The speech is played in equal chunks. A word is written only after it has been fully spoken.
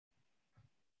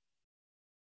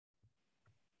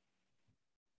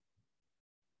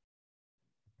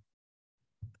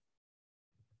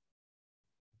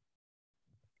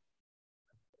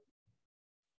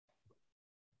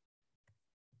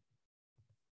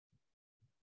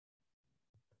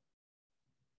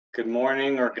Good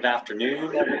morning or good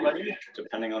afternoon, everybody,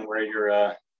 depending on where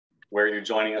you're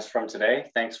joining us from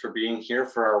today. Thanks for being here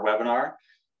for our webinar.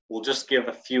 We'll just give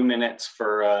a few minutes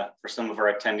for some of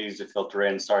our attendees to filter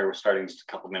in. Sorry, we're starting just a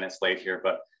couple minutes late here,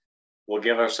 but we'll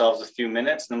give ourselves a few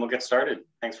minutes and then we'll get started.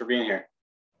 Thanks for being here.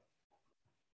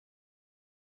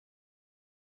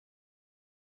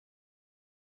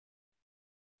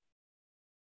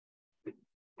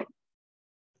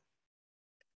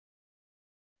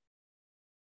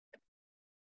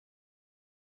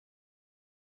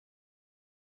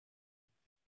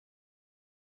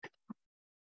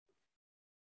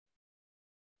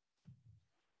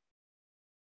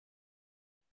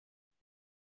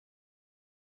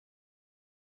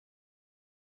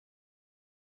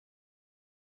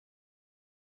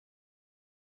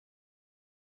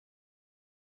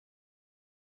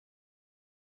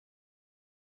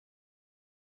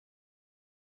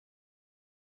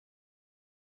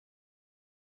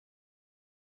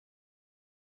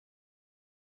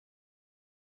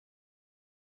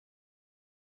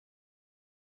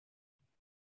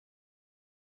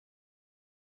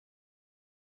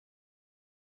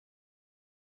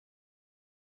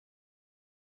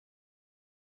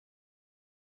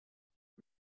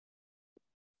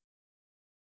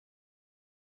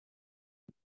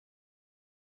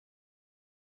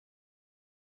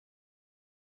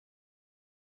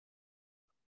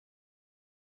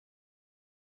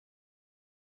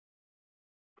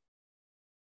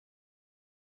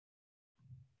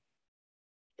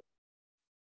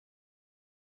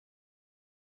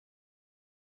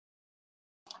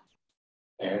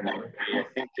 And I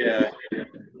think in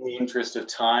the interest of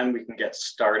time, we can get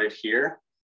started here.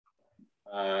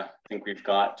 I think we've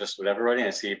got just about everybody.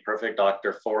 I see perfect.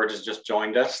 Dr. Ford has just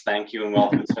joined us. Thank you and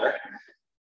welcome, sir.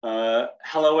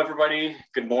 Hello, everybody.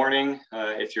 Good morning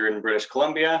if you're in British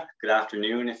Columbia. Good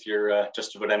afternoon if you're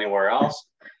just about anywhere else.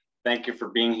 Thank you for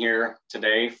being here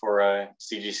today for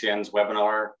CGCN's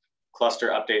webinar, Cluster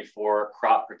Update for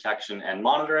Crop Protection and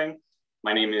Monitoring.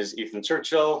 My name is Ethan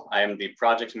Churchill. I am the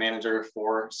project manager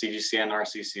for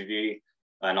CGCN-RCCV,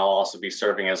 and I'll also be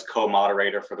serving as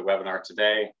co-moderator for the webinar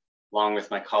today, along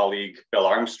with my colleague, Bill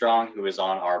Armstrong, who is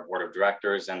on our board of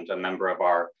directors and a member of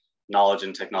our Knowledge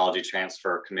and Technology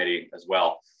Transfer Committee as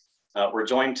well. We're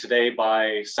joined today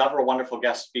by several wonderful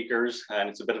guest speakers, and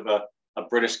it's a bit of a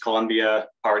British Columbia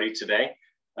party today.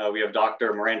 We have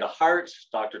Dr. Miranda Hart,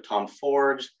 Dr. Tom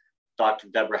Ford, Dr.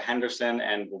 Deborah Henderson,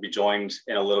 and we'll be joined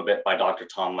in a little bit by Dr.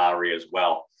 Tom Lowery as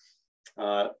well.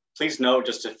 Please note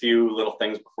just a few little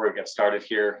things before we get started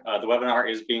here. The webinar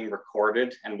is being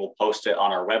recorded and we'll post it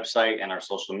on our website and our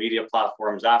social media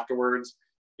platforms afterwards.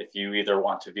 If you either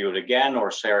want to view it again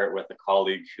or share it with a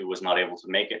colleague who was not able to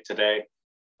make it today.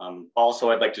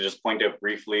 Also, I'd like to just point out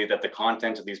briefly that the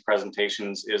content of these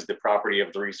presentations is the property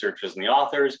of the researchers and the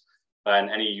authors,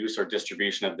 and any use or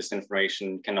distribution of this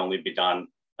information can only be done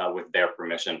with their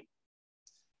permission.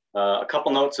 A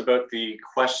couple notes about the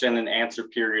question and answer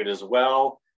period as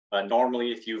well.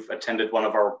 Normally, if you've attended one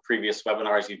of our previous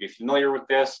webinars, you'd be familiar with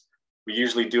this. We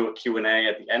usually do a Q&A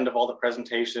at the end of all the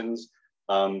presentations,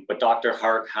 but Dr.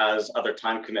 Hart has other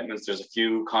time commitments. There's a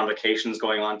few convocations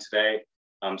going on today.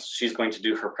 She's going to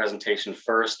do her presentation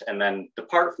first and then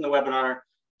depart from the webinar.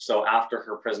 So after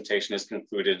her presentation is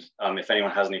concluded, if anyone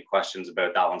has any questions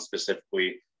about that one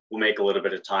specifically, we'll make a little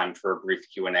bit of time for a brief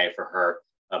Q&A for her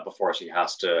before she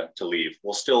has to leave.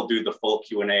 We'll still do the full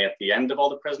Q&A at the end of all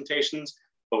the presentations,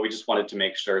 but we just wanted to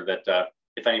make sure that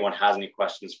if anyone has any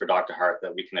questions for Dr. Hart,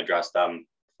 that we can address them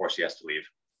before she has to leave.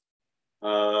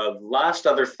 Last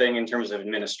other thing in terms of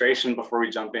administration before we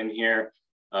jump in here,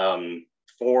 during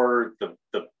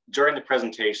the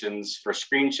presentations, for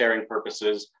screen sharing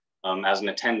purposes, as an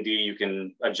attendee, you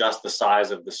can adjust the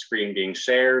size of the screen being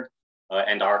shared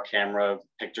and our camera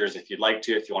pictures if you'd like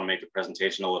to, if you want to make the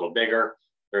presentation a little bigger.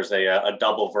 There's a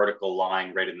double vertical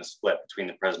line right in the split between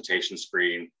the presentation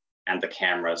screen and the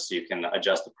camera, so you can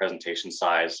adjust the presentation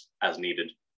size as needed.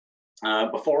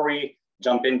 Before we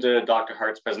jump into Dr.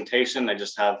 Hart's presentation, I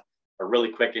just have a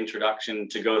really quick introduction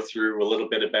to go through a little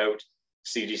bit about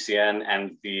CGCN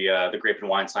and the Grape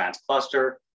Wine Science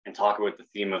Cluster, and talk about the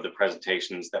theme of the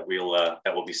presentations that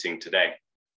we'll be seeing today.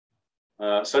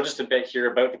 So just a bit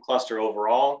here about the cluster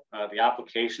overall. The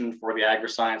application for the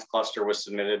Agri-Science Cluster was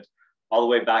submitted all the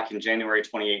way back in January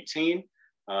 2018.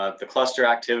 The cluster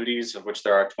activities, of which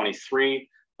there are 23,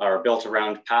 are built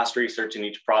around past research in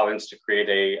each province to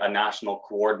create a national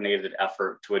coordinated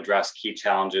effort to address key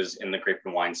challenges in the grape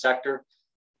and wine sector.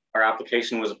 Our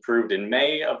application was approved in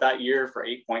May of that year for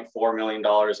 $8.4 million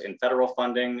in federal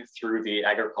funding through the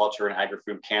Agriculture and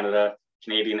Agri-Food Canada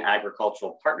Canadian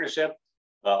Agricultural Partnership.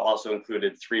 also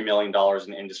included $3 million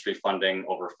in industry funding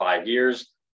over 5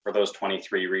 years for those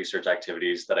 23 research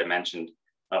activities that I mentioned.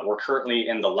 We're currently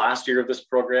in the last year of this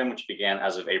program, which began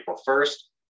as of April 1st.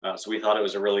 So we thought it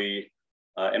was a really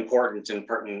important and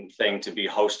pertinent thing to be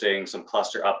hosting some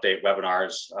cluster update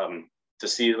webinars to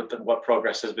see what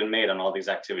progress has been made on all these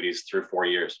activities through 4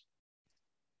 years.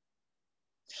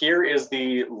 Here is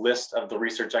the list of the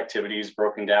research activities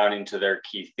broken down into their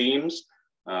key themes.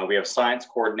 We have science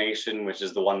coordination, which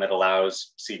is the one that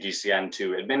allows CGCN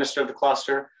to administer the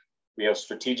cluster. We have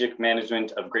strategic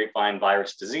management of grapevine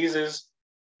virus diseases,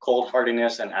 cold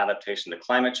hardiness and adaptation to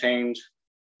climate change,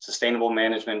 sustainable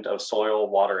management of soil,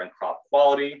 water, and crop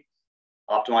quality,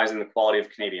 optimizing the quality of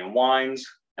Canadian wines,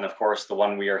 and of course, the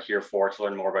one we are here for to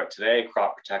learn more about today,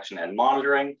 crop protection and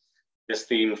monitoring. This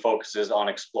theme focuses on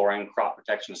exploring crop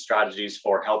protection strategies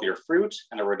for healthier fruit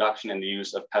and a reduction in the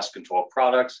use of pest control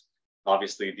products.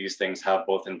 Obviously, these things have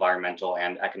both environmental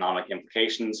and economic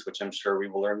implications, which I'm sure we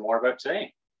will learn more about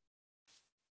today.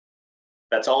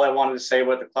 That's all I wanted to say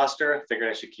about the cluster. I figured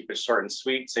I should keep it short and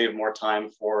sweet, save more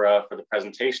time for the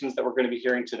presentations that we're going to be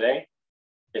hearing today.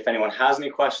 If anyone has any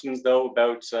questions, though,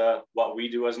 about what we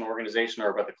do as an organization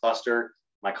or about the cluster,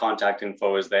 my contact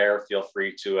info is there. Feel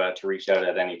free to reach out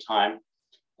at any time.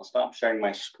 I'll stop sharing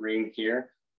my screen here.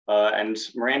 And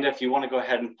Miranda, if you want to go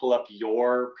ahead and pull up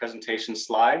your presentation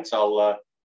slides, I'll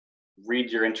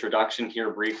read your introduction here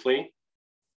briefly.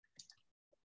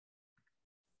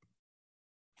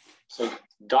 So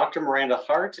Dr. Miranda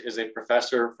Hart is a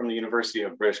professor from the University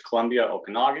of British Columbia,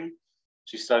 Okanagan.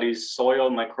 She studies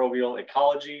soil microbial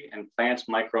ecology and plant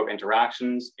microbe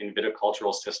interactions in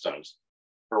viticultural systems.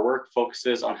 Her work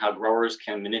focuses on how growers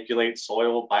can manipulate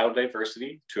soil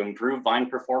biodiversity to improve vine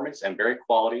performance and berry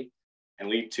quality and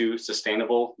lead to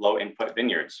sustainable low input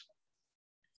vineyards.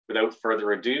 Without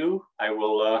further ado, I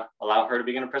will allow her to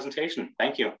begin a presentation.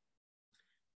 Thank you.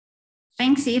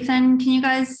 Thanks, Ethan. Can you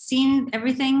guys see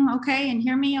everything okay and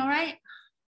hear me all right?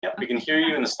 Yep, we can hear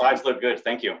you and the slides look good.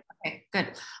 Thank you. Okay, good.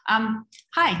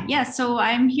 Hi, yeah, so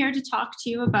I'm here to talk to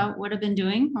you about what I've been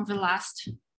doing over the last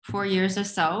 4 years or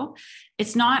so.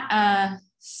 It's not a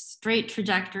straight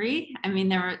trajectory. I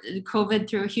mean, COVID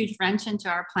threw a huge wrench into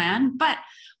our plan, but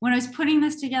when I was putting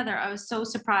this together, I was so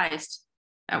surprised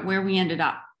at where we ended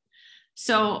up.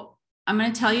 So I'm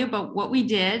going to tell you about what we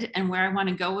did and where I want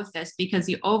to go with this, because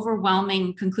the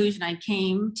overwhelming conclusion I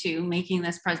came to making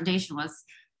this presentation was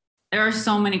there are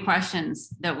so many questions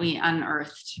that we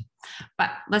unearthed.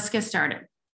 But let's get started.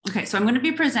 Okay, so I'm going to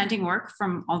be presenting work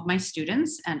from all of my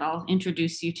students, and I'll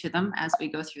introduce you to them as we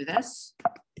go through this.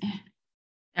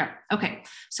 There. Okay,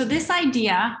 so this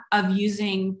idea of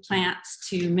using plants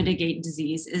to mitigate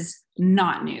disease is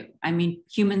not new. I mean,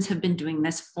 humans have been doing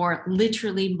this for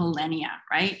literally millennia,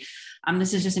 right?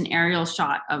 This is just an aerial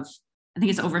shot of, I think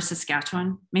it's over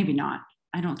Saskatchewan, maybe not.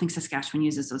 I don't think Saskatchewan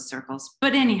uses those circles,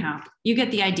 but anyhow, you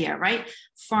get the idea, right?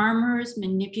 Farmers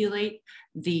manipulate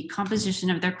the composition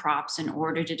of their crops in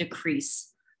order to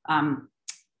decrease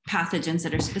pathogens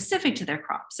that are specific to their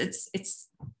crops. It's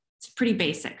pretty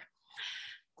basic.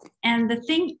 And the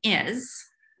thing is,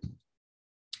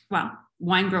 well,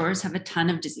 wine growers have a ton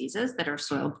of diseases that are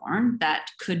soil-borne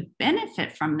that could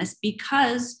benefit from this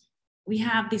because we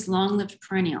have these long-lived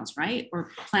perennials, right? We're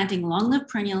planting long-lived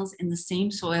perennials in the same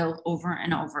soil over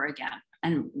and over again.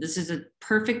 And this is a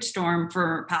perfect storm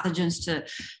for pathogens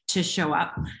to show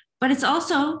up. But it's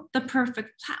also the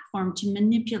perfect platform to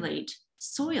manipulate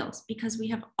soils because we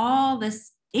have all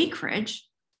this acreage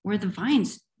where the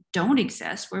vines don't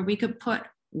exist, where we could put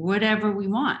whatever we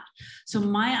want. So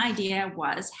my idea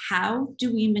was, how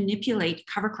do we manipulate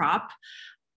cover crop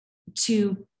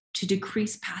to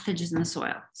decrease pathogens in the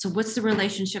soil? So what's the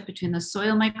relationship between the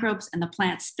soil microbes and the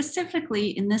plants? Specifically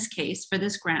in this case for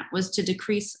this grant was to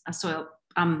decrease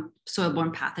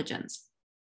soil-borne pathogens,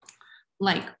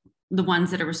 like the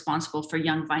ones that are responsible for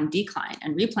young vine decline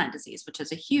and replant disease, which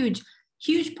is a huge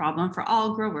problem for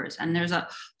all growers. And there's a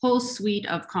whole suite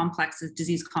of complexes,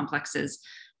 disease complexes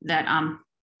that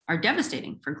are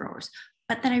devastating for growers,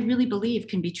 but that I really believe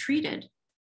can be treated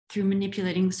through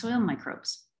manipulating the soil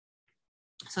microbes.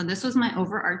 So this was my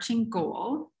overarching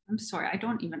goal. I'm sorry, I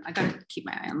got to keep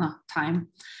my eye on the time.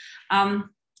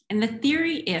 And the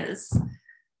theory is,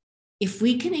 if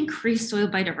we can increase soil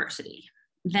biodiversity,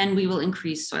 then we will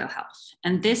increase soil health.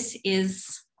 And this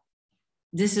is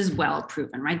well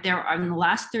proven, right? In the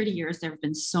last 30 years, there have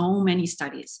been so many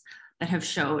studies that have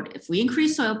showed if we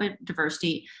increase soil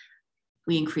biodiversity,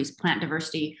 we increase plant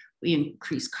diversity, We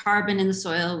increase carbon in the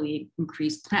soil, we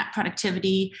increase plant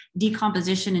productivity,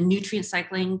 decomposition and nutrient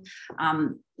cycling.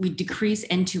 We decrease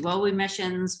N2O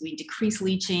emissions, we decrease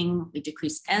leaching, we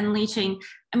decrease N leaching.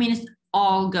 I mean, it's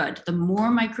all good. The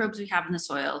more microbes we have in the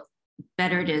soil,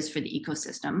 better it is for the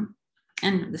ecosystem.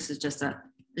 And this is just it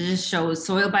just shows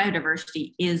soil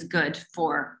biodiversity is good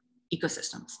for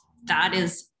ecosystems. That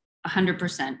is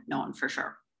 100% known for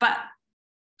sure. But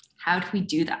how do we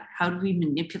do that? How do we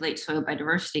manipulate soil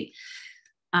biodiversity?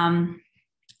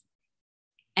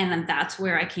 And then that's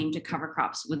where I came to cover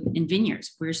crops in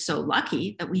vineyards. We're so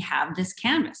lucky that we have this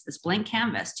canvas, this blank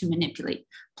canvas to manipulate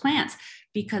plants,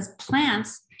 because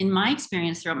plants, in my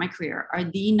experience throughout my career, are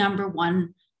the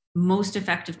 #1 most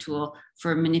effective tool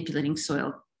for manipulating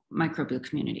soil microbial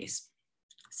communities.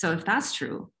 So if that's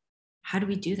true, how do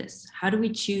we do this? How do we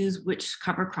choose which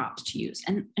cover crops to use?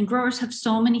 And growers have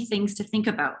so many things to think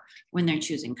about when they're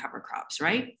choosing cover crops,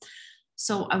 right?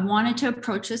 So I wanted to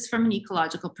approach this from an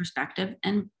ecological perspective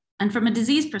and from a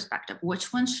disease perspective.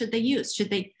 Which ones should they use? Should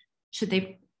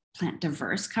they plant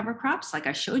diverse cover crops? Like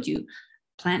I showed you,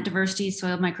 plant diversity,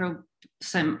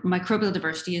 microbial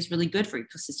diversity is really good for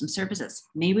ecosystem services.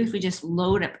 Maybe if we just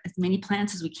load up as many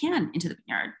plants as we can into the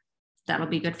vineyard, that'll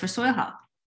be good for soil health.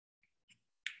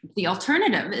 The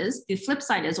alternative is, the flip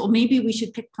side is, well, maybe we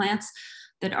should pick plants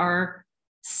that are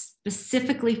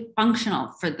specifically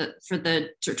functional for the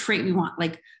trait we want,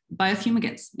 like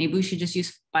biofumigants. Maybe we should just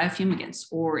use biofumigants.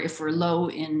 Or if we're low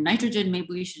in nitrogen, maybe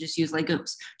we should just use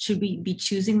legumes. Should we be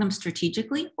choosing them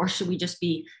strategically, or should we just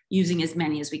be using as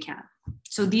many as we can?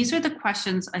 So these are the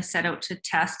questions I set out to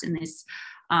test in this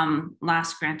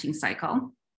last granting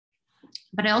cycle.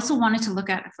 But I also wanted to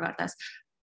look at, I forgot this,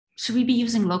 should we be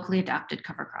using locally adapted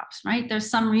cover crops, right? There's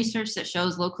some research that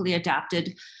shows locally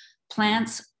adapted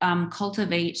plants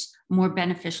cultivate more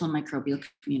beneficial microbial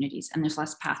communities, and there's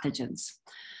less pathogens.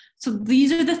 So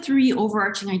these are the 3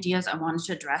 overarching ideas I wanted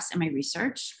to address in my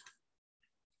research.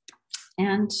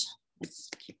 And let's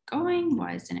keep going.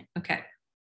 Why isn't it? Okay.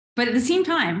 But at the same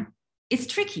time, it's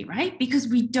tricky, right? Because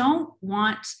we don't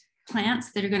want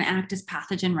plants that are going to act as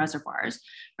pathogen reservoirs,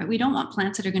 right? We don't want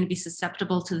plants that are going to be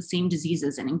susceptible to the same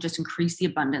diseases and just increase the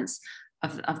abundance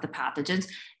of the pathogens.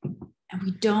 And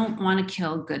we don't want to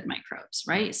kill good microbes,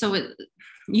 right? So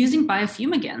using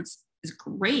biofumigants is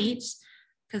great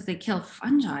because they kill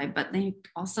fungi, but they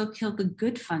also kill the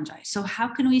good fungi. So how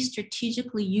can we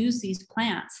strategically use these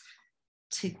plants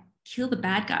to kill the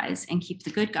bad guys and keep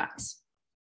the good guys?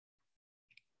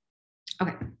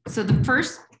 Okay, so the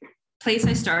first place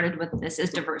I started with this is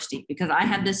diversity, because I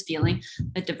had this feeling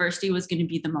that diversity was going to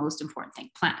be the most important thing,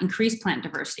 increase plant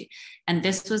diversity. And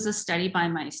this was a study by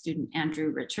my student, Andrew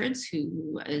Richards,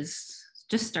 who is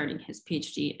just starting his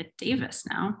PhD at Davis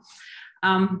now.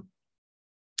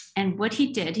 And what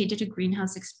he did a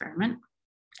greenhouse experiment,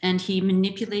 and he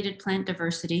manipulated plant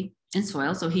diversity in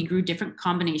soil. So he grew different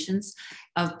combinations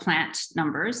of plant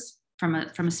numbers from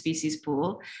a species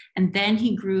pool. And then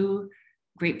he grew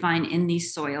grapevine in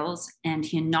these soils, and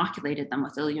he inoculated them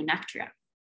with Ilionectria.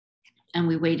 And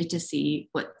we waited to see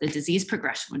what the disease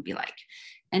progression would be like.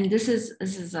 And this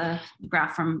is a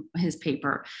graph from his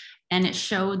paper. And it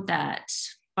showed that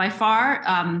by far,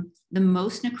 the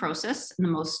most necrosis and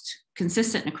the most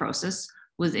consistent necrosis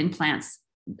was in plants,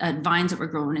 vines that were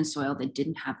grown in soil that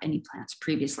didn't have any plants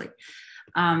previously.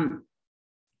 But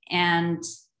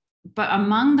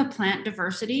among the plant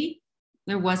diversity,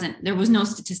 there was no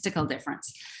statistical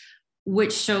difference,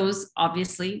 which shows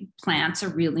obviously plants are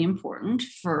really important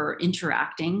for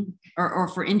interacting or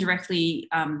for indirectly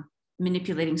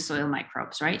manipulating soil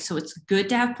microbes, right? So it's good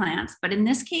to have plants, but in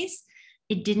this case,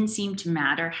 it didn't seem to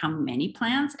matter how many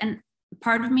plants. And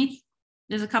part of me,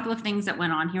 there's a couple of things that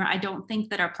went on here. I don't think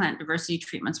that our plant diversity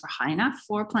treatments were high enough.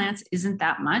 4 plants isn't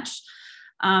that much.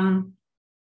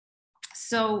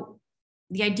 So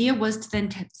the idea was to then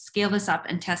scale this up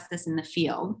and test this in the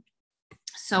field.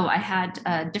 So I had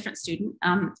a different student,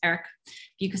 Eric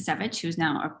Vukosevic, who's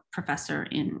now a professor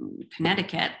in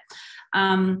Connecticut.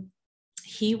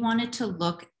 He wanted to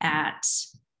look at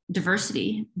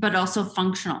diversity, but also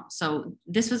functional. So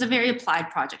this was a very applied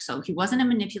project. So he wasn't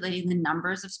manipulating the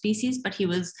numbers of species, but he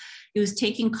was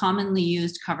taking commonly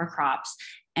used cover crops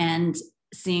and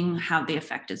seeing how they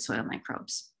affected soil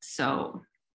microbes. So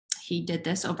he did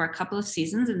this over a couple of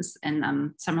seasons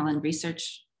in Summerlin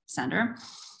Research Center.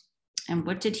 And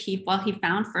what did he, well, he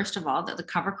found, first of all, that the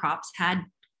cover crops had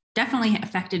definitely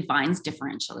affected vines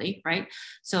differentially, right?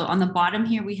 So on the bottom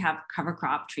here, we have cover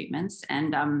crop treatments,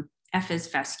 and F is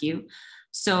fescue.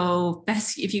 So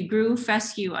if you grew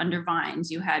fescue under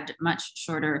vines, you had much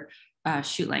shorter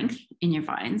shoot length in your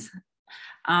vines.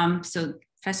 So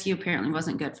fescue apparently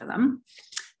wasn't good for them.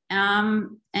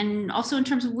 And also in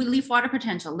terms of leaf water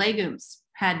potential, legumes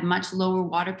had much lower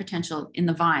water potential in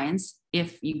the vines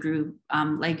if you grew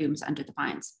legumes under the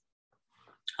vines.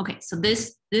 Okay, so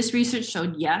this research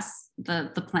showed, yes,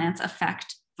 the plants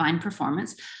affect vine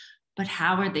performance, but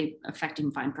how are they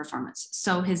affecting vine performance?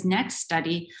 So his next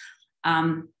study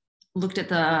looked at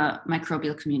the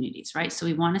microbial communities, right? So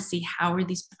we want to see how are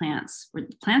these plants, where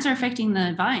the plants are affecting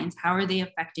the vines, how are they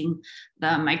affecting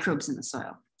the microbes in the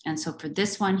soil? And so for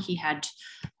this one, he had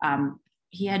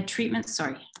treatments.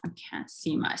 Sorry, I can't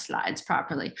see my slides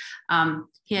properly.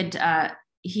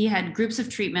 He had groups of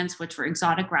treatments, which were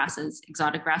exotic grasses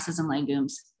and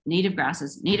legumes, native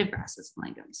grasses and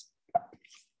legumes.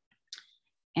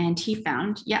 And he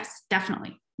found, yes,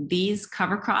 definitely, these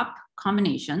cover crop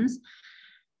combinations,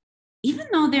 even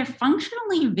though they're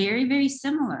functionally very, very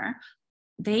similar,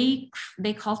 they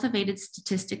cultivated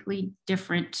statistically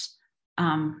different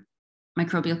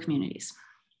microbial communities.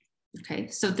 Okay,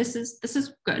 so this is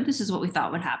good. This is what we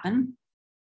thought would happen.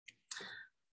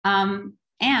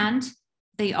 And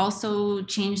they also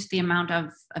changed the amount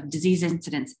of disease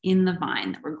incidents in the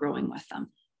vine that were growing with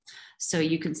them. So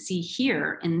you can see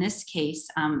here, in this case,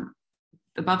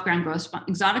 above ground growth,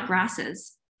 exotic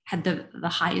grasses had the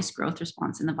highest growth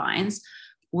response in the vines,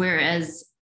 whereas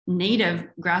native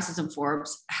grasses and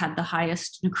forbs had the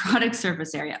highest necrotic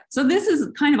surface area. So this is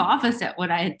kind of opposite what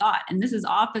I had thought. And this is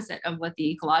opposite of what the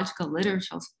ecological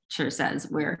literature says,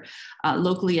 where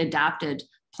locally adapted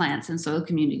plants and soil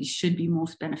communities should be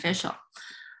most beneficial.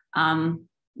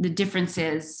 The difference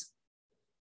is,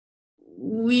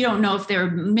 we don't know if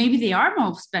maybe they are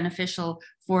most beneficial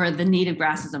for the native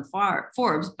grasses and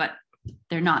forbs, but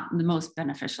they're not the most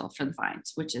beneficial for the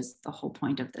vines, which is the whole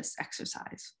point of this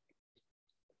exercise.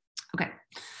 Okay,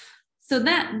 so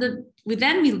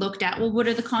we looked at, well, what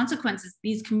are the consequences?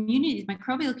 These communities,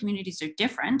 microbial communities, are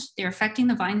different. They're affecting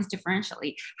the vines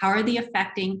differentially. How are they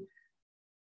affecting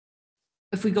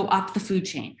if we go up the food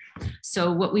chain?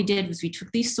 So what we did was we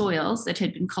took these soils that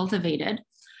had been cultivated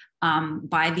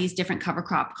by these different cover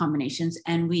crop combinations,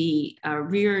 and we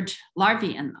reared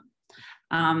larvae in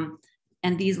them.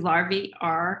 And these larvae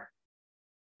are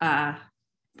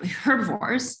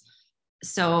herbivores.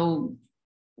 So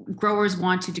growers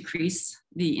want to decrease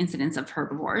the incidence of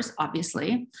herbivores,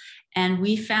 obviously. And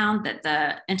we found that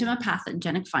the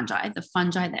entomopathogenic fungi, the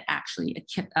fungi that actually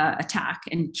attack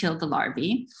and kill the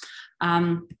larvae,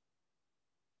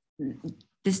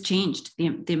 this changed.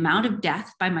 The amount of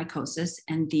death by mycosis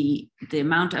and the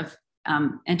amount of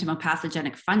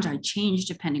entomopathogenic fungi changed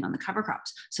depending on the cover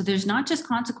crops. So there's not just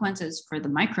consequences for the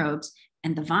microbes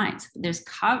and the vines, there's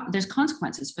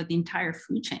consequences for the entire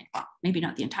food chain. Well, maybe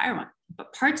not the entire one,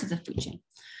 but parts of the food chain.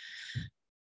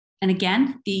 And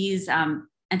again, these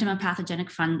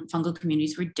entomopathogenic fungal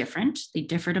communities were different. They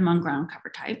differed among ground cover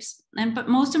types. But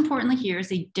most importantly here is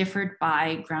they differed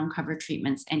by ground cover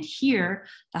treatments. And here,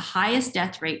 the highest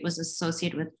death rate was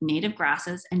associated with native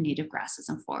grasses and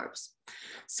forbs.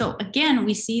 So again,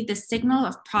 we see the signal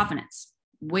of provenance.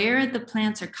 Where the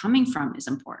plants are coming from is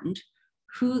important.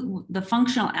 Who the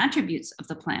functional attributes of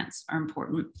the plants are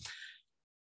important.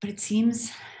 But it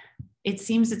seems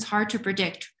it's hard to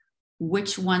predict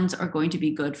which ones are going to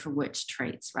be good for which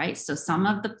traits, right? So some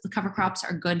of the cover crops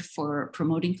are good for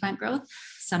promoting plant growth.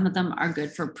 Some of them are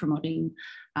good for promoting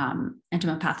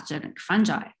entomopathogenic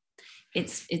fungi.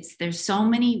 There's so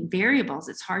many variables.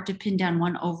 It's hard to pin down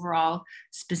one overall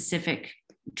specific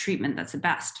treatment that's the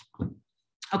best.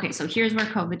 Okay, so here's where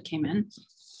COVID came in.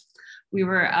 We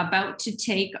were about to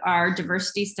take our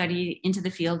diversity study into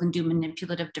the field and do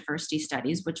manipulative diversity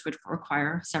studies, which would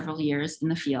require several years in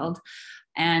the field.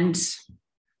 And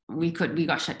we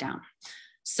got shut down.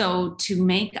 So to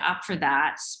make up for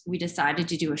that, we decided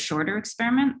to do a shorter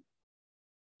experiment.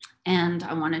 And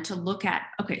I wanted to look at,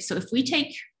 okay, so if we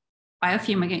take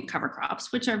biofumigant cover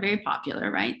crops, which are very popular,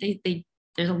 right?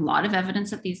 There's a lot of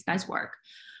evidence that these guys work.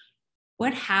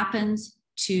 What happens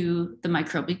to the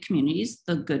microbial communities,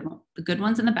 the good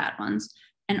ones and the bad ones,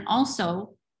 and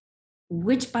also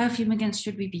which biofumigants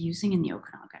should we be using in the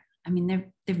Okanagan? I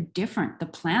mean, they're different. The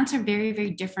plants are very, very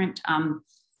different.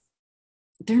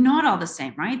 They're not all the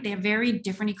same, right? They have very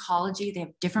different ecology. They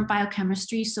have different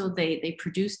biochemistry, so they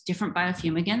produce different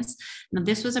biofumigants. Now,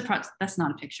 this was that's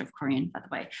not a picture of Corinne, by the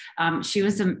way. She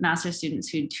was a master's student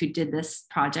who did this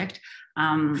project.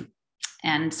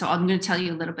 And so I'm going to tell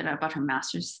you a little bit about her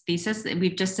master's thesis.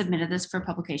 We've just submitted this for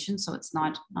publication, so it's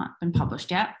not been published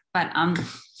yet. But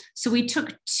so we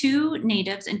took 2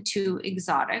 natives and 2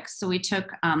 exotics. So we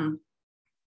took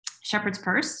shepherd's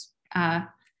purse, rock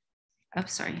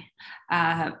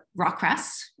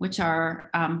cress, which are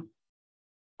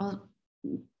well,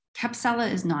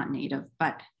 Capsella is not native,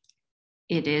 but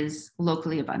it is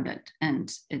locally abundant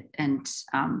and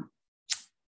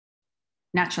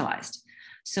naturalized.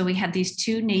 So we had these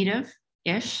two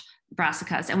native-ish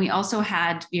brassicas, and we also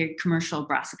had very commercial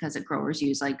brassicas that growers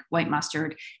use, like white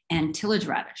mustard and tillage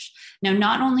radish. Now,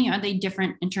 not only are they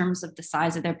different in terms of the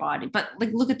size of their body, but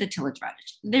like look at the tillage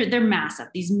radish. They're massive,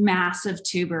 these massive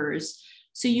tubers.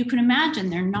 So you can imagine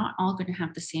they're not all going to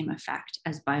have the same effect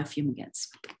as biofumigants.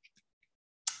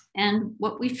 And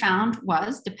what we found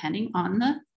was, depending on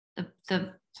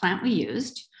the plant we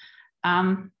used,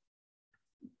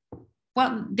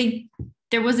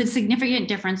 there was a significant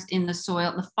difference in the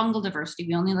soil, the fungal diversity.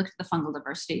 We only looked at the fungal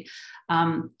diversity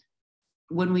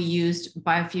when we used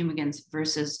biofumigants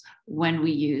versus when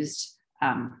we used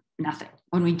nothing.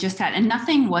 When we just had, and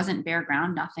nothing wasn't bare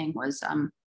ground, nothing was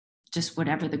just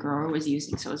whatever the grower was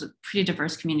using. So it was a pretty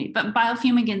diverse community, but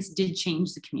biofumigants did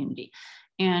change the community.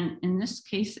 And in this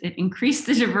case, it increased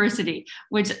the diversity,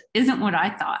 which isn't what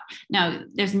I thought. Now,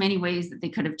 there's many ways that they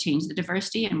could have changed the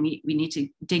diversity, and we need to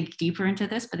dig deeper into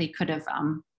this, but they could have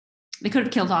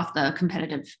killed off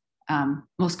the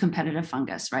most competitive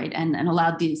fungus, right? And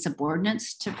allowed the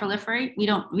subordinates to proliferate. We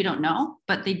don't know,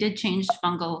 but they did change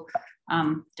fungal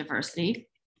diversity.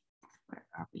 Where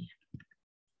are we?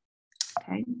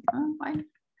 Okay,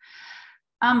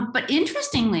 but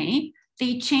interestingly,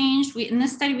 they changed, in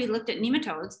this study, we looked at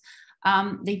nematodes.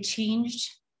 They changed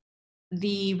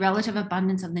the relative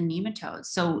abundance of the nematodes.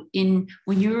 So when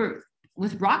you're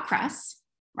with rockcress,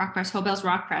 Hobel's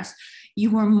rockcress, you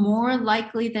were more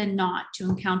likely than not to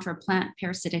encounter a plant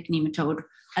parasitic nematode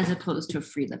as opposed to a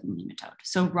free living nematode.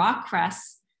 So rockcress,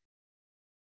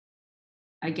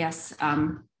 I guess,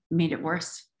 made it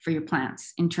worse for your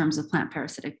plants in terms of plant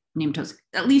parasitic nematodes,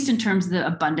 at least in terms of the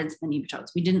abundance of the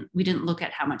nematodes. We didn't look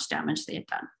at how much damage they had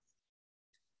done.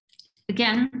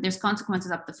 Again, there's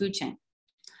consequences up the food chain.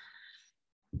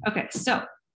 Okay, so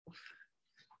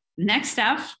next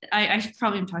step, I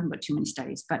probably am talking about too many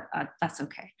studies, but that's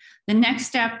okay. The next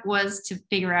step was to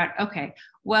figure out, okay,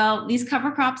 well, these cover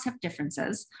crops have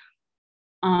differences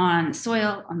on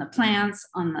soil, on the plants,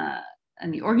 on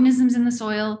the organisms in the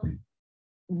soil.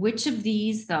 Which of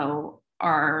these, though,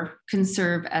 can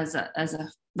serve as a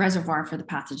reservoir for the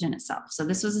pathogen itself? So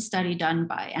this was a study done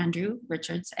by Andrew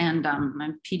Richards and my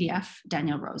PDF,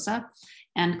 Daniel Rosa,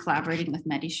 and collaborating with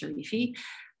Mehdi Sharifi.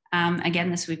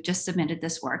 Again, we've just submitted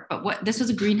this work, but this was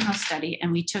a greenhouse study,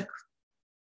 and we took,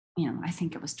 I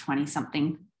think it was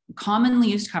 20-something commonly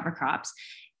used cover crops,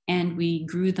 and we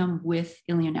grew them with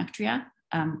Ilionectria,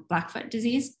 Blackfoot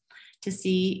disease, to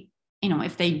see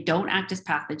if they don't act as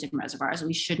pathogen reservoirs,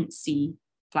 we shouldn't see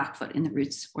Blackfoot in the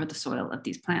roots or the soil of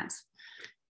these plants.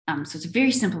 So it's a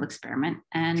very simple experiment.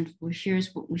 And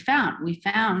here's what we found. We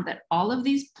found that all of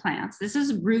these plants, this is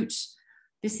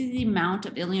the amount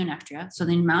of Ilionectria, so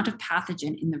the amount of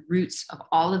pathogen in the roots of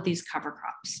all of these cover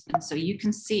crops. And so you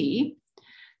can see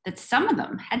that some of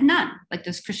them had none, like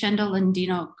this Crescendo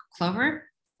Lindino clover,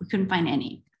 we couldn't find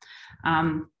any.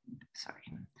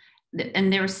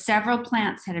 And there were several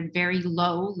plants that had very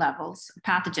low levels of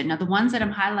pathogen. Now, the ones that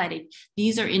I'm highlighting,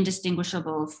 these are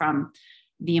indistinguishable from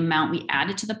the amount we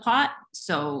added to the pot.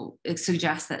 So it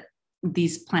suggests that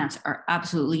these plants are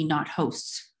absolutely not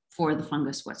hosts for the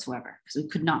fungus whatsoever, because we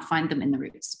could not find them in the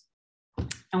roots.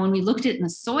 And when we looked at it in the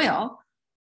soil,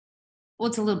 well,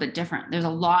 it's a little bit different. There's a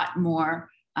lot more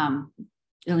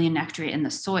Ilionectria in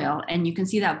the soil. And you can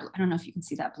see that, I don't know if you can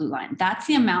see that blue line. That's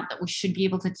the amount that we should be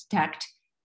able to detect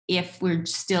if we're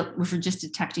just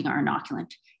detecting our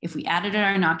inoculant. If we added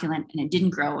our inoculant and it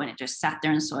didn't grow and it just sat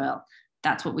there in the soil,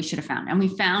 that's what we should have found. And we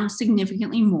found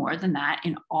significantly more than that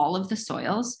in all of the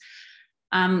soils.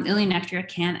 Ilionectria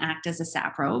can act as a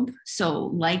saprobe. So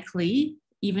likely,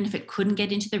 even if it couldn't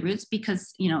get into the roots,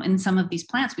 because in some of these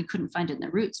plants, we couldn't find it in the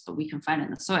roots, but we can find it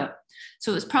in the soil.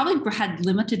 So it was probably had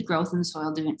limited growth in the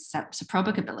soil due to its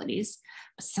saprobic abilities,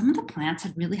 but some of the plants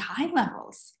had really high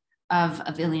levels of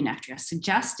Ilionectria,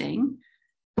 suggesting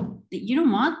that you don't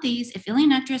want these. If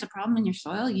Ilionectria is a problem in your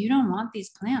soil, you don't want these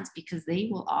plants because they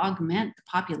will augment the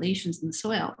populations in the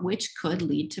soil, which could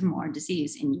lead to more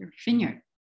disease in your vineyard.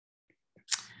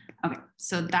 Okay,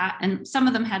 so that, and some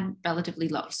of them had relatively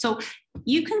low. So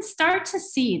you can start to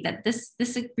see that this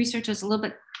research is a little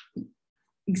bit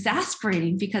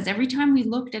exasperating, because every time we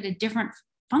looked at a different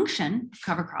function of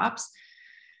cover crops,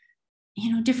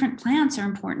 different plants are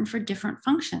important for different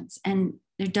functions. And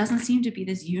there doesn't seem to be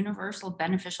this universal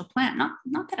beneficial plant.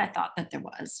 Not that I thought that there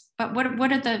was, but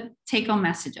what are the take-home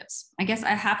messages? I guess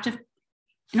I have to,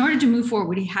 in order to move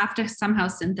forward, we have to somehow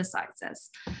synthesize this.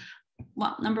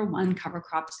 Well, number one, cover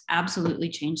crops absolutely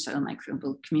change soil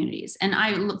microbial communities. And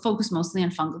I focus mostly on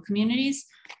fungal communities.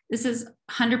 This is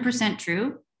 100%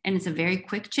 true, and it's a very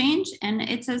quick change, and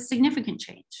it's a significant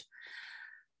change.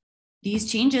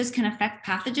 These changes can affect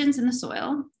pathogens in the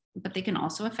soil, but they can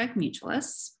also affect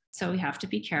mutualists. So we have to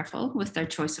be careful with their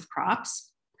choice of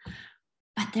crops.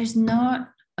 But there's not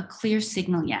a clear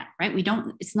signal yet, right?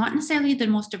 It's not necessarily the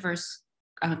most diverse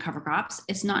cover crops.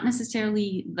 It's not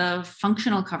necessarily the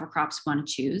functional cover crops we want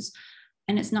to choose.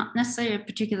 And it's not necessarily a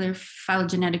particular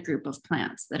phylogenetic group of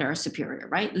plants that are superior,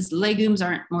 right? These legumes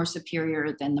aren't more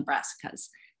superior than the brassicas.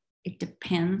 It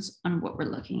depends on what we're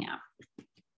looking at,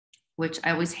 which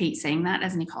I always hate saying that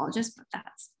as an ecologist, but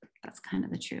that's kind of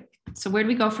the truth. So where do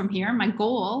we go from here? My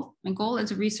goal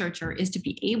as a researcher is to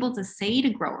be able to say to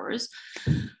growers,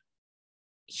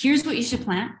 here's what you should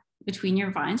plant between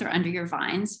your vines or under your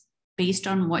vines based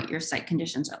on what your site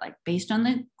conditions are like, based on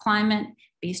the climate,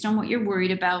 based on what you're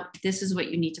worried about, this is what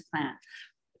you need to plant.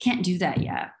 Can't do that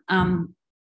yet.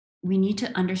 We need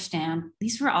to understand,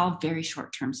 these were all very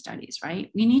short-term studies,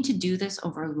 right? We need to do this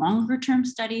over longer-term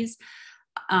studies,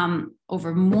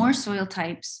 over more soil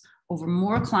types, over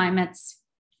more climates.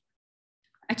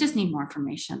 I just need more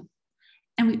information.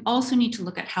 And we also need to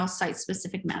look at how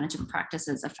site-specific management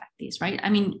practices affect these, right? I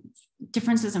mean,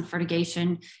 differences in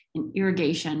fertigation, in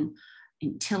irrigation,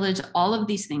 in tillage, all of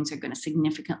these things are going to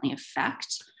significantly affect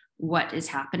what is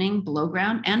happening below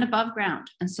ground and above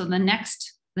ground. And so the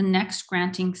next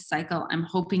granting cycle, I'm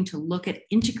hoping to look at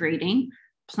integrating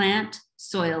plant,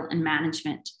 soil, and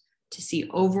management to see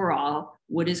overall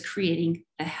what is creating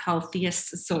the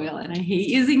healthiest soil. And I hate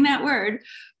using that word,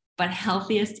 but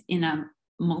healthiest in a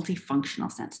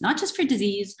multifunctional sense, not just for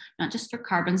disease, not just for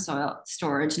carbon soil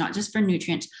storage, not just for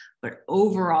nutrients, but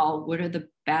overall, what are the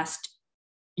best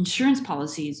insurance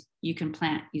policies you can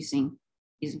plant using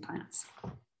plants?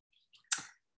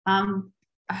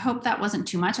 I hope that wasn't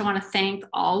too much. I want to thank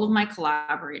all of my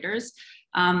collaborators.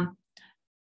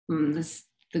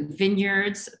 The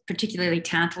vineyards, particularly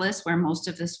Tantalus, where most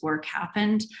of this work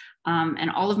happened,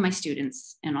 and all of my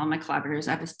students and all my collaborators.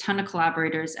 I have a ton of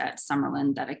collaborators at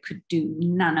Summerlin that I could do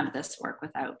none of this work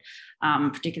without,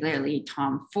 particularly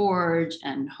Tom Forge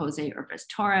and Jose Urbas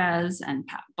Torres and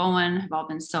Pat Bowen have all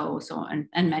been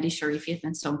and Mehdi Sharifi have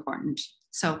been so important.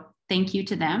 So thank you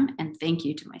to them, and thank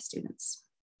you to my students.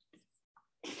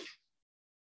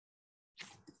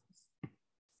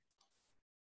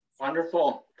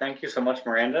 Wonderful. Thank you so much,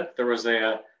 Miranda. There was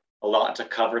a lot to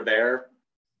cover there,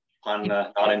 pun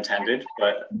not intended,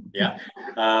 but yeah.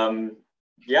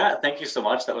 Yeah, thank you so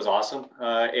much. That was awesome.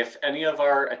 If any of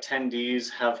our attendees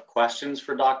have questions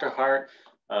for Dr. Hart,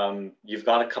 you've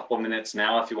got a couple of minutes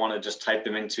now if you want to just type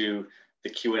them into the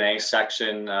Q&A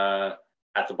section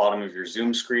at the bottom of your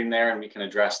Zoom screen there, and we can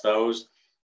address those.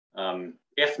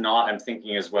 If not, I'm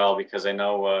thinking as well, because I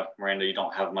know, Miranda, you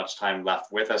don't have much time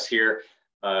left with us here.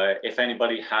 If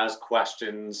anybody has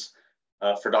questions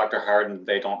for Dr. Hart and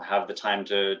they don't have the time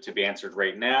to be answered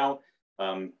right now,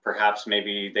 perhaps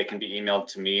maybe they can be emailed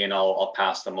to me and I'll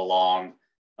pass them along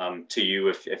to you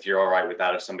if you're all right with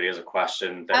that, if somebody has a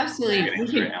question. Absolutely.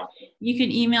 You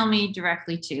can email me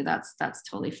directly too. That's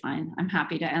totally fine. I'm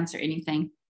happy to answer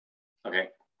anything. Okay,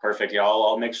 perfect. Yeah,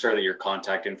 I'll make sure that your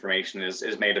contact information is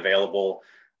made available,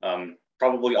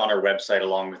 probably on our website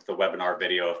along with the webinar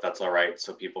video, if that's all right,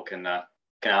 so people can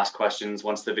ask questions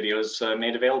once the video is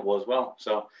made available as well.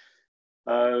 So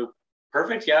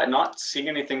perfect. Yeah, not seeing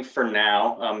anything for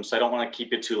now. So I don't want to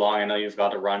keep you too long. I know you've got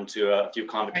to run to a few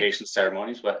convocation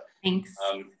ceremonies, but thanks.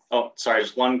 Oh, sorry,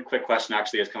 just one quick question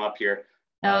actually has come up here.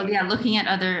 Oh yeah, looking at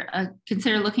other,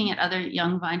 consider looking at other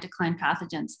young vine decline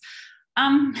pathogens.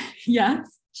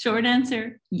 Yes, short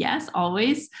answer, yes,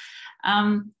 always.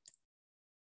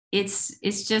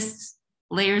 It's just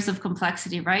layers of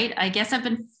complexity, right? I guess I've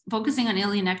been focusing on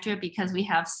Ilianectria because we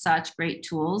have such great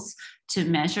tools to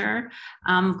measure.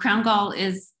 Crown gall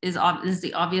is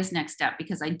the obvious next step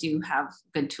because I do have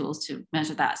good tools to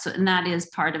measure that. So, and that is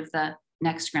part of the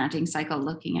next granting cycle,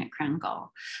 looking at crown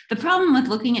gall. The problem with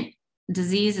looking at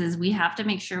disease is we have to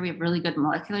make sure we have really good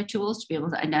molecular tools to be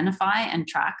able to identify and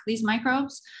track these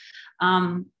microbes,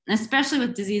 especially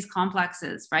with disease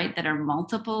complexes, right, that are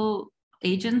multiple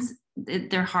agents.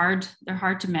 They're hard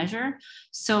to measure.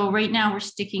 So right now we're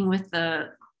sticking with the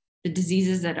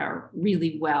diseases that are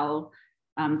really well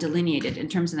delineated in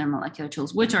terms of their molecular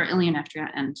tools, which are Ilianectria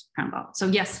and crown gall. So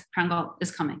yes, crown gall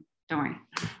is coming, don't worry.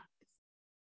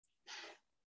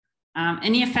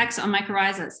 Any effects on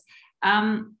mycorrhizas?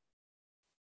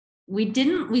 We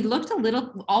looked a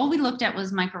little, all we looked at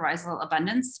was mycorrhizal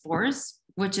abundance spores,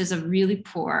 which is a really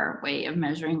poor way of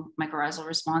measuring mycorrhizal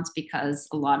response because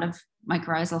a lot of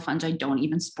mycorrhizal fungi don't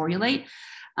even sporulate.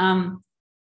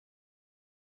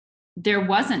 There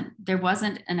wasn't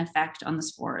an effect on the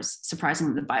spores.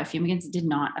 Surprisingly, the biofumigants did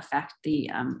not affect the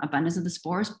abundance of the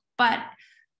spores, but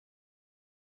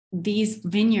these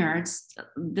vineyards,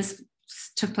 this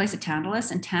took place at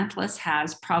Tantalus, and Tantalus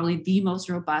has probably the most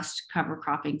robust cover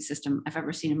cropping system I've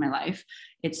ever seen in my life.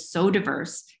 It's so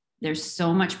diverse. There's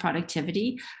so much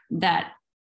productivity that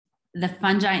the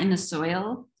fungi in the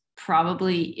soil,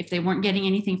 probably if they weren't getting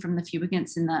anything from the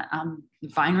fumigants in the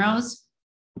vine rows,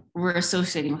 were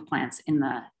associating with plants in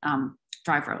the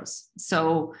drive rows.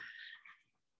 So,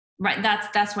 right,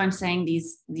 that's why I'm saying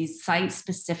these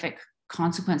site-specific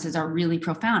consequences are really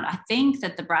profound. I think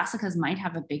that the brassicas might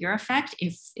have a bigger effect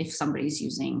if somebody's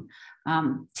using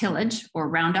tillage or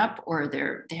Roundup, or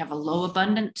they have a low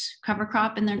abundant cover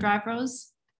crop in their drive rows.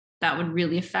 That would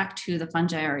really affect who the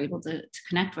fungi are able to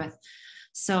connect with.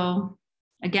 So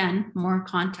again, more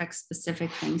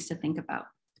context-specific things to think about.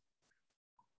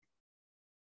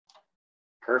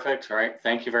 Perfect. All right.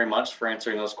 Thank you very much for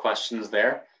answering those questions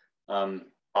there.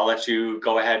 I'll let you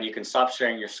go ahead. You can stop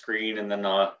sharing your screen, and then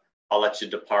I'll let you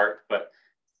depart. But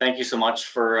thank you so much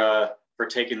for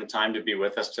taking the time to be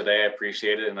with us today. I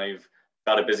appreciate it. And you've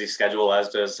got a busy schedule, as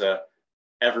does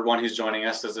everyone who's joining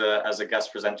us as a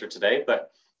guest presenter today.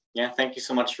 But yeah, thank you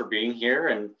so much for being here,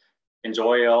 and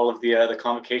enjoy all of the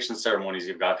convocation ceremonies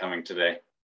you've got coming today.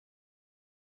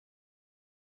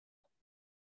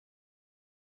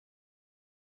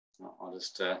 I'll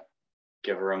just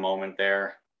give her a moment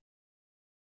there.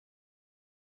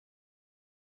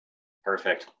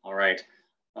 Perfect. All right.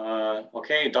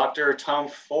 Okay, Dr. Tom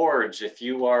Forge, if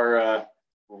you are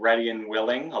ready and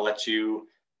willing, I'll let you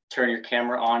turn your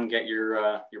camera on, get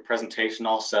your presentation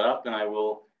all set up, and I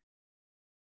will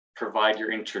provide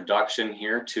your introduction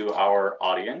here to our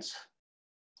audience.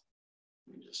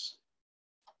 Let me just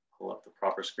pull up the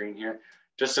proper screen here.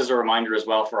 Just as a reminder as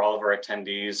well for all of our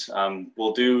attendees,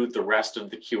 we'll do the rest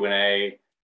of the Q&A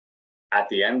at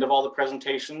the end of all the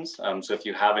presentations. So if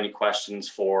you have any questions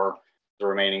for the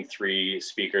remaining 3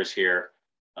 speakers here,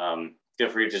 feel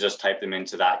free to just type them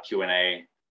into that Q&A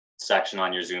section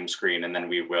on your Zoom screen, and then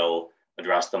we will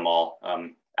address them all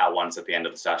at once at the end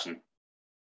of the session.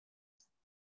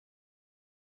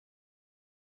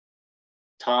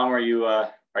 Tom, are you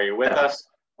with us?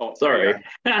 Oh, sorry.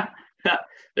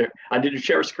 I did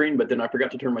share a screen, but then I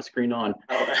forgot to turn my screen on.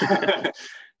 Oh,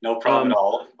 no problem at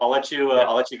all. I'll let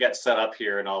you get set up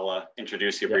here, and I'll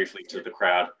introduce you briefly to the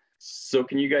crowd. So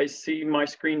can you guys see my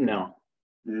screen now?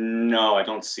 No, I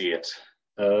don't see it.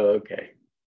 Okay.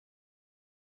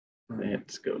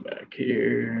 Let's go back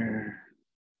here.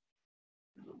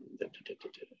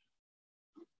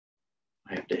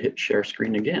 I have to hit share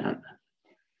screen again.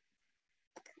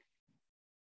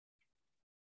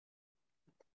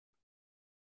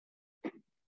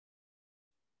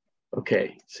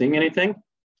 Okay, seeing anything?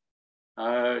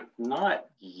 Not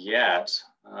yet.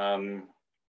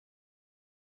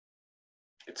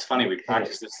 It's funny, we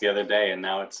practiced this the other day, and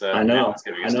now it's now it's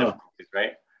giving us difficulties,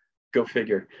 right? Go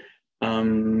figure.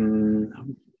 Okay,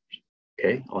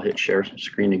 I'll hit share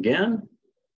screen again.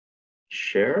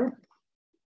 Share.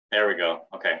 There we go.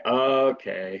 Okay.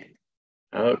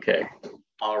 Okay.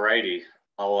 All righty.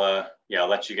 I'll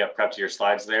let you get prepped to your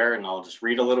slides there, and I'll just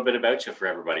read a little bit about you for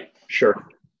everybody. Sure.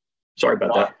 Sorry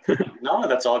about that. No,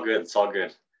 that's all good. It's all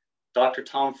good. Dr.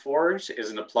 Tom Forge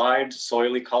is an applied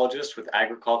soil ecologist with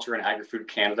Agriculture and Agri-Food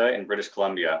Canada in British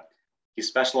Columbia. He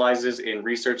specializes in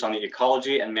research on the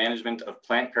ecology and management of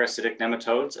plant-parasitic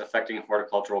nematodes affecting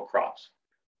horticultural crops.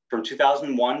 From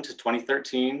 2001 to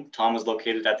 2013, Tom was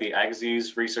located at the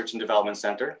Agassiz Research and Development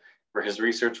Center, where his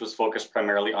research was focused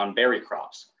primarily on berry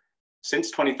crops.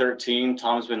 Since 2013,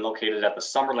 Tom has been located at the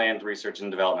Summerland Research and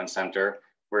Development Center,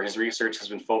 where his research has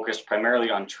been focused primarily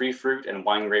on tree fruit and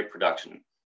wine grape production.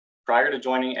 Prior to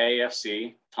joining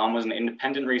AAFC, Tom was an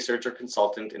independent researcher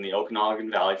consultant in the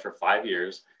Okanagan Valley for 5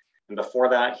 years, and before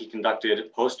that, he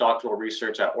conducted postdoctoral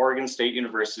research at Oregon State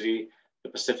University, the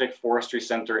Pacific Forestry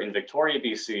Center in Victoria,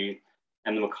 BC,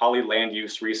 and the Macaulay Land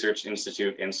Use Research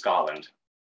Institute in Scotland.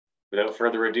 Without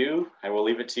further ado, I will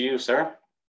leave it to you, sir.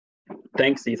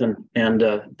 Thanks, Ethan, and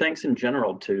thanks in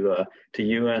general to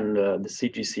you and the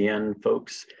CGCN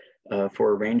folks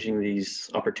for arranging these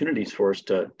opportunities for us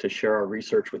to share our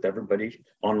research with everybody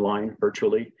online,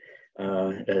 virtually.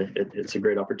 It's a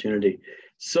great opportunity.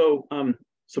 So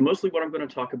mostly what I'm going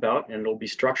to talk about, and it'll be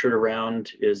structured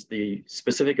around, is the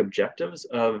specific objectives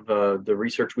of the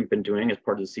research we've been doing as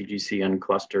part of the CGCN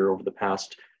cluster over the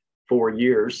past 4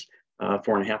 years,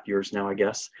 4.5 years now, I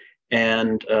guess.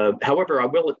 And however, I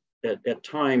will at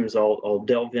times I'll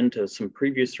delve into some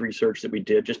previous research that we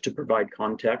did just to provide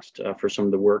context for some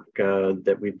of the work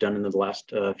that we've done in the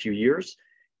last few years.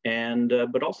 And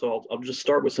but also I'll just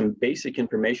start with some basic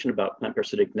information about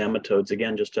plant-parasitic nematodes,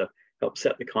 again, just to help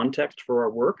set the context for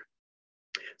our work.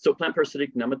 So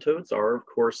plant-parasitic nematodes are, of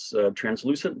course,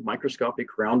 translucent microscopic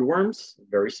roundworms,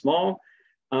 very small.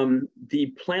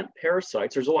 The plant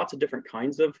parasites, there's lots of different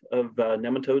kinds of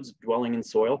nematodes dwelling in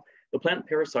soil. The plant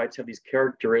parasites have these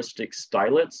characteristic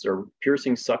stylets or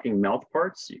piercing, sucking mouth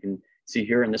parts. You can see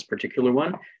here in this particular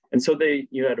one. And so they,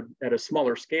 at a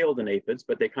smaller scale than aphids,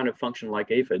 but they kind of function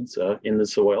like aphids in the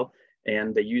soil.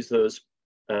 And they use those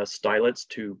stylets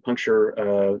to puncture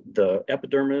the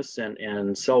epidermis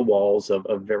and cell walls of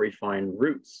very fine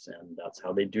roots. And that's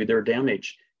how they do their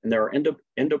damage. And there are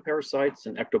endoparasites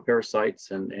and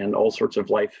ectoparasites and all sorts of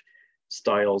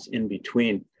lifestyles in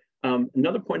between.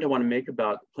 Another point I want to make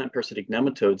about plant-parasitic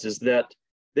nematodes is that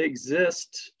they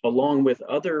exist along with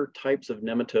other types of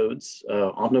nematodes,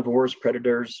 omnivores,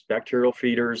 predators, bacterial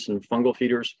feeders, and fungal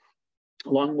feeders,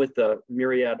 along with a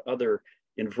myriad other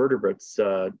invertebrates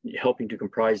helping to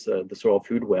comprise the soil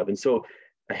food web. And so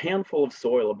a handful of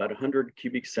soil, about 100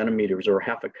 cubic centimeters or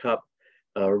half a cup,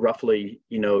 roughly,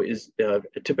 is a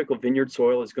typical vineyard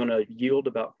soil is going to yield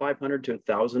about 500 to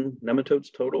 1,000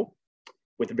 nematodes total,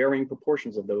 with varying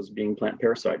proportions of those being plant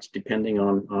parasites, depending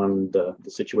on the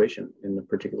situation in the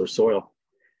particular soil.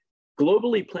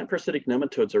 Globally, plant-parasitic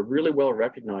nematodes are really well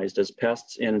recognized as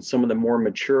pests in some of the more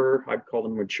mature, I'd call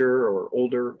them mature or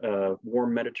older,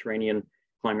 warm Mediterranean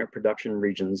climate production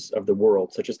regions of the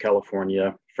world, such as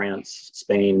California, France,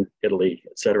 Spain, Italy,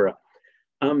 et cetera.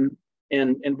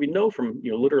 And we know from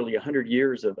literally 100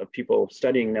 years of people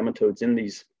studying nematodes in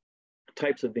these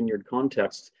types of vineyard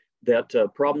contexts that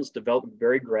problems develop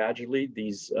very gradually.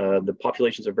 The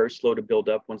populations are very slow to build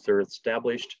up once they're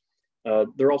established.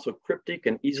 They're also cryptic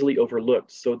and easily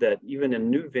overlooked, so that even in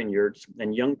new vineyards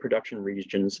and young production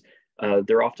regions,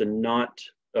 they're often not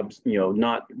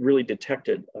really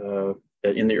detected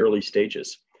in the early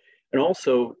stages. And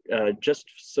also, just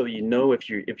so you know, if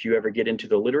you ever get into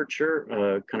the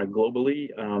literature, kind of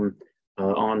globally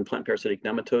on plant-parasitic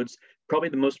nematodes, probably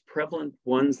the most prevalent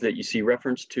ones that you see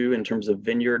reference to in terms of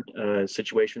vineyard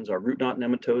situations are root knot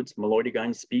nematodes,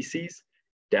 meloidogyne species,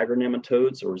 dagger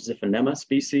nematodes or Ziphinema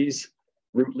species,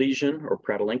 root lesion or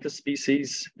Pratylenchus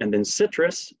species, and then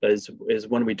citrus is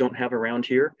one we don't have around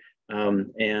here, as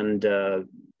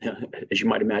you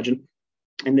might imagine.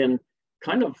 And then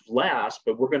kind of last,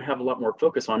 but we're going to have a lot more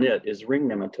focus on it, is ring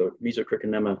nematode,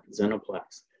 Mesocriconema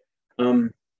xenoplax.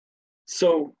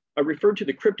 So I referred to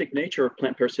the cryptic nature of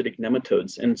plant-parasitic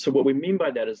nematodes. And so what we mean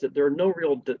by that is that there are no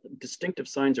real distinctive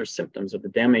signs or symptoms of the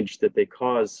damage that they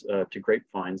cause to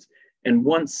grapevines. And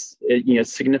once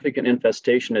significant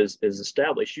infestation is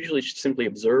established, usually simply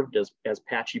observed as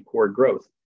patchy poor growth.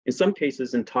 In some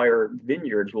cases, entire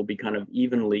vineyards will be kind of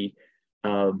evenly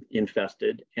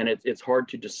infested, and it's hard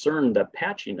to discern the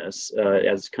patchiness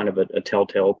as kind of a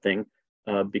telltale thing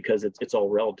because it's all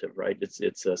relative, right?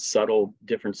 It's subtle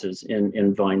differences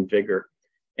in vine vigor.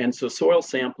 And so soil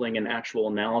sampling and actual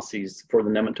analyses for the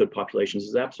nematode populations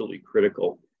is absolutely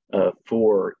critical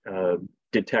for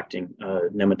detecting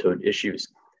nematode issues.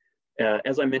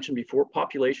 As I mentioned before,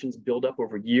 populations build up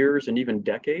over years and even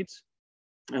decades,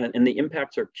 and the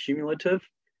impacts are cumulative.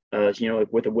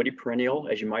 With a woody perennial,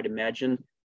 as you might imagine,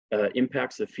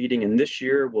 impacts of feeding in this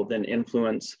year will then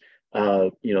influence,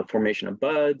 formation of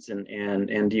buds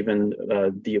and even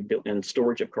the ability and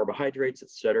storage of carbohydrates, et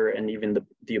cetera, and even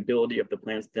the ability of the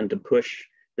plants then to push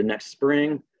the next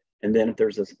spring. And then if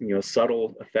there's a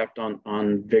subtle effect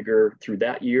on vigor through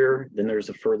that year, then there's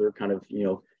a further kind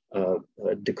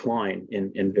of decline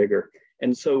in vigor.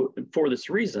 And so for this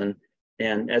reason,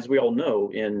 and as we all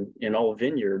know, in all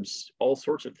vineyards, all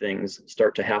sorts of things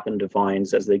start to happen to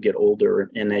vines as they get older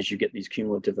and as you get these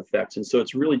cumulative effects. And so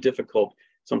it's really difficult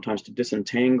sometimes to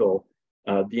disentangle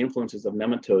the influences of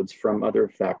nematodes from other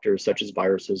factors such as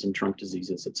viruses and trunk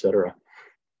diseases, et cetera.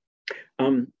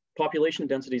 Population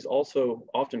densities also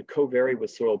often co-vary with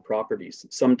soil properties.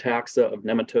 Some taxa of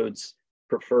nematodes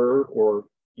prefer, or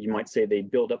you might say they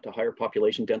build up to higher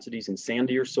population densities in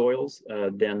sandier soils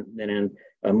than in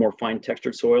more fine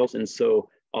textured soils. And so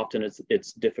often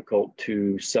it's difficult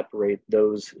to separate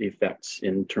those effects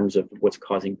in terms of what's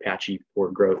causing patchy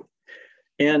poor growth.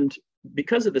 And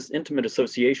because of this intimate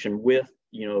association with,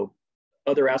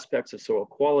 other aspects of soil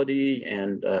quality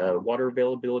and water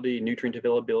availability, nutrient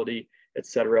availability, et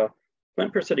cetera,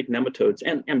 plant-parasitic nematodes,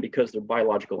 and because they're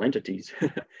biological entities,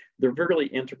 they're very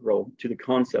integral to the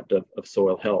concept of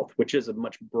soil health, which is a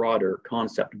much broader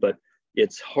concept, but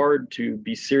it's hard to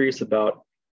be serious about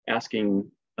asking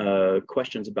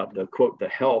questions about the, quote, the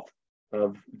health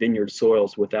of vineyard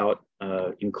soils without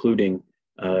including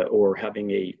or having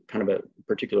a kind of a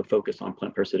particular focus on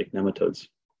plant-parasitic nematodes.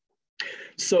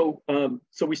 So,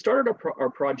 so we started our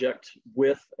project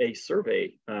with a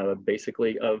survey,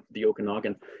 basically, of the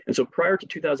Okanagan. And so prior to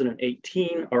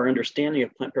 2018, our understanding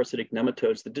of plant-parasitic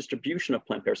nematodes, the distribution of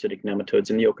plant-parasitic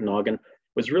nematodes in the Okanagan,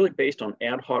 was really based on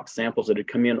ad hoc samples that had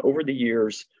come in over the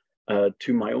years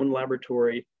to my own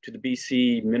laboratory, to the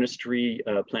BC Ministry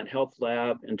Plant Health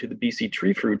Lab, and to the BC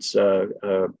Tree Fruits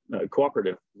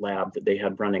cooperative lab that they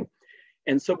had running.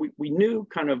 And so we knew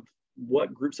kind of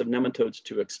what groups of nematodes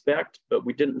to expect, but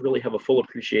we didn't really have a full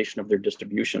appreciation of their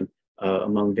distribution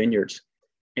among vineyards.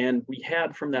 And we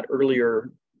had, from that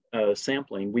earlier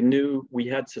sampling, we knew we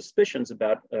had suspicions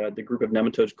about the group of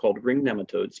nematodes called ring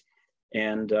nematodes.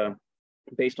 And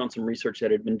based on some research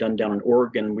that had been done down in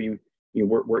Oregon,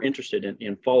 we're interested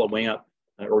in following up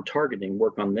or targeting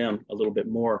work on them a little bit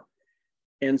more.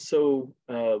 And so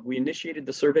we initiated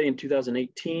the survey in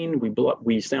 2018.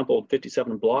 We sampled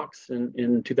 57 blocks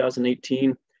in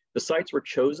 2018. The sites were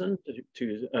chosen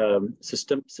to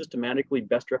systematically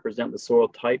best represent the soil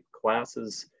type,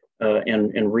 classes,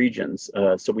 and regions.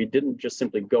 So we didn't just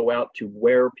simply go out to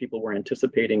where people were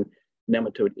anticipating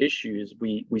nematode issues.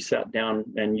 We sat down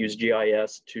and used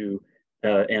GIS to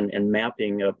and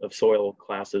mapping of soil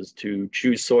classes to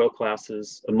choose soil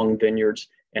classes among vineyards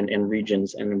and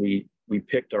regions, and we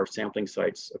picked our sampling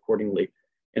sites accordingly.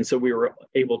 And so we were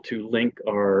able to link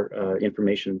our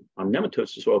information on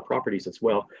nematodes to soil properties as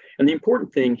well. And the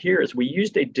important thing here is we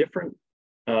used a different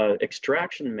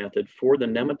extraction method for the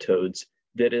nematodes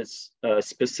that is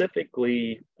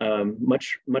specifically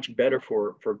much better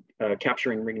for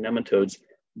capturing ring nematodes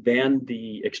than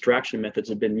the extraction methods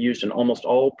have been used in almost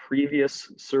all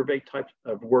previous survey types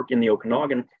of work in the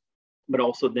Okanagan, but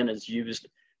also then is used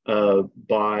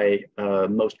by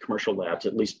most commercial labs,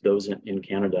 at least those in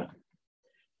Canada.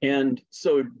 And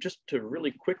so just to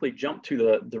really quickly jump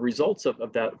to the results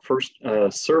of that first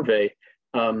survey,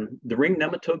 the ring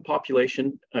nematode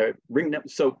population,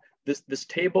 so this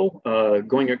table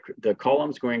the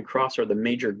columns going across are the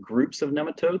major groups of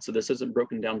nematodes. So this isn't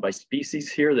broken down by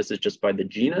species here. This is just by the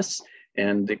genus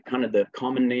and the kind of the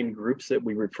common name groups that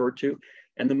we refer to.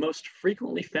 And the most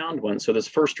frequently found one, so this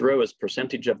first row is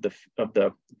percentage of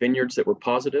the vineyards that were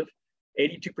positive.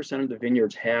 82% of the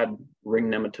vineyards had ring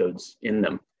nematodes in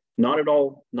them. Not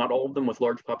all of them with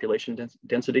large population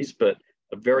densities, but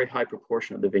a very high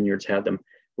proportion of the vineyards had them.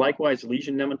 Likewise,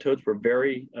 lesion nematodes were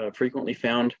very frequently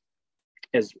found,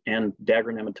 and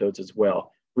dagger nematodes as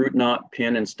well. Root knot,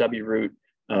 pin, and stubby root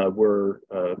were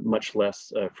much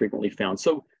less frequently found.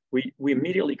 So we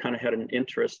immediately kind of had an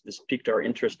interest. This piqued our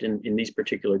interest in these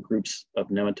particular groups of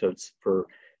nematodes for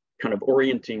kind of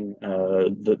orienting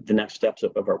the next steps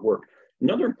of our work.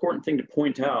 Another important thing to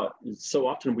point out is so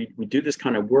often we do this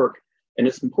kind of work, and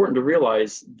it's important to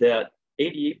realize that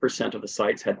 88% of the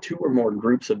sites had 2 or more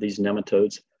groups of these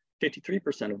nematodes.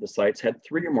 53% of the sites had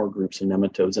 3 or more groups of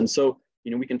nematodes. And so,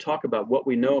 we can talk about what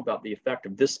we know about the effect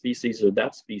of this species or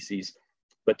that species,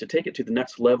 but to take it to the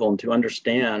next level and to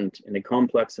understand in a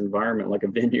complex environment like a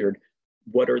vineyard,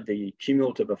 what are the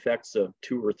cumulative effects of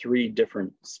 2 or 3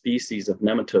 different species of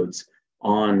nematodes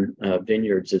on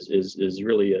vineyards is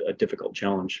really a difficult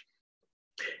challenge.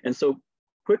 And so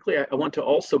quickly, I want to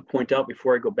also point out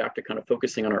before I go back to kind of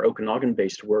focusing on our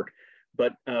Okanagan-based work,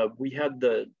 but we had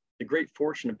the great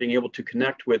fortune of being able to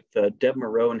connect with Deb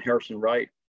Moreau and Harrison Wright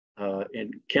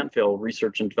in Kentville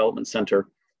Research and Development Center,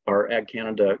 our Ag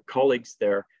Canada colleagues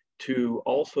there, to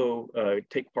also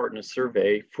take part in a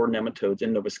survey for nematodes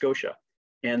in Nova Scotia.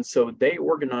 And so they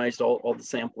organized all the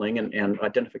sampling and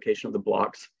identification of the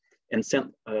blocks and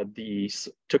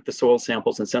took the soil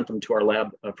samples and sent them to our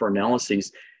lab for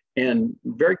analyses. And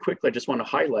very quickly, I just want to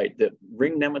highlight that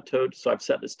ring nematodes, so I've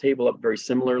set this table up very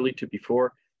similarly to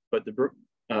before, but the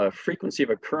frequency of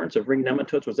occurrence of ring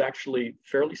nematodes was actually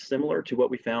fairly similar to what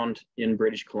we found in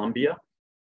British Columbia.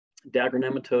 Dagger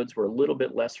nematodes were a little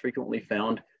bit less frequently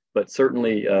found, but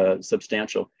certainly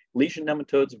substantial. Lesion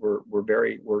nematodes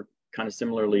were kind of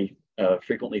similarly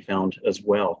frequently found as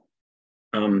well.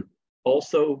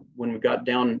 Also, when we got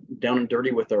down and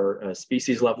dirty with our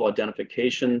species level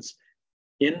identifications,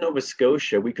 in Nova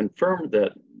Scotia, we confirmed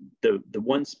that the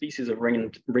one species of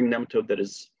ring nematode that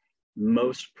is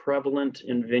most prevalent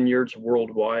in vineyards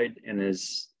worldwide and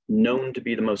is known to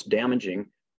be the most damaging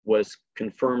was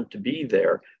confirmed to be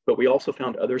there, but we also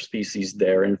found other species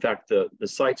there. In fact, the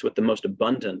sites with the most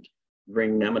abundant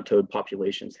ring nematode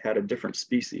populations had a different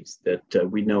species that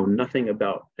we know nothing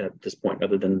about at this point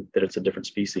other than that it's a different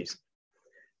species.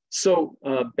 So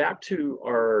back to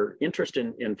our interest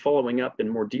in following up in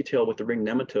more detail with the ring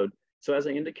nematode. So as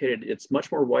I indicated, it's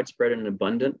much more widespread and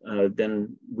abundant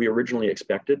than we originally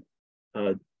expected.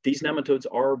 These nematodes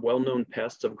are well-known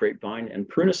pests of grapevine and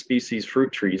prunus species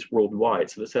fruit trees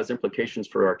worldwide. So this has implications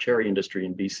for our cherry industry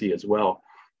in BC as well.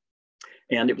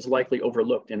 And it was likely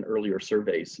overlooked in earlier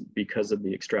surveys because of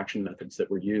the extraction methods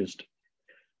that were used.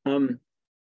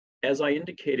 As I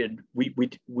indicated,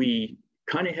 we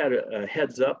kind of had a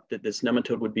heads up that this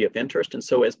nematode would be of interest. And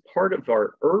so as part of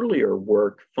our earlier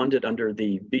work funded under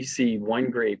the BC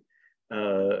Wine Grape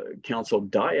Council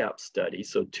DIAP study,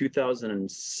 so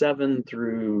 2007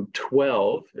 through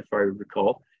 12, if I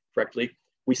recall correctly,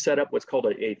 we set up what's called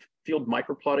a field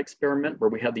microplot experiment where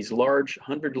we had these large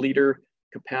 100-liter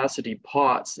capacity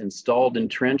pots installed in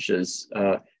trenches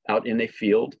out in a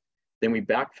field. Then we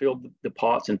backfilled the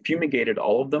pots and fumigated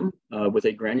all of them with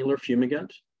a granular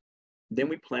fumigant. Then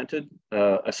we planted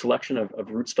a selection of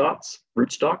rootstocks.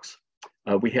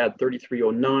 We had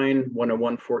 3309,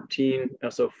 10114,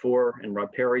 SO4, and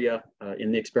Riparian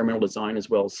in the experimental design, as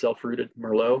well as self-rooted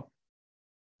Merlot.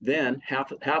 Then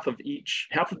half of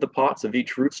the pots of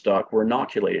each rootstock were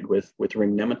inoculated with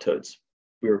ring nematodes.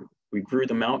 We grew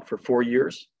them out for 4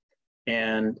 years.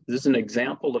 And this is an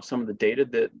example of some of the data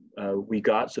that we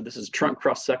got. So this is trunk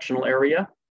cross-sectional area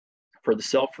for the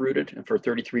self-rooted and for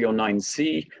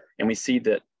 3309C. And we see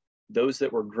that those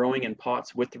that were growing in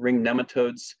pots with the ring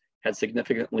nematodes had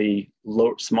significantly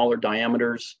smaller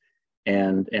diameters.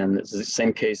 And it's the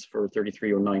same case for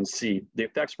 3309C. The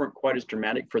effects weren't quite as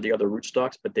dramatic for the other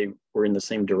rootstocks, but they were in the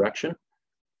same direction.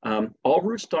 All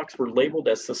rootstocks were labeled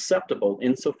as susceptible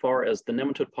insofar as the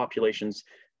nematode populations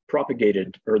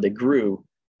propagated, or they grew,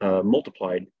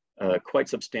 multiplied quite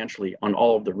substantially on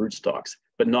all of the rootstocks,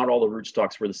 but not all the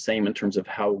rootstocks were the same in terms of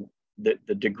how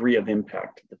the degree of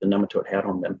impact that the nematode had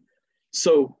on them.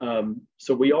 So,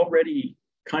 so we already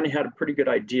kind of had a pretty good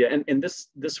idea, and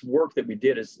this work that we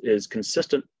did is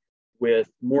consistent with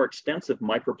more extensive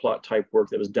microplot type work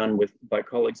that was done by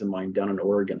colleagues of mine down in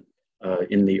Oregon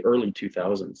in the early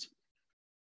 2000s.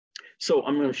 So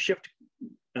I'm going to shift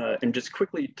and just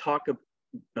quickly talk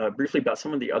briefly about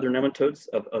some of the other nematodes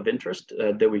of interest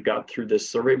that we got through this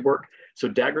survey work. So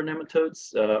dagger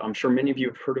nematodes, I'm sure many of you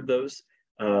have heard of those.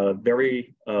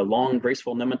 Very long,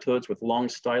 graceful nematodes with long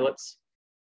stylets.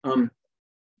 The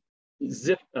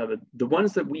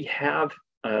ones that we have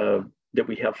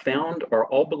found are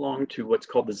all belong to what's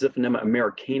called the Ziphinema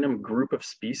americanum group of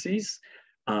species.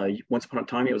 Once upon a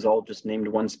time, it was all just named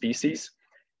one species.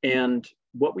 And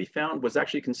what we found was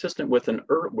actually consistent with an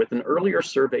earlier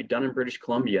survey done in British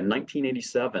Columbia in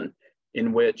 1987,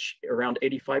 in which around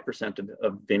 85%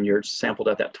 of vineyards sampled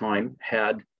at that time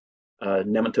had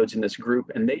nematodes in this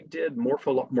group, and they did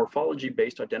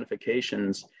morphology-based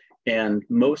identifications, and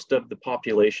most of the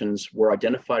populations were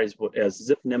identified as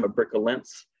Ziphinema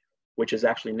bricollense, which is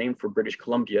actually named for British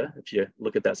Columbia, if you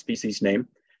look at that species name.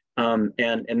 And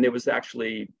it was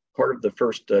actually part of the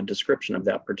first description of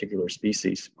that particular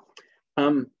species.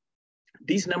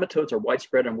 These nematodes are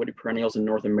widespread on woody perennials in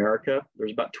North America.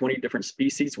 There's about 20 different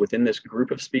species within this group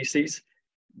of species.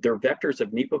 They're vectors of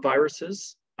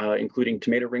nepoviruses, including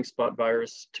tomato ring spot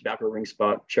virus, tobacco ring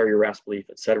spot, cherry rasp leaf,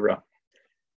 etc.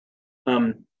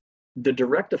 The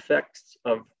direct effects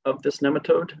of this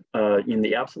nematode in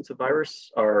the absence of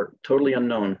virus are totally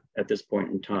unknown at this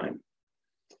point in time.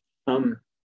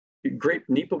 Grape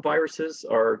nepoviruses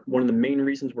are one of the main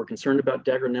reasons we're concerned about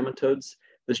dagger nematodes.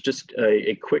 There's just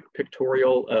a quick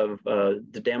pictorial of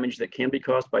the damage that can be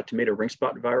caused by tomato ring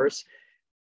spot virus.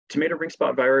 Tomato ring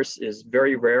spot virus is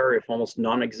very rare, if almost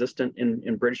non-existent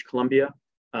in British Columbia,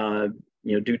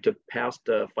 due to past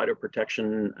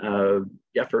phytoprotection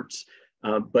efforts.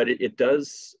 But it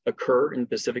does occur in the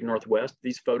Pacific Northwest.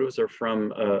 These photos are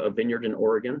from a vineyard in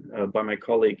Oregon by my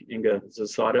colleague Inga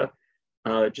Zasada,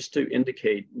 just to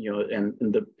indicate, and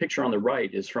the picture on the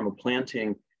right is from a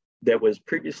planting that was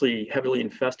previously heavily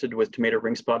infested with tomato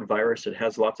ring spot virus. It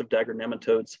has lots of dagger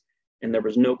nematodes, and there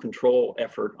was no control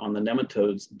effort on the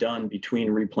nematodes done between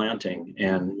replanting,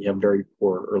 and you have very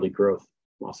poor early growth,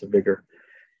 loss of vigor.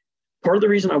 Part of the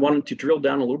reason I wanted to drill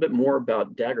down a little bit more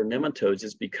about dagger nematodes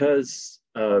is because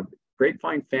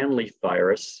grapevine fan leaf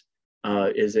virus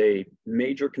is a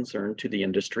major concern to the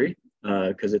industry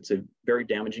because it's a very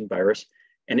damaging virus,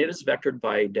 and it is vectored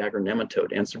by dagger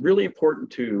nematode. And it's really important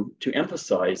to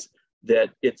emphasize that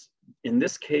it's, in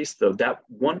this case though, that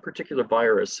one particular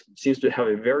virus seems to have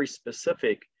a very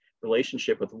specific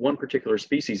relationship with one particular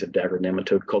species of dagger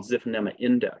nematode called Ziphinema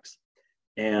index.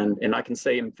 And I can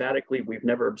say emphatically, we've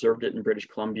never observed it in British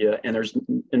Columbia, and there's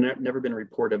never been a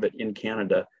report of it in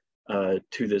Canada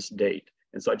to this date.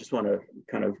 And so I just want to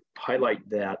kind of highlight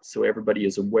that so everybody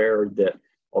is aware that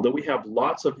although we have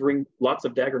lots of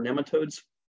dagger nematodes,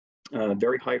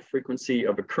 very high frequency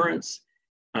of occurrence,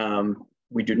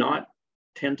 we do not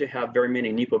tend to have very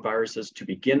many nepoviruses to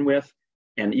begin with.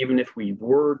 And even if we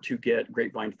were to get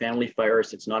grapevine family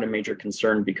virus, it's not a major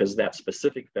concern because that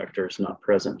specific vector is not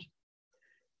present.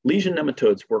 Lesion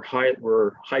nematodes were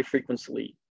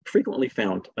frequently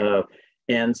found.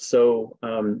 And so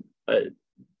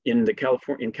in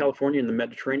California, in the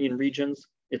Mediterranean regions,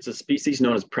 it's a species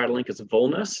known as Pratylynchus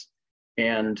vulnus.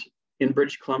 And in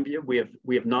British Columbia, we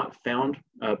have not found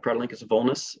Pratylynchus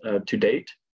vulnus to date.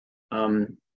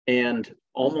 And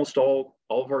almost all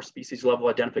of our species level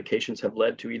identifications have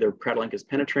led to either Pratylynchus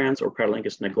penetrans or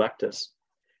Pratylynchus neglectus.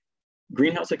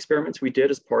 Greenhouse experiments we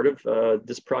did as part of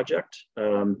this project,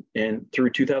 and through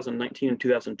 2019 and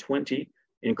 2020,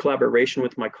 in collaboration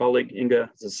with my colleague Inga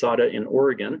Zasada in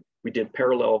Oregon, we did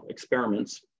parallel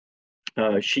experiments.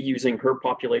 She using her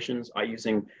populations, I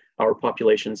using our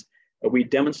populations. We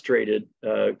demonstrated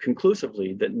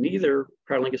conclusively that neither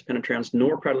Pratylynchus penetrans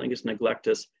nor Pratylynchus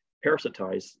neglectus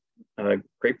parasitize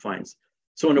grapevines.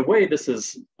 So in a way, this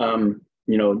is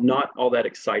not all that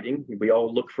exciting. We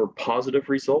all look for positive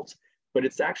results, but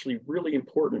it's actually really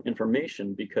important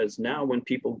information because now when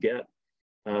people get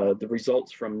the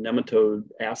results from nematode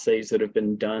assays that have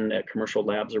been done at commercial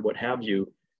labs or what have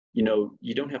you,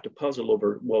 you don't have to puzzle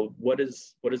over, well, what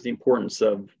is the importance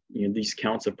of these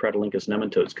counts of Pratylynchus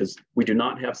nematodes? Because we do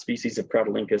not have species of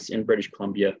Pratylynchus in British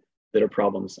Columbia that are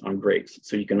problems on grapes.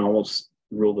 So you can almost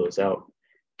rule those out.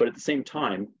 But at the same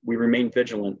time, we remain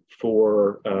vigilant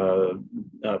for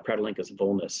Pratylynchus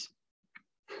vulnus.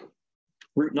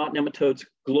 Root knot nematodes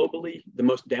globally, the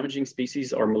most damaging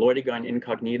species are Meloidogyne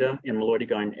incognita and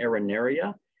Meloidogyne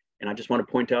arenaria. And I just want to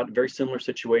point out a very similar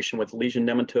situation with lesion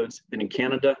nematodes than in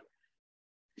Canada.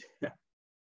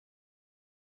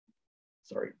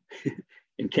 Sorry.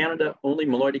 In Canada, only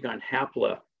Meloidogyne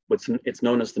hapla, it's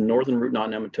known as the northern root knot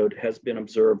nematode, has been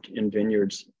observed in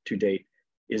vineyards to date.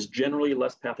 Is generally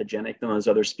less pathogenic than those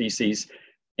other species.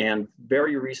 And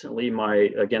very recently, my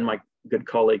good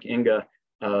colleague Inga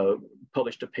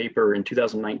published a paper in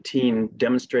 2019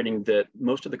 demonstrating that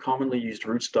most of the commonly used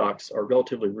rootstocks are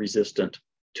relatively resistant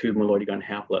to Meloidogyne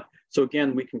hapla. So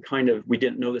again, we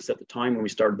didn't know this at the time when we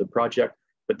started the project,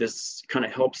 but this kind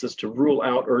of helps us to rule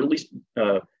out, or at least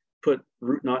put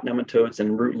root knot nematodes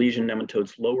and root lesion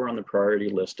nematodes lower on the priority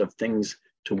list of things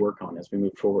to work on as we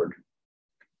move forward.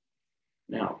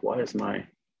 Now,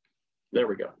 there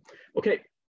we go. Okay,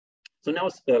 so now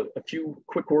it's a few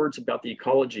quick words about the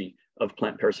ecology of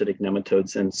plant parasitic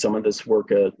nematodes, and some of this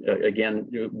work,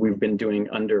 again, we've been doing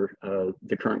under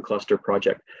the current cluster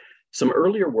project. Some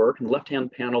earlier work, in the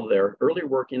left-hand panel there, earlier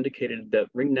work indicated that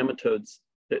ring nematodes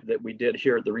that we did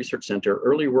here at the research center,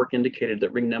 earlier work indicated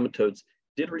that ring nematodes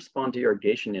did respond to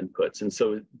irrigation inputs. And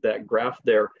so that graph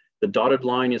there, the dotted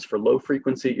line is for low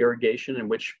frequency irrigation, in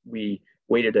which we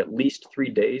waited at least 3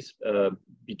 days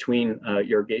between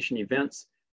irrigation events.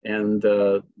 And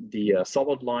the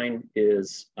solid line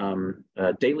is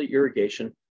daily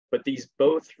irrigation, but these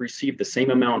both received the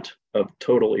same amount of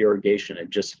total irrigation, and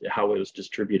just how it was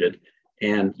distributed.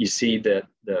 And you see that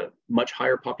the much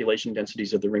higher population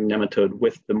densities of the ring nematode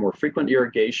with the more frequent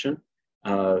irrigation,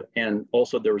 and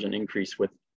also there was an increase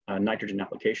with nitrogen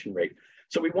application rate.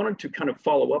 So we wanted to kind of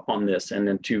follow up on this and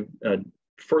then to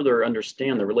further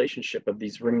understand the relationship of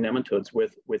these ring nematodes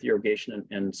with irrigation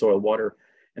and soil water.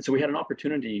 And so we had an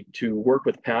opportunity to work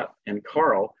with Pat and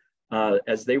Carl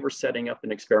as they were setting up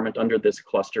an experiment under this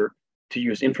cluster to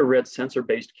use infrared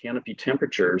sensor-based canopy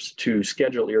temperatures to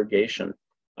schedule irrigation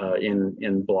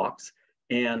in blocks.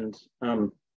 And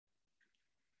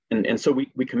so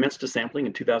we commenced a sampling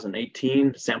in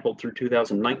 2018, sampled through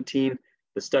 2019.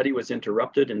 The study was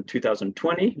interrupted in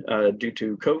 2020 due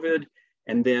to COVID,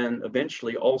 and then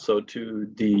eventually also to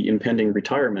the impending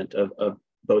retirement of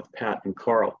both Pat and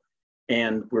Carl.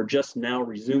 And we're just now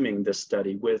resuming this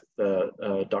study with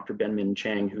Dr. Ben-Min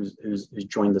Chang, who's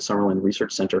joined the Summerlin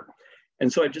Research Center.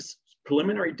 And so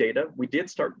preliminary data, we did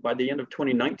start, by the end of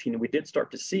 2019, we did start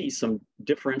to see some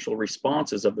differential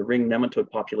responses of the ring nematode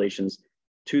populations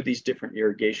to these different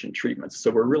irrigation treatments.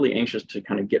 So we're really anxious to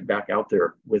kind of get back out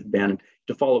there with Ben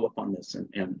to follow up on this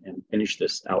and finish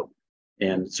this out.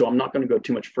 And so I'm not going to go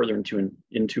too much further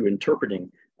into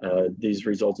interpreting these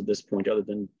results at this point, other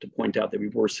than to point out that we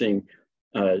were seeing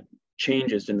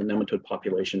changes in the nematode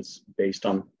populations based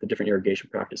on the different irrigation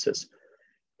practices.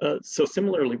 So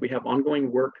similarly, we have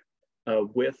ongoing work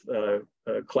with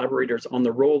collaborators on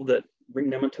the role that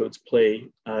ring nematodes play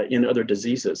in other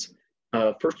diseases.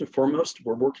 First and foremost,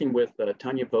 we're working with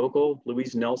Tanya Vogel,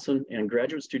 Louise Nelson, and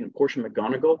graduate student Portia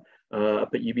McGonigal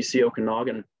up at UBC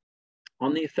Okanagan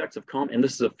on the effects of, and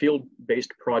this is a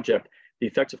field-based project, the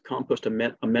effects of compost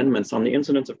amendments on the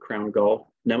incidence of crown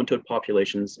gall, nematode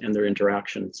populations, and their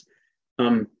interactions.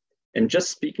 And just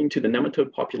speaking to the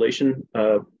nematode population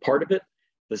part of it,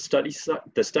 the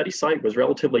study site was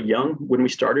relatively young when we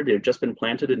started. It had just been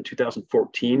planted in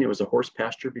 2014. It was a horse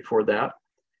pasture before that.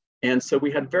 And so we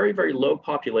had very, very low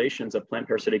populations of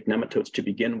plant-parasitic nematodes to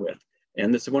begin with.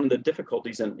 And this is one of the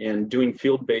difficulties in doing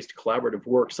field-based collaborative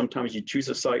work. Sometimes you choose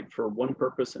a site for one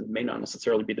purpose and it may not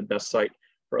necessarily be the best site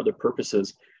for other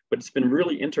purposes. But it's been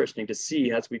really interesting to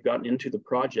see as we've gotten into the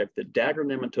project that dagger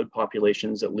nematode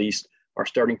populations, at least, are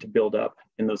starting to build up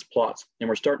in those plots. And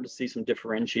we're starting to see some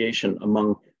differentiation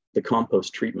among the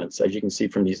compost treatments, as you can see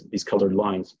from these colored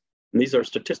lines. And these are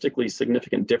statistically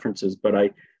significant differences, but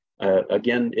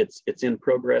again, it's in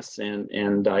progress,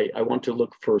 and I want to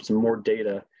look for some more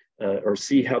data or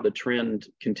see how the trend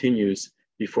continues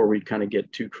before we kind of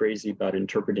get too crazy about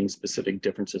interpreting specific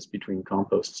differences between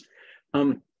composts.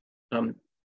 And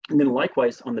then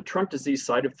likewise, on the trunk disease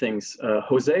side of things,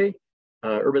 Jose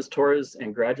Urbez Torres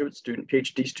and graduate student,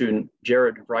 PhD student,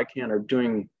 Jared Rykan are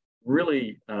doing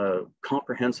really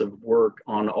comprehensive work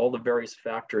on all the various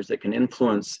factors that can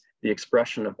influence the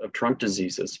expression of trunk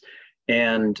diseases.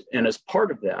 And as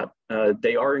part of that,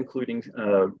 they are including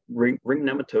ring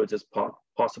nematodes as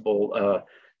possible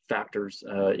factors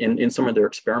in some of their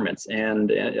experiments.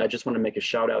 And I just want to make a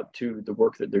shout out to the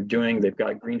work that they're doing. They've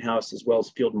got greenhouse as well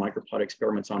as field microplot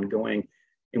experiments ongoing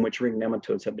in which ring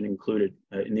nematodes have been included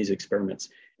in these experiments.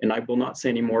 And I will not say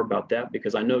any more about that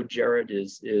because I know Jared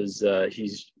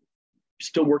he's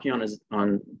still working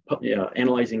on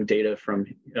analyzing data from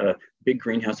big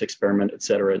greenhouse experiment, et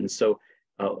cetera. And so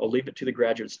I'll leave it to the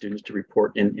graduate students to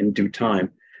report in due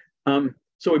time.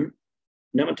 So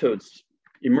nematodes,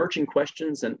 emerging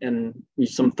questions and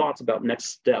some thoughts about next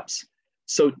steps.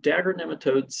 So dagger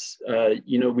nematodes,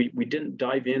 we didn't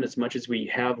dive in as much as we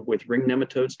have with ring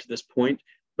nematodes to this point,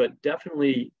 but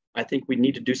definitely I think we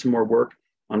need to do some more work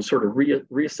on sort of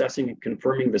reassessing and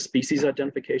confirming the species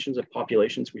identifications of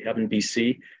populations we have in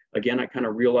BC. Again, I kind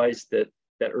of realized that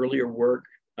earlier work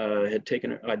I'd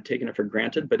taken it for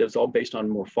granted, but it was all based on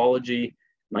morphology.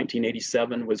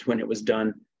 1987 was when it was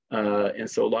done. And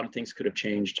so a lot of things could have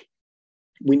changed.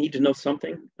 We need to know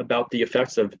something about the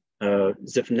effects of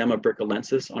Ziphenema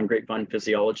bricalensis on grapevine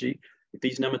physiology. If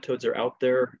these nematodes are out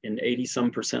there in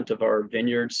 80% of our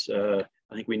vineyards, I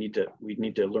think we need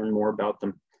to learn more about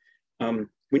them.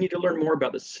 We need to learn more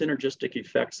about the synergistic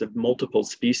effects of multiple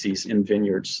species in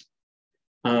vineyards.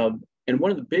 And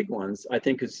one of the big ones, I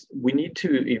think, is we need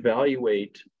to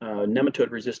evaluate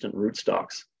nematode-resistant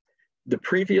rootstocks. The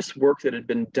previous work that had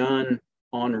been done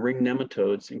on ring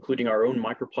nematodes, including our own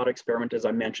microplot experiment, as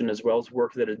I mentioned, as well as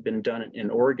work that had been done in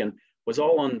Oregon, was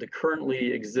all on the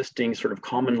currently existing sort of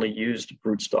commonly used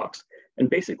rootstocks. And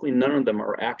basically none of them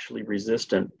are actually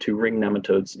resistant to ring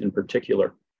nematodes in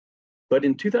particular. But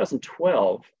in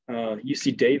 2012,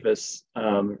 UC Davis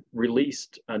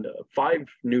released 5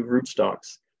 new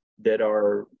rootstocks that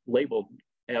are labeled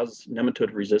as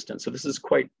nematode resistant. So this is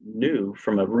quite new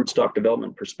from a rootstock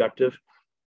development perspective.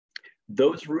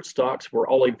 Those rootstocks were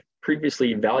all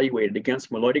previously evaluated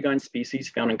against meloidigine species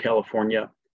found in California,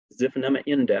 Ziphenema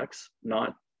index,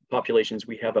 not populations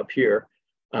we have up here,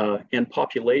 and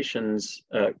populations,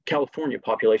 California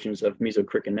populations of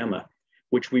Mesocrichinema,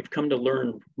 which we've come to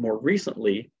learn more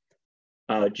recently,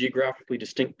 geographically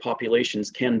distinct populations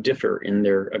can differ in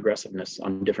their aggressiveness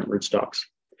on different rootstocks.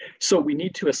 So we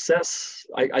need to assess,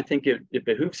 I think it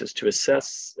behooves us to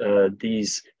assess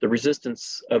the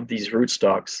resistance of these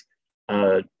rootstocks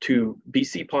to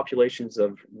BC populations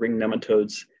of ring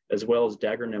nematodes as well as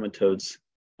dagger nematodes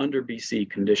under BC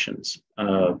conditions.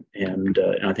 And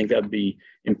I think that would be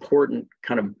important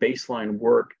kind of baseline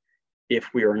work if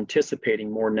we are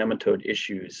anticipating more nematode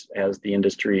issues as the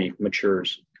industry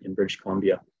matures in British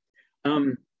Columbia.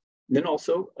 Then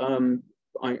also,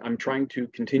 I'm trying to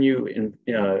continue in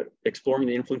exploring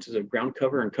the influences of ground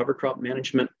cover and cover crop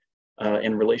management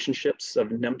and relationships of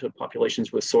nematode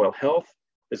populations with soil health.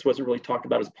 This wasn't really talked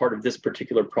about as part of this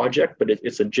particular project, but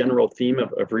it's a general theme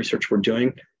of research we're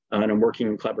doing. And I'm working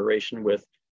in collaboration with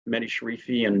Mehdi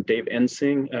Sharifi and Dave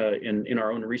Ensing in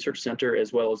our own research center,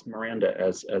 as well as Miranda,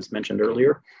 as mentioned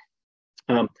earlier.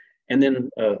 And then,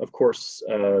 of course,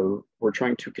 we're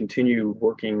trying to continue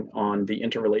working on the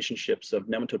interrelationships of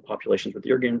nematode populations with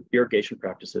irrigation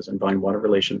practices and vine water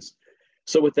relations.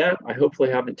 So with that, I hopefully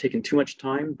haven't taken too much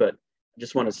time, but I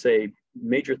just want to say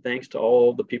major thanks to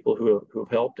all the people who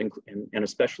have helped, and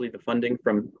especially the funding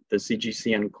from the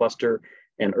CGCN cluster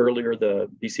and earlier the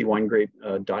BC Wine Grape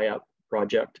DIAP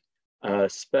project.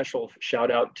 Special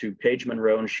shout out to Paige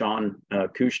Monroe and Sean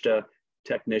Kushta,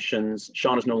 technicians.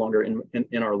 Sean is no longer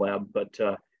in our lab, but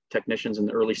technicians in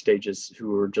the early stages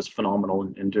who are just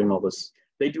phenomenal in doing all this.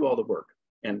 They do all the work,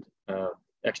 and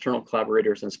external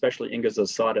collaborators, and especially Inga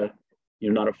Zasada,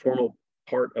 not a formal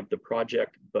part of the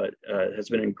project, but has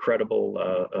been an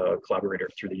incredible collaborator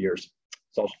through the years.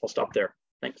 So I'll stop there.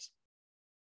 Thanks.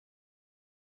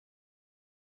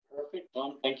 Perfect,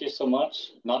 Tom. Thank you so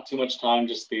much. Not too much time,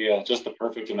 just the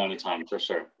perfect amount of time for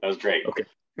sure. That was great. Okay.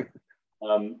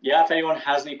 Yeah, if anyone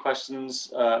has any questions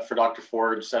for Dr.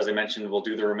 Ford, as I mentioned, we'll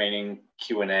do the remaining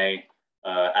Q&A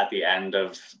at the end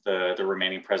of the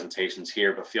remaining presentations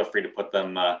here, but feel free to put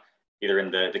them either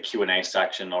in the Q&A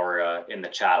section or in the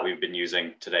chat we've been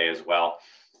using today as well.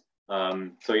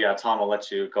 So yeah, Tom, I'll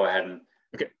let you go ahead and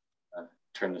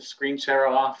turn the screen share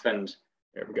off, and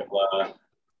there we go.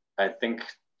 I think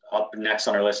up next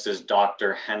on our list is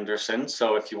Dr. Henderson.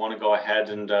 So if you want to go ahead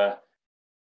and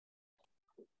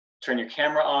turn your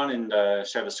camera on and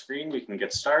share the screen, we can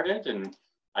get started, and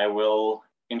I will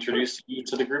introduce you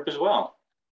to the group as well.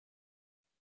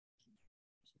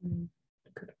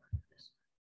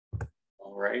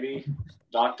 Alrighty.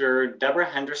 Dr. Deborah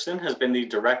Henderson has been the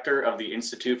director of the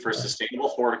Institute for Sustainable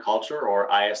Horticulture, or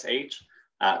ISH,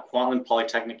 at Kwantlen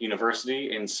Polytechnic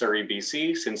University in Surrey,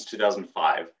 BC since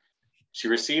 2005. She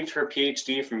received her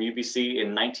PhD from UBC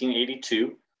in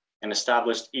 1982 and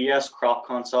established ES Crop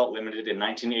Consult Limited in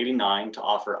 1989 to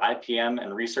offer IPM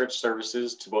and research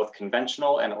services to both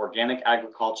conventional and organic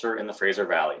agriculture in the Fraser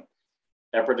Valley.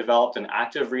 Deborah developed an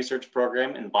active research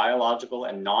program in biological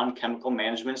and non-chemical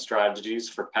management strategies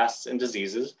for pests and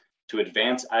diseases to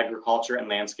advance agriculture and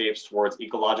landscapes towards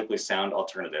ecologically sound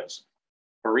alternatives.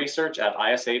 Her research at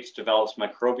ISH develops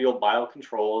microbial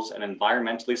biocontrols and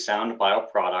environmentally sound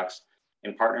bioproducts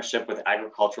in partnership with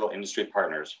agricultural industry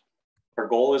partners. Her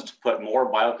goal is to put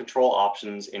more biocontrol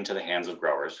options into the hands of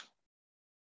growers.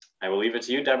 I will leave it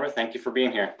to you, Deborah. Thank you for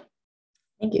being here.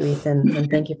 Thank you, Ethan, and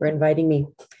thank you for inviting me.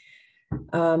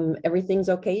 Everything's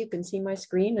okay. You can see my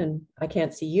screen, and I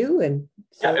can't see you. And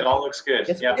so yeah, it all looks good.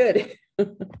 it's yeah. Good.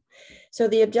 So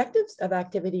the objectives of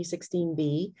Activity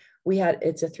 16B,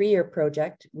 it's a 3-year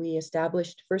project. We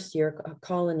established first year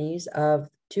colonies of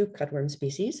 2 cutworm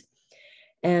species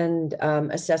and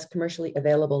assessed commercially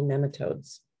available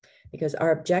nematodes. Because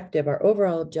our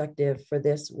overall objective for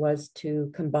this was to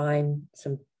combine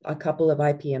a couple of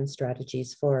IPM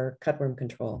strategies for cutworm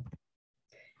control.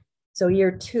 So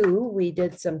year 2, we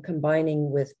did some combining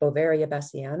with Beauveria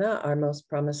bassiana, our most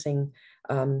promising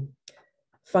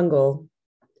fungal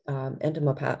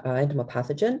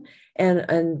entomopathogen,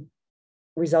 and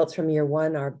results from year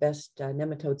 1, our best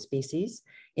nematode species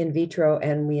in vitro,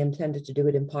 and we intended to do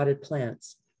it in potted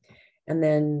plants. And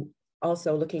then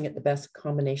also looking at the best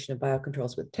combination of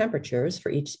biocontrols with temperatures for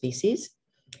each species.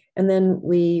 And then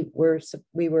we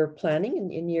were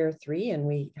planning in year 3, and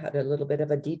we had a little bit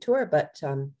of a detour, but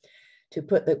to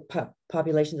put the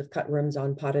populations of cutworms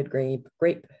on potted grape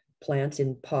plants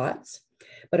in pots.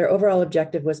 But our overall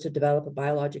objective was to develop a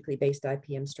biologically based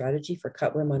IPM strategy for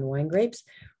cutworm on wine grapes,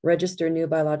 register new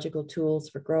biological tools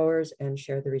for growers, and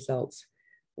share the results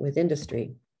with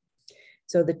industry.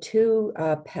 So the 2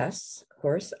 pests, of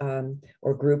course,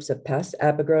 or groups of pests,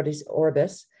 Abigrotis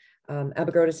orbis.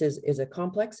 Abigrotis is a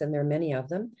complex, and there are many of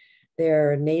them.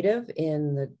 They're native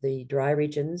in the dry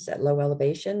regions at low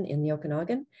elevation in the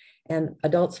Okanagan, and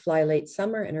adults fly late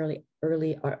summer and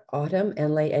early autumn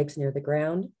and lay eggs near the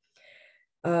ground.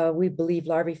 We believe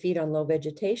larvae feed on low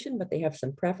vegetation, but they have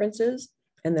some preferences,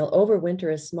 and they'll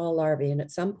overwinter as small larvae, and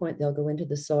at some point they'll go into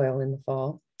the soil in the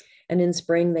fall. And in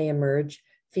spring they emerge,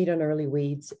 feed on early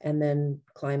weeds, and then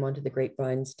climb onto the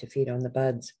grapevines to feed on the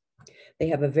buds. They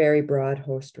have a very broad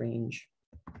host range.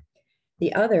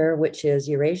 The other, which is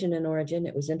Eurasian in origin,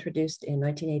 it was introduced in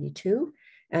 1982,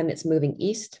 and it's moving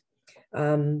east.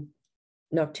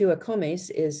 Noctua comes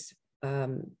is,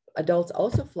 adults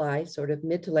also fly sort of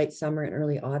mid to late summer and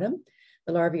early autumn.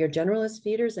 The larvae are generalist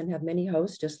feeders and have many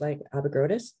hosts, just like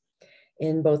Abigrotis,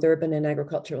 in both urban and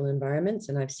agricultural environments.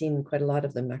 And I've seen quite a lot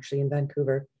of them actually in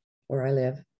Vancouver, where I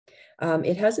live.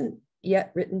 It hasn't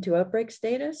yet written to outbreak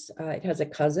status. It has a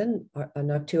cousin,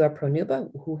 Noctua pronuba,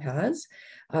 who has,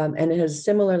 and it has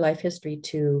similar life history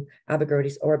to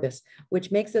Abigrotis orbis,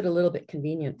 which makes it a little bit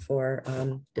convenient for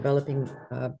developing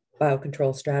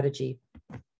biocontrol strategy.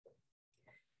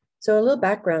 So a little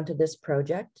background to this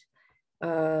project.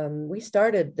 We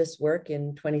started this work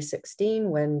in 2016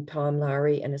 when Tom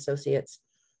Lowery and associates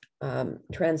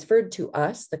transferred to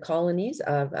us the colonies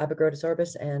of Abigrotis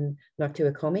orbis and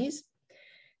Noctua comes,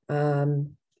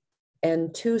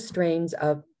 and 2 strains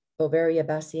of Beauveria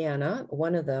bassiana,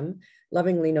 one of them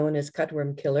lovingly known as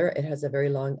cutworm killer. It has a very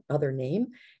long other name.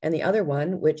 And the other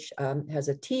one, which has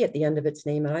a T at the end of its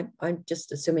name, and I'm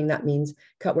just assuming that means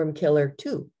cutworm killer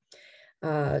 2.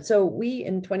 So we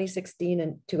in 2016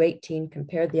 and to 18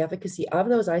 compared the efficacy of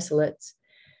those isolates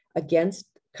against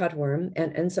cutworm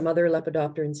and some other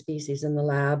lepidopteran species in the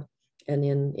lab and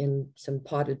in some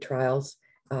potted trials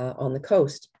on the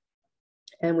coast.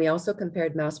 And we also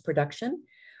compared mass production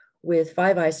with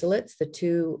 5 isolates, the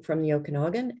 2 from the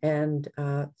Okanagan and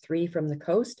 3 from the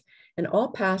coast, and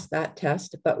all passed that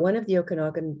test, but one of the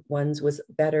Okanagan ones was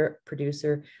better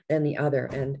producer than the other,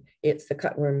 and it's the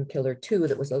cutworm killer 2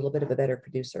 that was a little bit of a better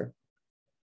producer.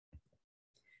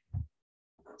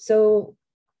 So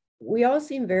we are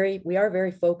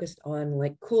very focused on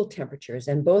like cool temperatures,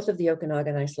 and both of the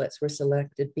Okanagan isolates were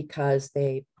selected because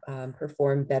they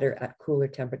perform better at cooler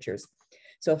temperatures.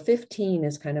 So 15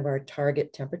 is kind of our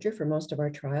target temperature for most of our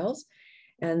trials.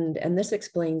 And this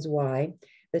explains why.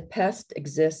 The pest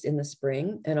exists in the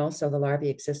spring, and also the larvae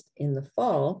exist in the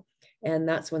fall. And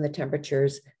that's when the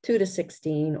temperatures 2 to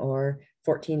 16 or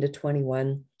 14 to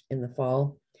 21 in the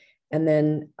fall. And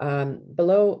then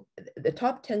below the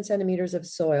top 10 centimeters of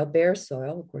soil, bare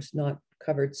soil, of course, not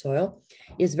covered soil,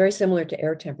 is very similar to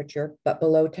air temperature, but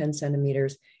below 10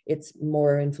 centimeters, it's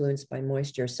more influenced by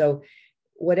moisture. So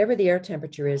whatever the air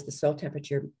temperature is, the soil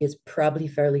temperature is probably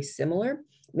fairly similar,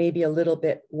 maybe a little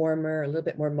bit warmer, a little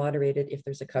bit more moderated if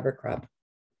there's a cover crop.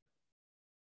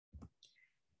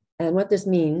 And what this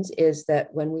means is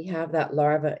that when we have that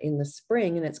larva in the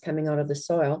spring and it's coming out of the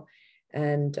soil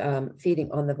and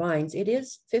feeding on the vines,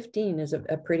 15 is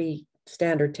a pretty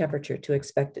standard temperature to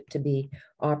expect it to be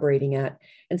operating at.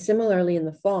 And similarly in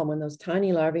the fall, when those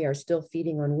tiny larvae are still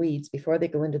feeding on weeds before they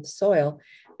go into the soil,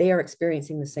 they are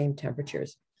experiencing the same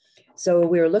temperatures. So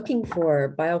we're looking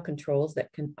for biocontrols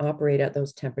that can operate at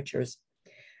those temperatures.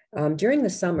 During the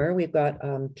summer, we've got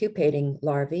pupating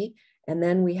larvae, and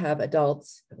then we have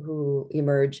adults who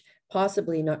emerge,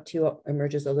 possibly Noctua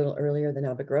emerges a little earlier than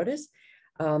Abigrotis.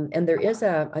 And there is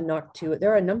there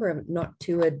are a number of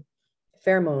Noctuid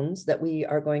pheromones that we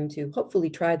are going to hopefully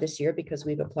try this year because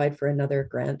we've applied for another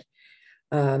grant.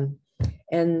 And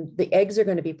the eggs are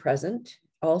going to be present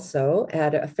also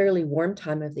at a fairly warm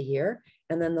time of the year.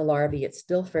 And then the larvae, it's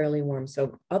still fairly warm.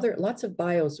 So lots of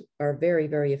bios are very,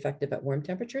 very effective at warm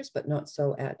temperatures, but not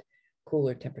so at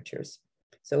cooler temperatures.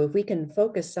 So if we can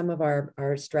focus some of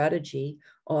our strategy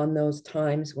on those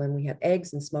times when we have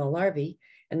eggs and small larvae,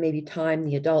 and maybe time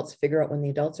the adults, figure out when the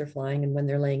adults are flying and when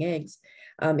they're laying eggs,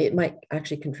 it might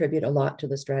actually contribute a lot to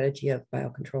the strategy of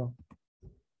biocontrol.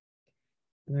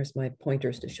 And there's my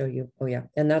pointers to show you. Oh yeah,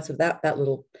 and that's that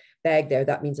little bag there.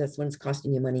 That means that's when it's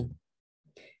costing you money.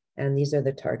 And these are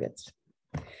the targets.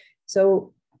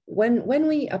 So when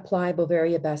we apply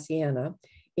Beauveria bassiana,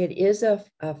 it is a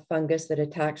fungus that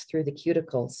attacks through the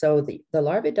cuticle. So the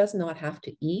larva does not have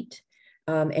to eat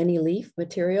any leaf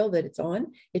material that it's on.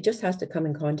 It just has to come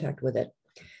in contact with it.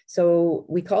 So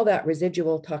we call that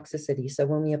residual toxicity. So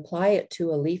when we apply it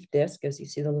to a leaf disc, as you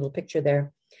see the little picture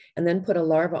there, and then put a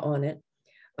larva on it,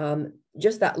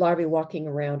 just that larvae walking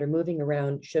around or moving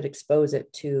around should expose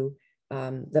it to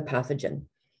the pathogen,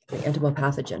 the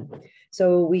entomopathogen.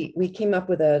 So we came up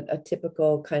with a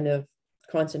typical kind of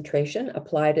concentration,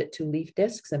 applied it to leaf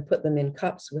discs and put them in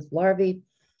cups with larvae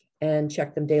and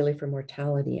checked them daily for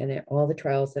mortality. And all the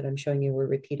trials that I'm showing you were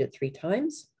repeated 3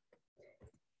 times.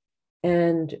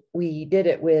 And we did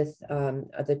it with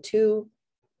the 2,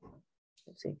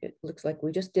 let's see, it looks like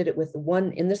we just did it with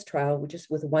one in this trial,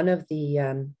 just with one of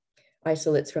the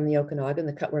isolates from the Okanagan,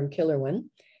 the cutworm killer one,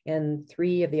 and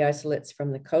 3 of the isolates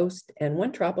from the coast, and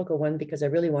 1 tropical one because I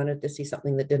really wanted to see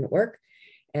something that didn't work,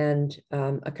 and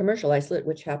a commercial isolate,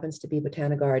 which happens to be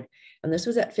Botanigard. And this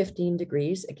was at 15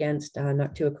 degrees against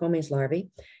Noctua comes larvae.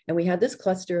 And we had this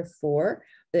cluster of 4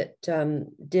 that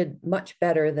did much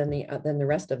better than the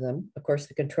rest of them. Of course,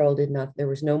 the control did not, there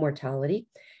was no mortality.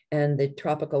 And the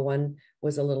tropical one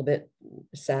was a little bit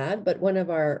sad, but one of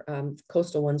our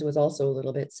coastal ones was also a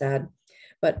little bit sad.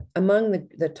 But among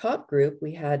the top group,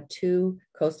 we had 2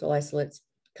 coastal isolates,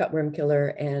 cutworm killer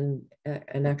and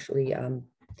actually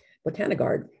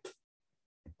Botanigard.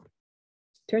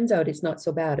 Turns out it's not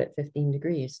so bad at 15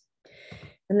 degrees.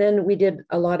 And then we did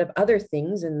a lot of other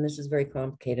things, and this is very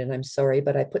complicated, I'm sorry,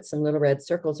 but I put some little red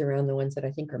circles around the ones that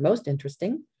I think are most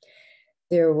interesting.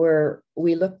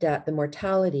 We looked at the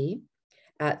mortality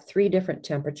at 3 different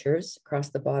temperatures across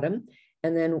the bottom.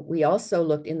 And then we also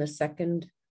looked at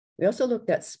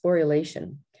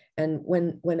sporulation. And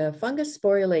when a fungus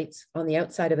sporulates on the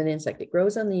outside of an insect, it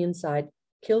grows on the inside,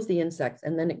 kills the insects,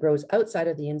 and then it grows outside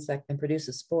of the insect and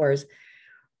produces spores.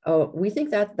 We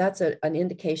think that that's an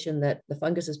indication that the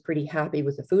fungus is pretty happy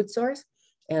with the food source.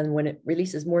 And when it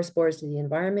releases more spores to the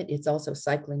environment, it's also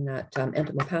cycling that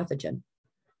entomopathogen.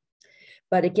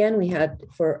 But again, we had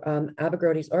for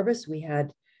Abagrodes orbis, we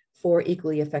had 4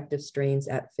 equally effective strains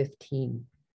at 15.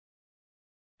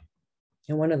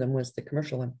 And one of them was the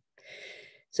commercial one.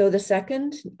 So the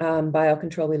second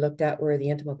biocontrol we looked at were the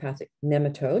entomopathic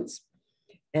nematodes.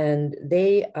 And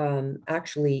they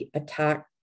actually attack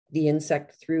the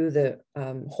insect through the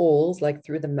holes, like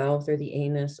through the mouth or the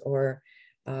anus, or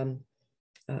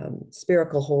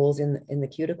spherical holes in the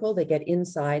cuticle. They get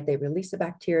inside, they release a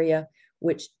bacteria,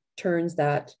 which turns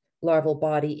that larval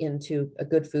body into a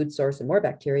good food source and more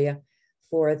bacteria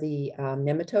for the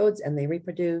nematodes, and they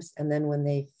reproduce. And then when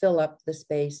they fill up the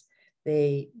space,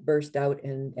 they burst out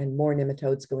and more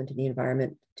nematodes go into the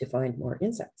environment to find more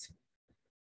insects.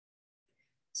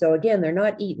 So again, they're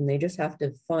not eaten, they just have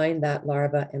to find that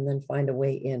larva and then find a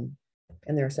way in.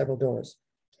 And there are several doors.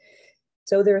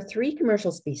 So there are 3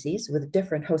 commercial species with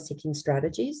different host-seeking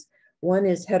strategies. One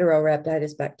is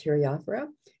Heterorhabditis bacteriophora,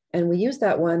 and we use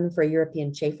that one for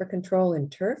European chafer control in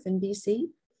turf in BC,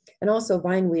 and also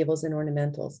vine weevils and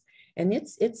ornamentals. And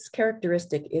it's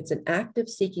characteristic, it's an active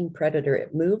seeking predator.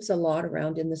 It moves a lot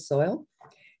around in the soil,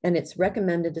 and it's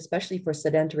recommended especially for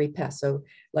sedentary pests. So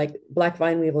like black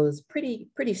vine weevil is pretty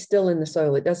still in the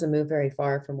soil. It doesn't move very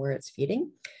far from where it's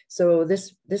feeding. So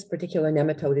this particular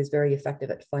nematode is very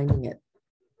effective at finding it.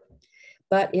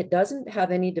 But it doesn't have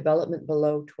any development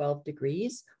below 12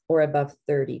 degrees or above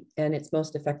 30, and its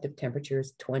most effective temperature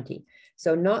is 20.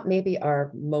 So not maybe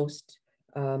our most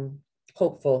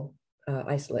hopeful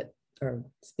isolate or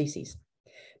species.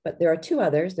 But there are 2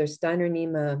 others. There's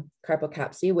Steinernema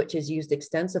carpocapsae, which is used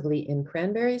extensively in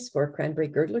cranberries for cranberry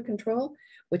girdler control,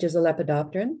 which is a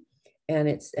lepidopteran, and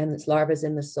its larva is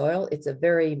in the soil. It's a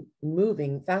very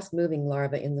fast-moving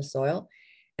larva in the soil.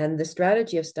 And the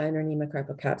strategy of Steinernema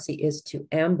carpocapsae is to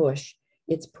ambush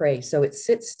its prey. So it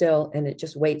sits still and it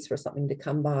just waits for something to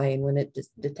come by. And when it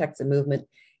detects a movement,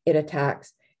 it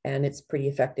attacks, and it's pretty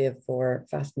effective for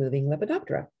fast-moving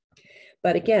Lepidoptera.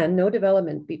 But again, no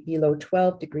development below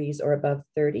 12 degrees or above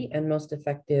 30, and most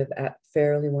effective at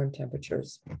fairly warm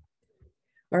temperatures.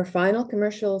 Our final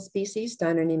commercial species,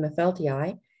 Steinernema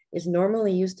feltii, is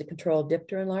normally used to control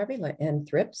dipteran larvae and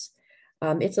thrips.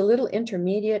 It's a little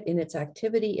intermediate in its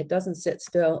activity. It doesn't sit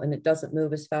still and it doesn't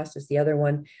move as fast as the other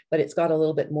one, but it's got a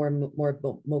little bit more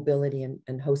mobility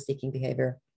and host-seeking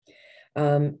behavior.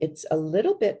 It's a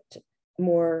little bit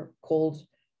more cold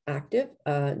active,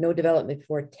 no development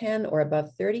before 10 or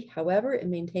above 30. However, it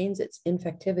maintains its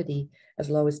infectivity as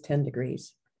low as 10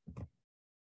 degrees.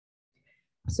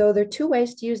 So there are 2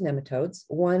 ways to use nematodes.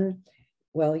 One,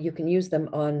 well, you can use them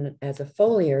as a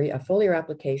foliar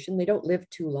application. They don't live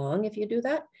too long if you do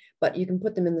that, but you can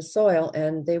put them in the soil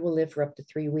and they will live for up to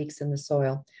 3 weeks in the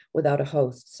soil without a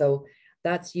host. So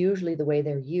that's usually the way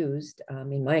they're used,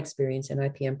 in my experience, in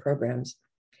IPM programs.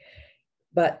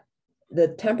 But the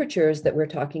temperatures that we're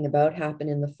talking about happen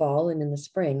in the fall and in the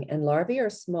spring, and larvae are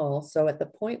small. So at the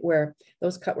point where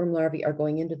those cutworm larvae are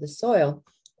going into the soil,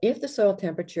 if the soil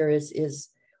temperature is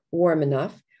warm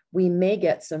enough, we may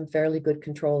get some fairly good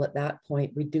control at that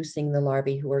point, reducing the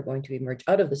larvae who are going to emerge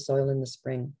out of the soil in the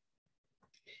spring.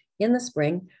 In the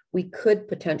spring, we could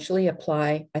potentially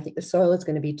apply, I think the soil is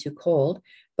going to be too cold,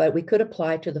 but we could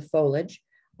apply to the foliage,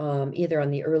 either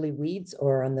on the early weeds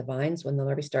or on the vines when the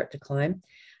larvae start to climb.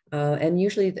 And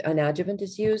usually an adjuvant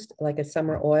is used, like a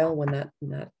summer oil, when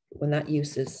that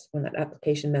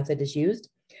application method is used.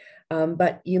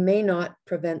 But you may not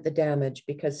prevent the damage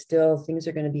because still things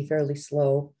are going to be fairly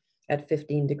slow at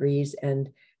 15 degrees. And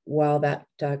while that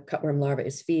cutworm larva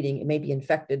is feeding, it may be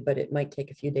infected, but it might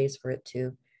take a few days for it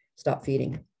to stop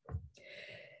feeding.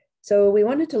 So we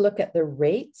wanted to look at the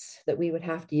rates that we would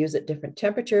have to use at different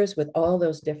temperatures with all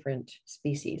those different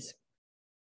species.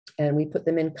 And we put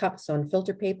them in cups on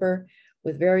filter paper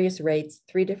with various rates,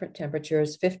 3 different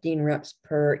temperatures, 15 reps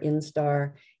per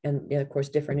instar, and of course,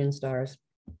 different instars.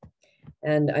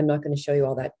 And I'm not going to show you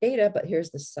all that data, but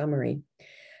here's the summary.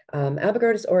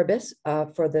 Abagrodes orbis,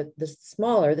 for the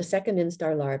smaller, the second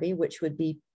instar larvae, which would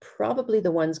be probably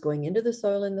the ones going into the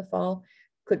soil in the fall,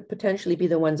 could potentially be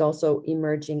the ones also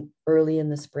emerging early in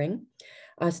the spring.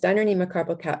 Steinernema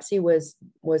carpocapsae was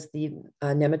the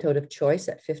nematode of choice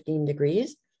at 15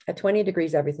 degrees. At 20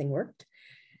 degrees, everything worked.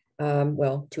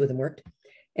 Well, 2 of them worked.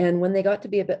 And when they got to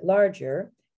be a bit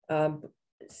larger,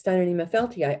 Steinernema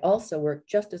feltii also worked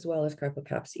just as well as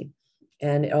carpocapsae.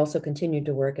 And it also continued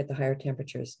to work at the higher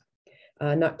temperatures.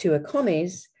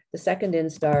 Noctuocomes, the second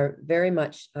instar, very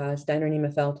much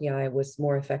Steinernema feltii was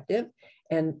more effective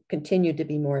and continued to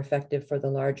be more effective for the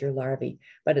larger larvae.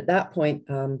 But at that point,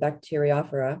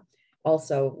 Bacteriophora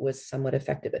also was somewhat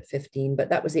effective at 15, but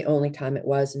that was the only time it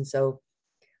was. And so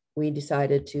we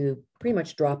decided to pretty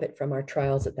much drop it from our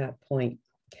trials at that point.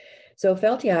 So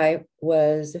feltii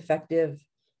was effective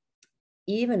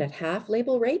even at half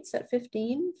label rates at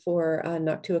 15 for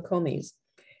Noctuocomes.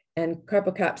 And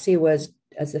Carpocapsae was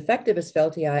as effective as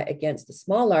feltii against the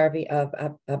small larvae of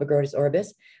Abagrotis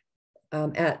orbis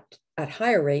at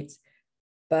higher rates.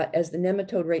 But as the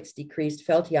nematode rates decreased,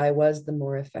 feltii was the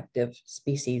more effective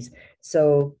species.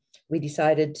 So we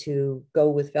decided to go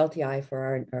with feltii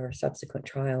for our subsequent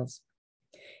trials.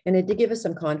 And it did give us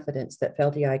some confidence that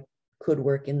feltii could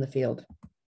work in the field.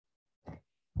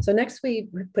 So next we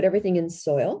put everything in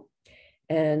soil,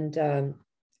 and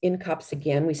in cups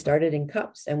again. We started in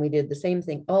cups and we did the same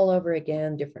thing all over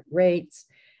again, different rates,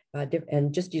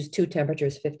 and just used two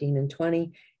temperatures, 15 and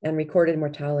 20, and recorded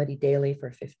mortality daily for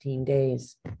 15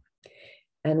 days.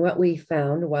 And what we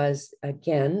found was,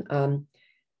 again,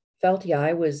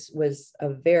 feltii was a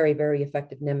very, very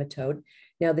effective nematode.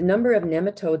 Now, the number of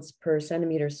nematodes per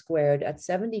centimeter squared at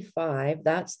 75,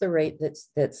 that's the rate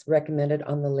that's recommended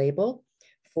on the label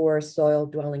for soil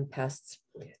dwelling pests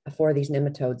for these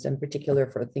nematodes, in particular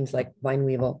for things like vine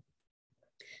weevil.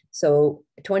 So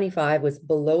 25 was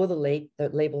below the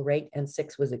label rate and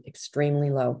 6 was extremely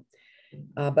low.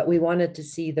 But we wanted to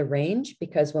see the range,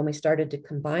 because when we started to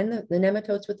combine the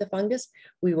nematodes with the fungus,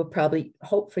 we will probably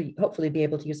hopefully be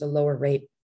able to use a lower rate.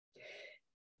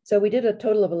 So we did a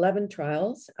total of 11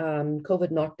 trials.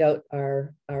 COVID knocked out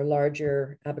our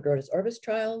larger Abagrotis orbis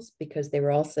trials because they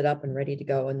were all set up and ready to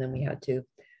go. And then we had to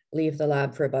leave the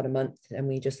lab for about a month and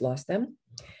we just lost them.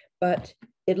 But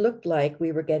it looked like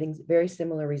we were getting very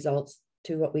similar results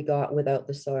to what we got without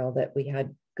the soil, that we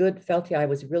had good, feltii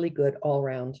was really good all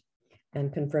around,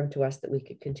 and confirmed to us that we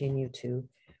could continue to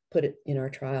put it in our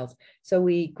trials. So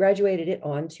we graduated it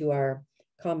on to our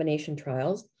combination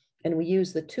trials, and we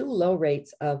used the 2 low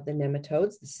rates of the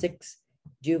nematodes, the 6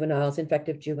 juveniles,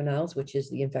 infective juveniles, which is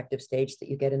the infective stage that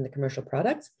you get in the commercial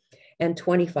products, and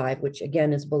 25, which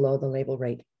again is below the label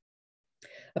rate,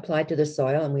 applied to the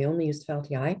soil, and we only used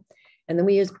feltii. And then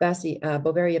we used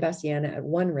Beauveria bassiana at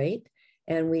 1 rate,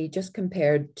 and we just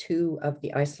compared 2 of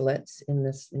the isolates in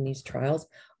these trials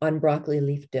on broccoli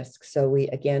leaf discs. So we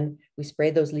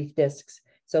sprayed those leaf discs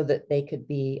so that they could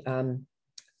be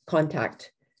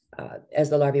contact as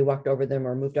the larvae walked over them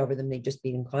or moved over them, they'd just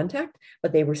be in contact,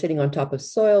 but they were sitting on top of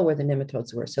soil where the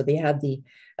nematodes were. So they had the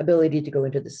ability to go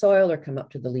into the soil or come up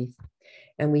to the leaf.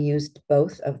 And we used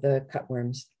both of the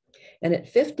cutworms. And at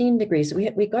 15 degrees,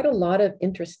 we got a lot of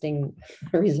interesting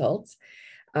results.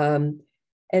 And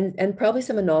probably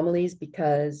some anomalies,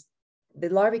 because the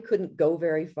larvae couldn't go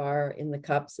very far in the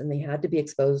cups and they had to be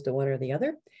exposed to one or the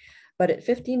other. But at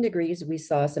 15 degrees, we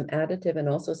saw some additive and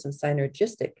also some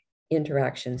synergistic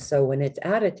interactions. So when it's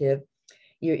additive,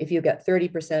 if you got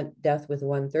 30% death with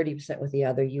one, 30% with the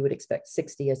other, you would expect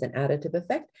 60 as an additive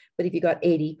effect. But if you got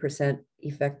 80%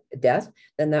 effect death,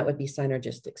 then that would be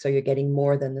synergistic. So you're getting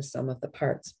more than the sum of the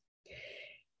parts.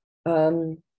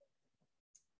 And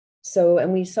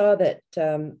we saw that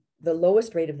the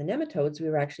lowest rate of the nematodes, we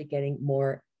were actually getting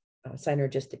more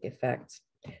synergistic effects.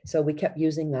 So we kept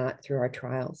using that through our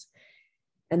trials.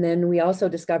 And then we also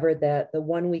discovered that the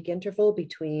 1-week interval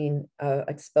between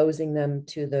exposing them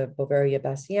to the Beauveria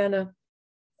bassiana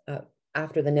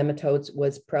after the nematodes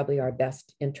was probably our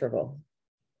best interval.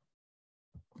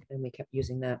 And we kept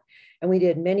using that. And we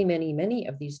did many, many, many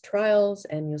of these trials.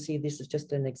 And you'll see this is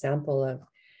just an example of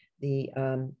the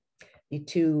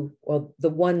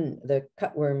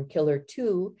cutworm killer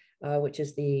 2, which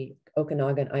is the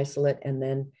Okanagan isolate, and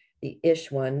then the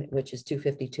Ish one, which is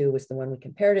 252, was the one we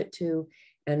compared it to.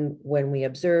 And when we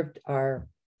observed our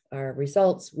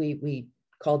results, we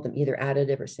called them either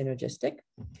additive or synergistic.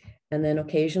 And then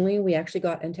occasionally we actually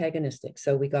got antagonistic.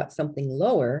 So we got something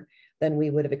lower than we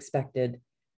would have expected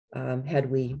had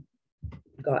we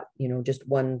got, just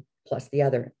one plus the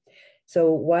other.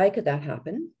 So why could that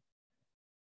happen?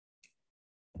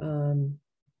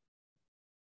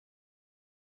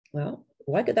 Well,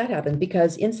 why could that happen?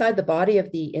 Because inside the body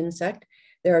of the insect,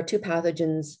 there are 2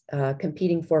 pathogens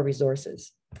competing for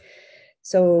resources.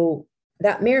 So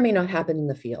that may or may not happen in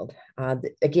the field.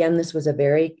 Again, this was a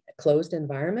very closed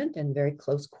environment and very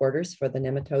close quarters for the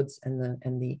nematodes and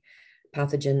the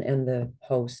pathogen and the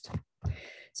host.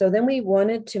 So then we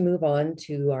wanted to move on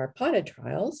to our potted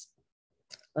trials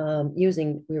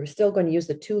we were still going to use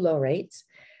the 2 low rates.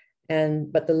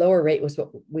 But the lower rate was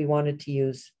what we wanted to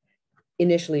use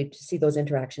initially to see those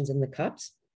interactions in the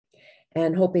cups,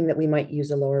 and hoping that we might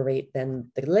use a lower rate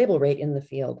than the label rate in the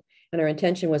field. And our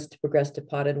intention was to progress to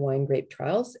potted wine grape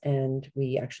trials, and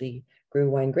we actually grew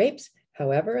wine grapes.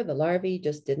 However, the larvae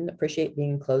just didn't appreciate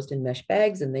being enclosed in mesh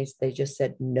bags, and they just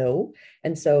said no.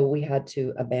 And so we had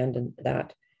to abandon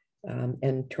that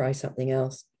and try something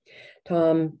else.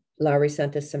 Tom Lowery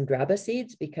sent us some draba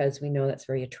seeds because we know that's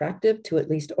very attractive to at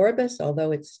least Orbis,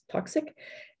 although it's toxic,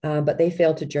 but they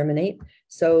failed to germinate.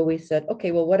 So we said,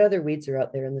 okay, well, what other weeds are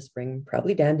out there in the spring?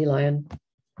 Probably dandelion.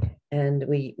 And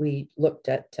we looked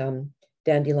at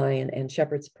dandelion and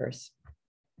shepherd's purse.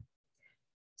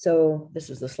 So this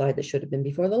is the slide that should have been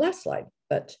before the last slide.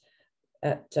 But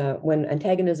when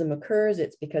antagonism occurs,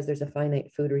 it's because there's a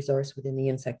finite food resource within the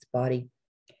insect's body.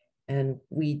 And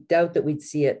we doubt that we'd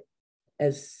see it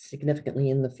as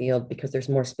significantly in the field because there's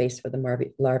more space for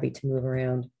the larvae to move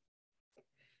around.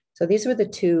 So these were the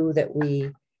two that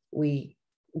we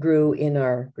grew in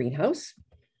our greenhouse.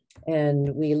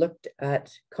 And we looked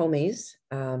at comes,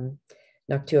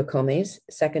 Noctua comes,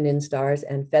 second instars,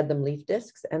 and fed them leaf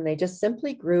discs, and they just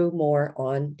simply grew more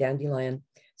on dandelion.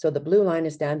 So the blue line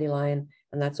is dandelion,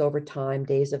 and that's over time,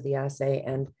 days of the assay,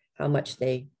 and how much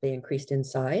they increased in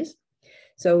size.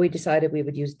 So we decided we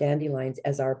would use dandelions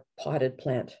as our potted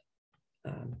plant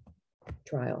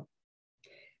trial.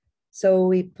 So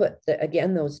we put,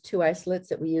 again, those two isolates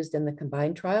that we used in the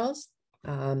combined trials.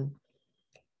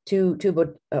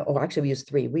 Actually we used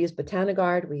three. We used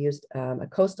Botanigard, we used a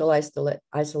coastal isolate,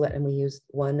 and we used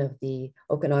one of the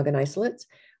Okanagan isolates.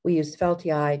 We used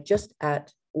Feltii just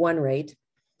at one rate,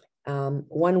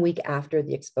 1 week after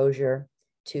the exposure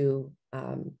to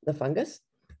the fungus.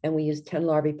 And we used 10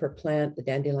 larvae per plant. The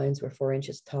dandelions were 4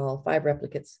 inches tall, 5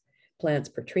 replicates plants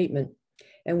per treatment.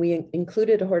 And we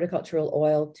included a horticultural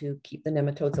oil to keep the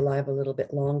nematodes alive a little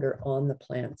bit longer on the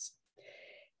plants.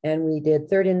 And we did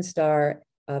third instar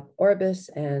of Orbis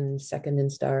and second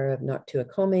instar of Noctua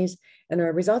comes. And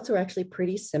our results were actually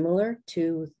pretty similar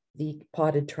to the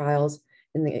potted trials,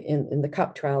 in the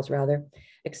cup trials rather,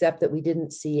 except that we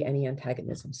didn't see any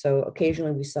antagonism. So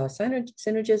occasionally we saw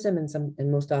synergism,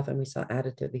 and most often we saw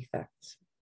additive effects.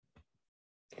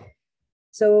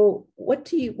 So what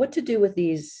to do with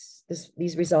these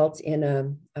results in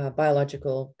a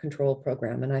biological control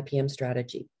program, an IPM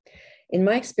strategy? In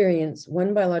my experience,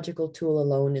 one biological tool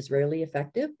alone is rarely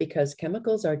effective because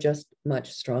chemicals are just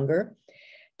much stronger.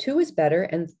 2 is better,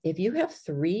 and if you have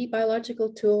 3 biological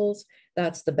tools,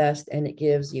 that's the best, and it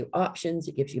gives you options,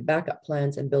 it gives you backup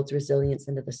plans, and builds resilience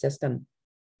into the system.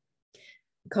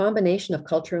 The combination of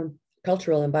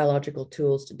cultural and biological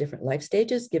tools to different life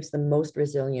stages gives the most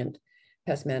resilient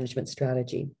pest management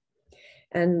strategy.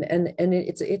 And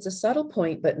it's a subtle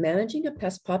point, but managing a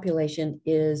pest population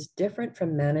is different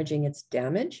from managing its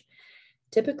damage.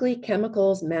 Typically,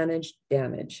 chemicals manage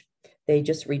damage. They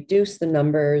just reduce the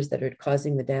numbers that are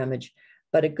causing the damage.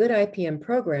 But a good IPM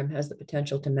program has the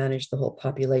potential to manage the whole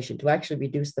population, to actually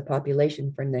reduce the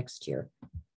population for next year.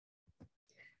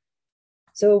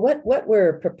 So what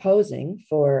we're proposing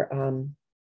for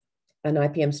an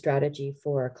IPM strategy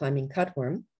for climbing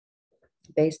cutworm,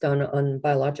 based on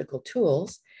biological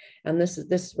tools. And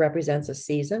this represents a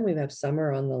season. We have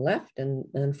summer on the left,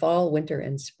 and fall, winter,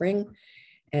 and spring.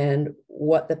 And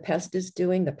what the pest is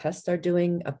doing, the pests are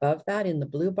doing above that in the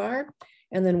blue bar.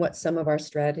 And then what some of our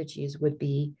strategies would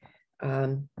be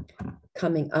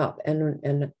coming up.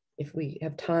 And if we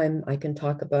have time, I can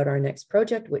talk about our next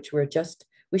project, which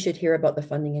we should hear about the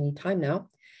funding anytime now.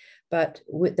 But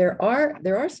there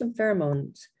are some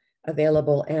pheromones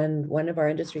available, and one of our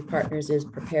industry partners is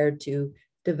prepared to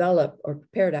develop, or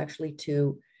prepared actually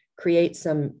to create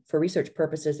some, for research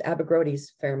purposes,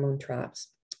 Abergrody's pheromone traps,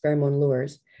 pheromone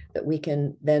lures, that we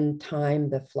can then time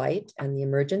the flight and the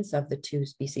emergence of the 2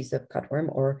 species of cutworm,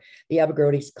 or the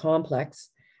Abergrody's complex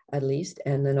at least,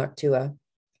 and the Noctua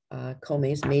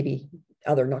comes, maybe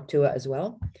other Noctua as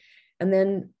well. And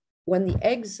then when the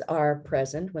eggs are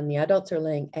present, when the adults are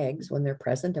laying eggs, when they're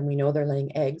present, and we know they're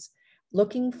laying eggs,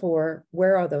 looking for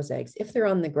where are those eggs. If they're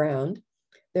on the ground,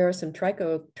 there are some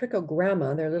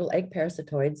trichogramma, they're little egg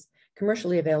parasitoids,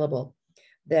 commercially available,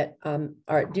 that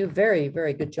do very,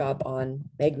 very good job on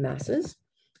egg masses.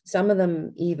 Some of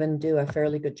them even do a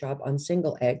fairly good job on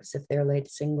single eggs if they're laid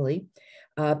singly,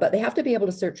 but they have to be able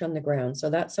to search on the ground. So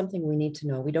that's something we need to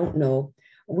know. We don't know.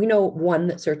 We know one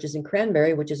that searches in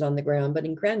cranberry, which is on the ground, but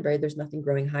in cranberry, there's nothing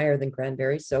growing higher than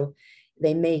cranberry. So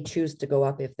they may choose to go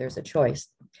up if there's a choice.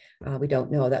 We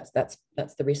don't know. That's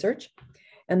the research.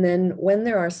 And then when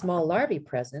there are small larvae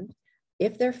present,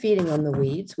 if they're feeding on the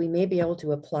weeds, we may be able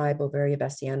to apply Beauveria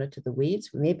bassiana to the weeds.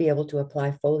 We may be able to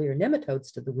apply foliar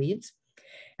nematodes to the weeds.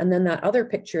 And then that other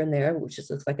picture in there, which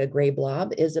just looks like a gray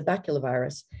blob, is a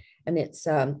baculovirus. And it's,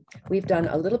 we've done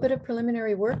a little bit of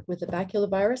preliminary work with the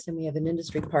baculovirus, and we have an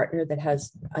industry partner that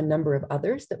has a number of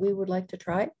others that we would like to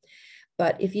try.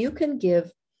 But if you can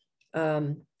give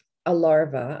a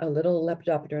larva, a little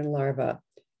Lepidopteran larva,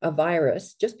 a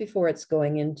virus just before it's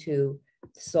going into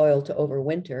the soil to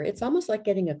overwinter, it's almost like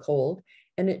getting a cold,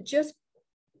 and it just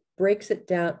breaks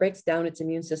down its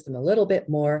immune system a little bit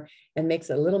more and makes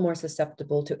it a little more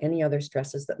susceptible to any other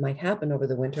stresses that might happen over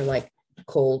the winter, like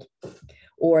cold,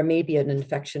 or maybe an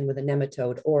infection with a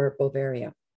nematode or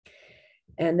Beauveria.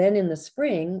 And then in the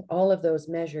spring, all of those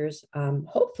measures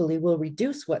hopefully will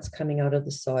reduce what's coming out of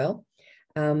the soil.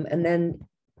 And then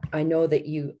I know that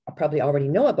you probably already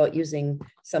know about using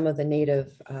some of the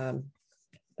native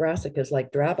brassicas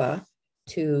like draba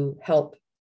to help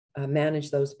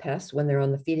manage those pests when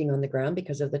they're feeding on the ground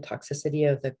because of the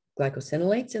toxicity of the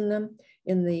glycosinolates in them,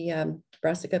 in the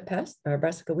brassica pest or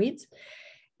brassica weeds.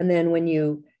 And then when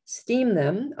you steam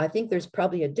them, I think there's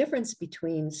probably a difference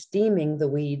between steaming the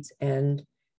weeds and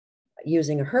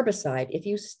using a herbicide. If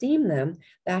you steam them,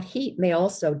 that heat may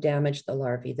also damage the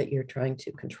larvae that you're trying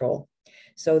to control.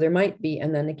 So there might be,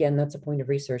 and then again, that's a point of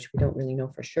research. We don't really know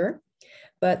for sure.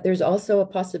 But there's also a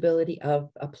possibility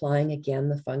of applying again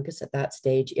the fungus at that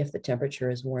stage if the temperature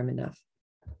is warm enough.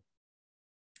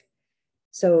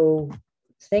 So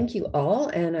thank you all.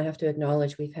 And I have to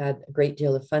acknowledge we've had a great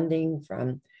deal of funding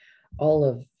from all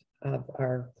of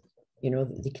our,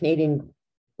 the Canadian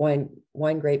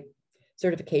wine grape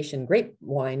certification, grape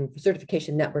wine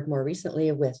certification network more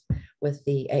recently with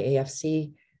the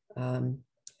AAFC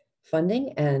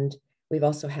funding. And we've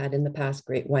also had in the past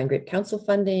Wine Grape Council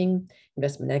funding,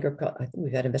 investment agriculture. I think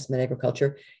we've had investment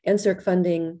agriculture, NSERC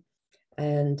funding.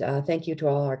 And thank you to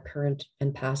all our current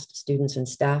and past students and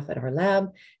staff at our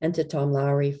lab, and to Tom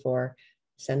Lowery for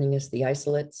sending us the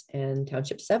isolates, and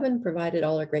Township 7 provided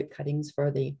all our grape cuttings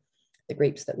for the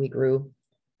grapes that we grew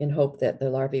in hope that the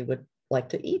larvae would like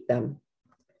to eat them.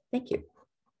 Thank you.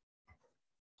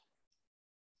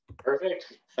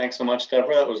 Perfect. Thanks so much,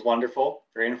 Deborah. That was wonderful.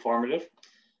 Very informative.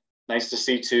 Nice to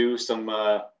see too some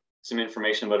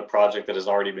information about a project that has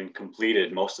already been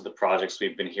completed. Most of the projects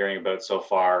we've been hearing about so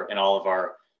far in all of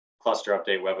our cluster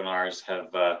update webinars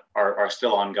are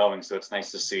still ongoing. So it's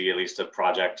nice to see at least a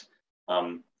project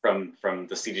from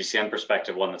the CGCN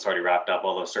perspective, one that's already wrapped up,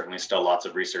 although certainly still lots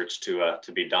of research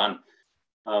to be done.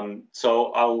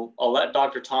 So I'll let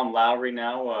Dr. Tom Lowery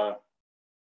now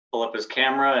pull up his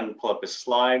camera and pull up his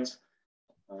slides.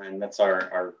 And that's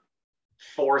our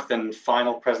fourth and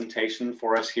final presentation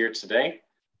for us here today.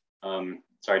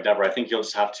 Sorry, Deborah, I think you'll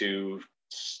just have to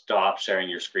stop sharing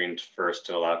your screen first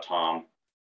to allow Tom.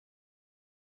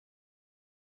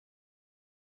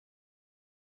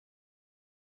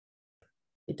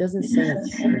 It doesn't say it.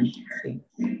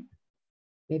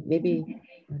 Maybe,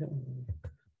 I don't know.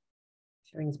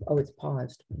 Sharing is, oh, it's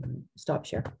paused. Stop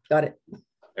share. Got it.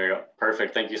 There you go.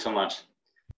 Perfect. Thank you so much.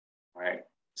 All right.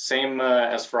 Same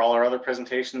as for all our other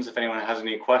presentations. If anyone has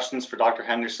any questions for Dr.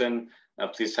 Henderson,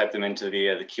 please type them into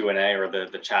the Q&A or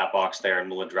the chat box there, and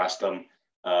we'll address them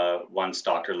once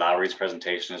Dr. Lowery's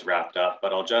presentation is wrapped up.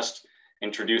 But I'll just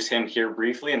introduce him here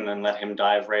briefly and then let him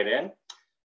dive right in.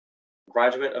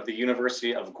 Graduate of the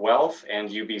University of Guelph and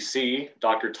UBC,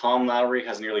 Dr. Tom Lowery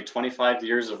has nearly 25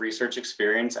 years of research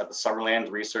experience at the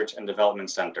Summerland Research and Development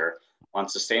Center on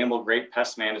sustainable grape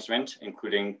pest management,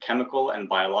 including chemical and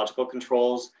biological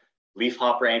controls,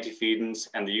 leafhopper antifeedants,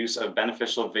 and the use of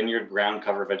beneficial vineyard ground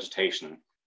cover vegetation.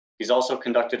 He's also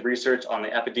conducted research on the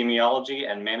epidemiology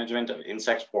and management of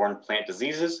insect-borne plant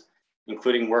diseases,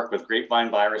 including work with grapevine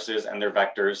viruses and their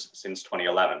vectors since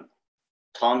 2011.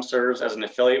 Tom serves as an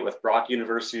affiliate with Brock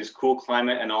University's Cool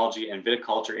Climate, Enology and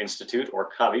Viticulture Institute, or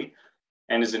CUVI,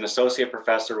 and is an associate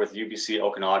professor with UBC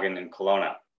Okanagan in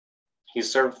Kelowna.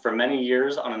 He's served for many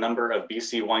years on a number of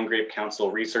BC Wine Grape Council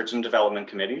research and development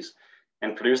committees,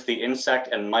 and produced the insect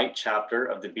and mite chapter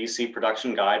of the BC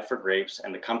Production Guide for Grapes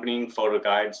and accompanying photo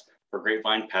guides for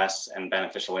grapevine pests and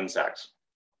beneficial insects.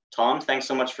 Tom, thanks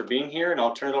so much for being here, and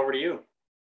I'll turn it over to you.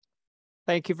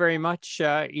 Thank you very much,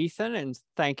 Ethan, and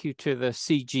thank you to the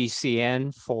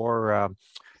CGCN for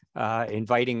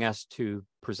inviting us to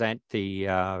present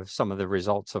some of the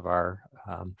results of our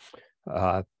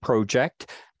project.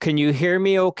 Can you hear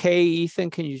me okay, Ethan?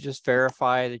 Can you just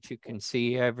verify that you can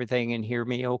see everything and hear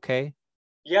me okay?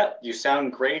 Yeah, you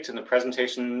sound great, and the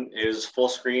presentation is full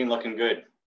screen, looking good.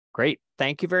 Great,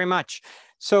 thank you very much.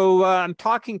 So I'm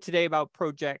talking today about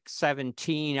Project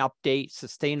 17, Update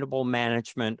Sustainable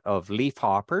Management of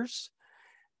Leafhoppers.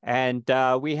 And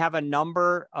we have a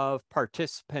number of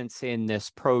participants in this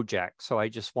project. So I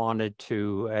just wanted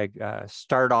to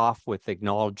start off with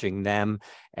acknowledging them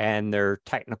and their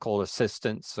technical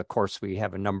assistance. Of course, we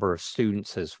have a number of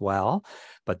students as well,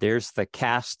 but there's the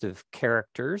cast of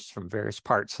characters from various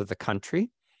parts of the country.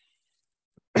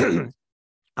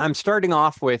 I'm starting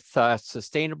off with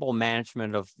sustainable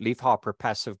management of leafhopper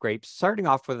pests of grapes, starting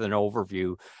off with an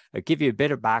overview, give you a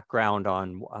bit of background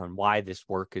on why this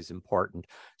work is important.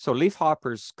 So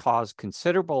leafhoppers cause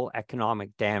considerable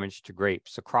economic damage to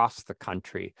grapes across the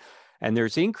country. And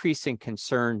there's increasing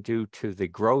concern due to the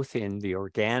growth in the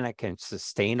organic and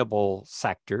sustainable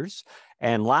sectors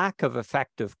and lack of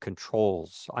effective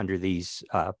controls under these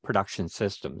production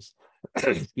systems.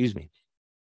 Excuse me.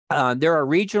 There are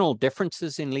regional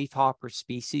differences in leafhopper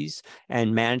species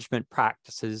and management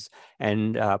practices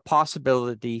and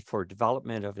possibility for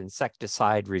development of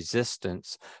insecticide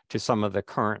resistance to some of the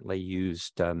currently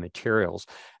used materials.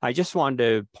 I just wanted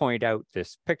to point out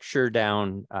this picture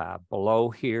down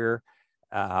below here.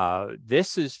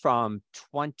 This is from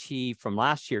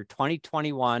last year,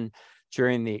 2021,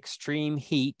 during the extreme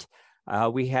heat.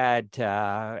 We had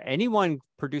anyone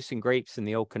producing grapes in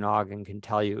the Okanagan can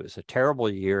tell you it was a terrible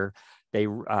year. They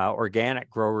organic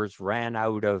growers ran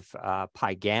out of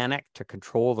pyganic to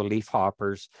control the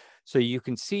leafhoppers. So you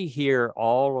can see here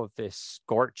all of this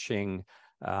scorching.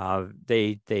 A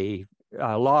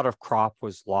lot of crop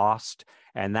was lost,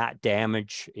 and that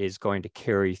damage is going to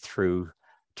carry through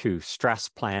to stress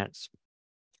plants.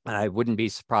 I wouldn't be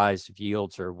surprised if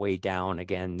yields are way down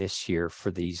again this year for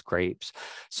these grapes.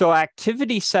 So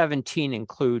activity 17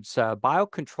 includes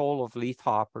biocontrol of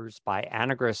leafhoppers by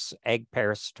anagrus egg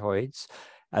parasitoids,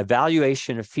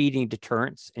 evaluation of feeding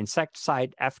deterrents,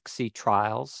 insecticide efficacy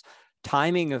trials,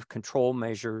 timing of control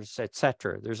measures,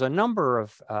 etc. There's a number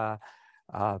of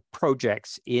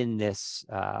projects in this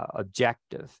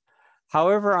objective.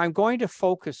 However, I'm going to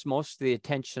focus most of the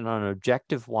attention on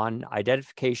objective 1,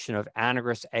 identification of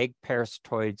anagrus egg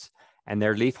parasitoids and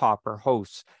their leafhopper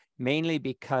hosts, mainly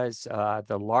because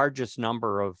the largest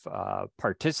number of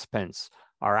participants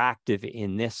are active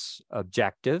in this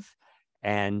objective.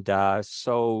 And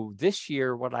so this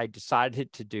year, what I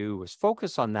decided to do was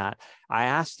focus on that. I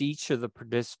asked each of the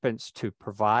participants to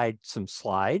provide some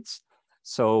slides.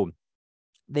 So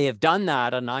they have done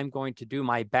that, and I'm going to do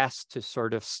my best to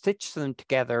sort of stitch them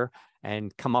together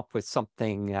and come up with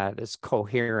something that's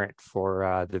coherent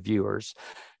for the viewers.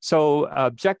 So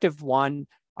objective 1,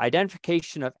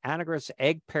 identification of anagrus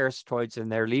egg parasitoids and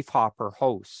their leafhopper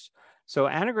hosts. So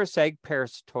anagrus egg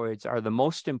parasitoids are the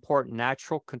most important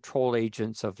natural control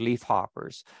agents of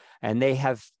leafhoppers, and they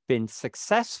have been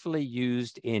successfully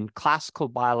used in classical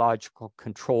biological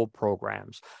control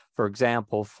programs. For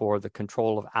example, for the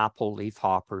control of apple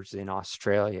leafhoppers in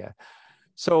Australia.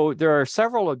 So there are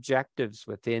several objectives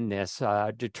within this.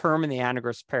 Determine the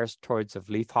anagrus parasitoids of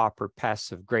leafhopper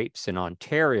pests of grapes in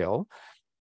Ontario.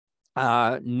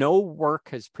 No work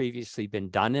has previously been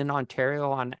done in Ontario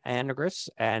on anagrus,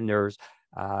 and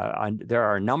there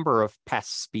are a number of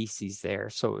pest species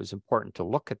there, so it was important to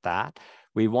look at that.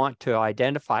 We want to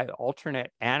identify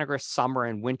alternate anagrus summer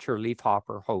and winter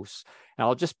leafhopper hosts. And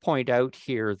I'll just point out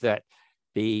here that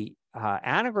the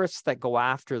anagrus that go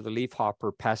after the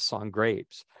leafhopper pests on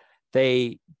grapes,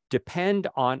 they depend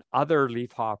on other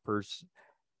leafhoppers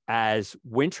as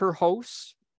winter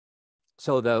hosts.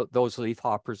 So those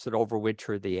leafhoppers that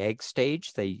overwinter the egg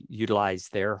stage, they utilize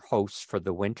their hosts for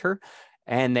the winter.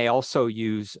 And they also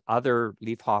use other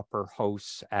leafhopper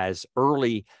hosts as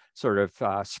early sort of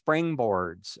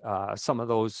springboards. Some of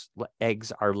those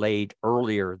eggs are laid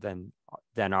earlier than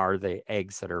are the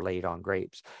eggs that are laid on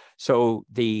grapes. So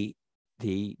the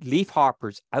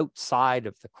leafhoppers outside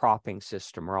of the cropping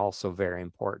system are also very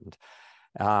important.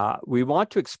 We want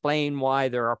to explain why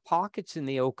there are pockets in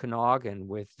the Okanagan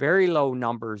with very low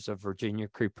numbers of Virginia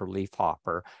creeper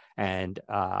leafhopper and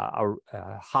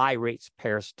high rates of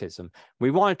parasitism.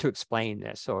 We wanted to explain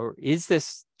this. Or is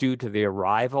this due to the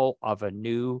arrival of a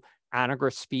new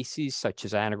anagrus species such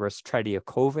as Anagrus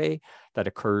tretiacove that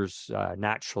occurs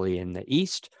naturally in the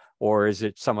east? Or is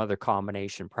it some other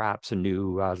combination, perhaps a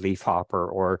new leafhopper,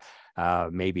 or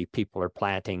maybe people are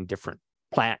planting different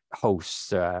plant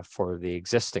hosts for the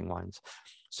existing ones?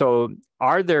 So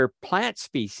are there plant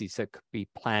species that could be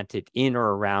planted in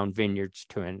or around vineyards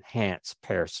to enhance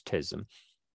parasitism?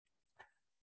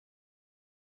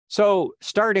 So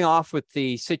starting off with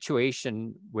the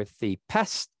situation with the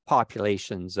pest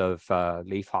populations of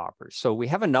leafhoppers. So we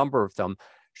have a number of them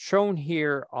shown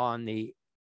here on the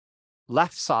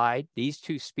left side, these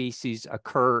two species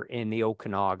occur in the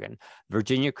Okanagan,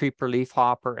 Virginia creeper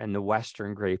leafhopper and the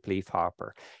western grape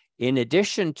leafhopper. In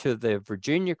addition to the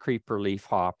Virginia creeper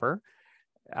leafhopper,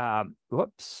 in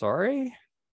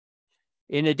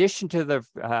addition to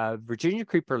the Virginia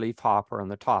creeper leafhopper on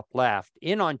the top left,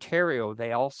 in Ontario,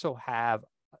 they also have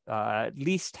at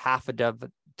least half a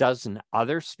dozen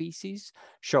other species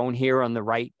shown here on the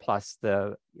right, plus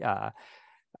the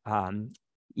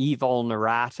E.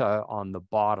 vulnerata on the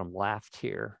bottom left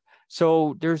here.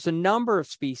 So there's a number of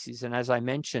species, and as I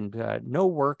mentioned, no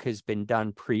work has been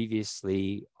done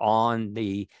previously on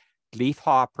the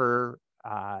leafhopper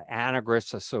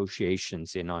anagrus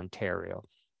associations in Ontario.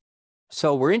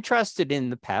 So we're interested in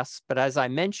the pests, but as I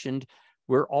mentioned,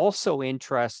 we're also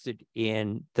interested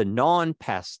in the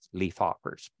non-pest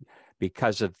leafhoppers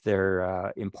because of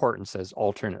their importance as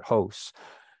alternate hosts.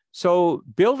 So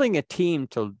building a team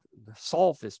to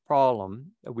solve this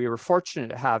problem, we were fortunate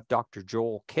to have Dr.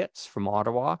 Joel Kitts from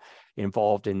Ottawa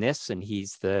involved in this, and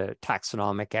he's the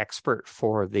taxonomic expert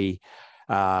for the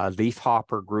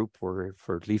leafhopper group, or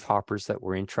for leafhoppers that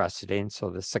we're interested in, so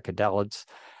the cicadelids.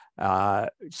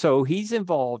 So he's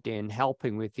involved in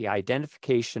helping with the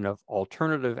identification of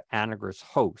alternative anagrus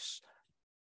hosts.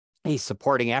 He's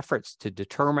supporting efforts to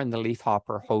determine the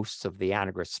leafhopper hosts of the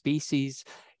anagrus species.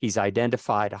 He's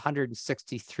identified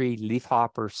 163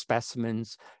 leafhopper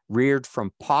specimens reared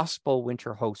from possible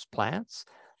winter host plants,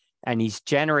 and he's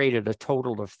generated a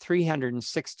total of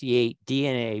 368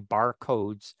 DNA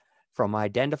barcodes from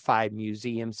identified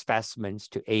museum specimens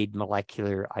to aid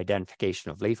molecular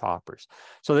identification of leafhoppers.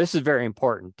 So this is very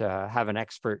important to have an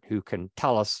expert who can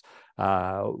tell us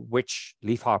which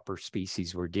leafhopper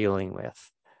species we're dealing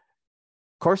with.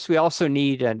 Of course, we also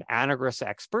need an anagrus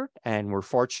expert, and we're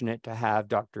fortunate to have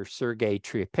Dr. Sergey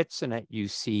Triapitsin at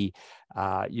UC,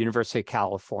 University of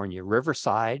California,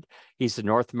 Riverside. He's the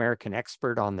North American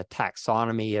expert on the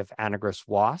taxonomy of anagrus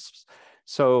wasps.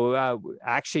 So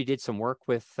actually did some work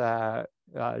with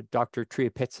Dr.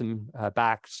 Triapitsin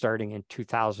back starting in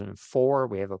 2004.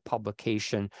 We have a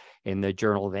publication in the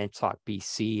Journal of NSOC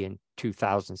BC in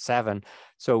 2007.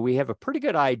 So we have a pretty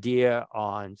good idea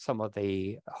on some of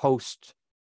the host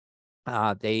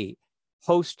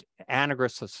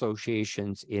anagrus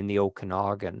associations in the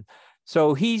Okanagan.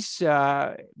 So he's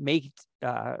made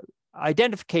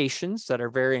identifications that are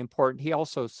very important. He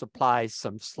also supplies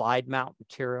some slide mount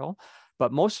material,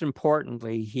 but most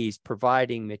importantly, he's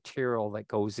providing material that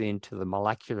goes into the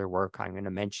molecular work I'm going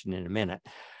to mention in a minute.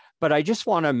 But I just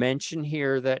want to mention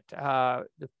here that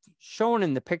shown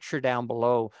in the picture down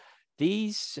below,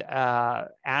 these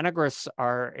anagrus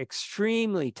are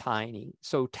extremely tiny.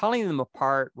 So telling them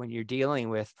apart when you're dealing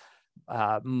with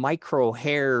micro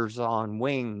hairs on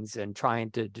wings and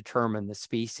trying to determine the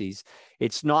species,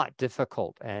 it's not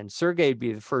difficult. And Sergey would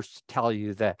be the first to tell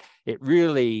you that it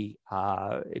really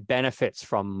it benefits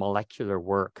from molecular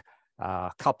work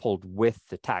coupled with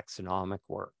the taxonomic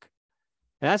work.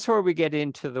 And that's where we get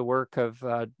into the work of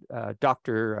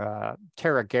Dr.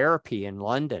 Tara Garapi in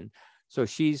London. So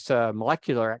she's a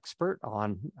molecular expert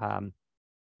on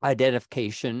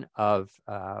identification of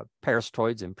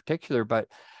parasitoids in particular, but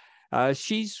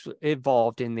she's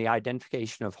involved in the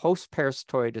identification of host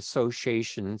parasitoid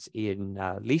associations in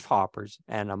leafhoppers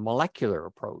and a molecular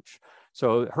approach.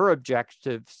 So her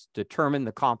objectives determine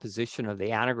the composition of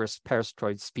the anagrus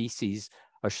parasitoid species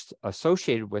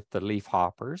associated with the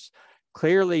leafhoppers,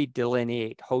 clearly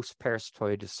delineate host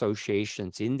parasitoid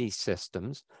associations in these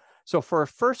systems. So for her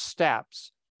first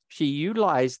steps, she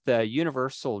utilized the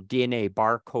universal DNA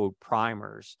barcode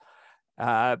primers.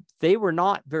 They were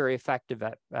not very effective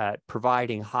at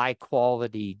providing high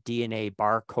quality DNA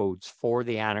barcodes for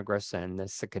the anagrus and the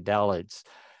cicadelids.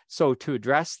 So to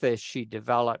address this, she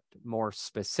developed more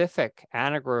specific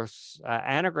anagrus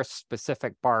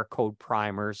specific barcode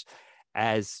primers,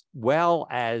 as well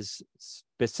as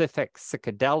specific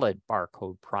cicadelid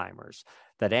barcode primers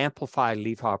that amplify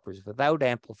leafhoppers without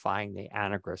amplifying the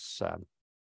anagrus.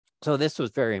 So this was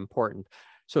very important.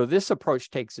 So this approach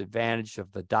takes advantage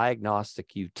of the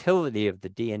diagnostic utility of the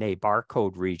DNA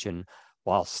barcode region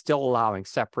while still allowing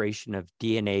separation of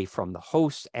DNA from the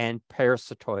host and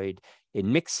parasitoid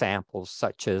in mixed samples,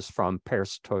 such as from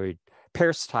parasitized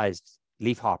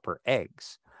leafhopper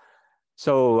eggs.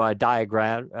 So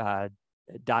diagram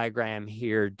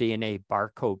here, DNA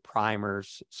barcode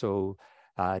primers. So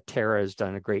Tara has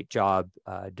done a great job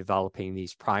developing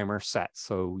these primer sets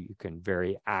so you can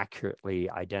very accurately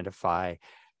identify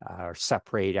or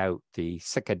separate out the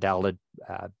cicadelid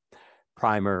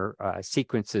primer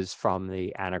sequences from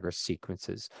the anagrus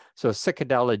sequences. So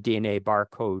cicadelid DNA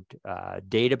barcode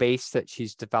database that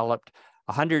she's developed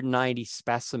 190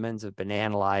 specimens have been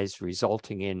analyzed,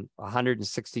 resulting in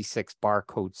 166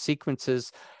 barcode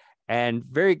sequences, and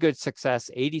very good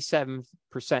success, 87%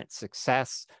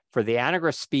 success for the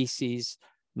Anagrass species,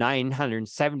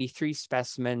 973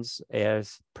 specimens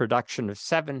as production of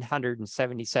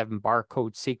 777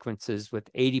 barcode sequences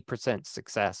with 80%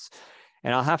 success.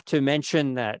 And I'll have to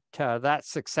mention that that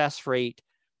success rate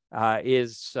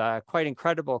is quite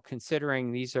incredible,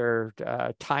 considering these are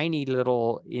tiny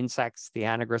little insects, the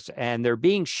Anagrass, and they're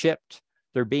being shipped.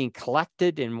 They're being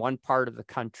collected in one part of the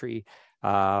country,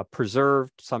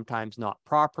 preserved, sometimes not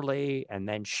properly, and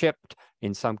then shipped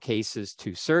in some cases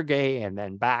to Sergey and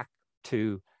then back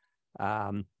to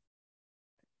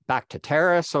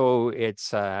Terra. So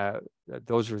it's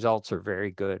those results are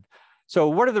very good. So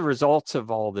what are the results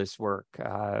of all this work?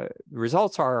 The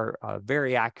results are a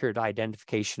very accurate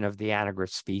identification of the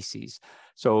Anagrass species.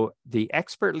 So the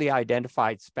expertly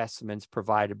identified specimens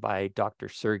provided by Dr.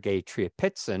 Sergey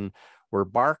Triapitsyn were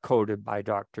barcoded by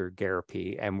Dr.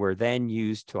 Garapi and were then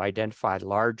used to identify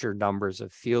larger numbers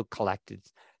of field collected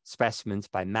specimens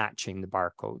by matching the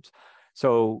barcodes.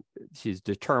 So she's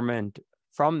determined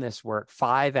from this work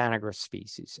 5 Anagrass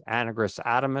species: Anagrass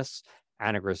adamus,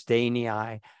 Anagrass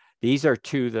danii. These are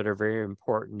 2 that are very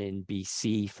important in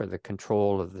BC for the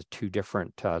control of the 2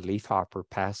 different leafhopper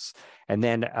pests. And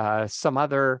then some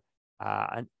other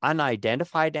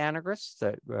unidentified Anagrass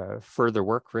that further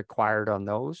work required on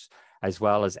those, as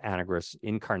well as Anagrass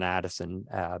incarnatus and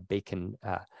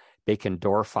bacon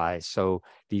dorfi. So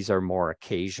these are more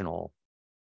occasional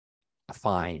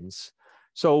finds.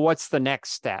 So what's the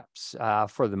next steps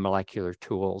for the molecular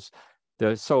tools?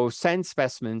 So send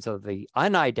specimens of the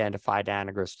unidentified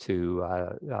Anagrass to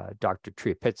Dr.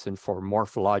 Triapitsyn for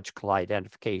morphological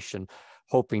identification,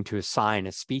 hoping to assign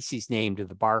a species name to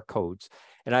the barcodes.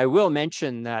 And I will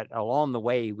mention that along the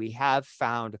way, we have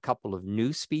found a couple of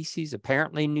new species,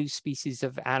 apparently new species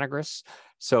of Anagrass.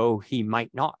 So he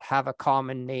might not have a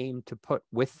common name to put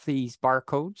with these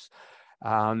barcodes.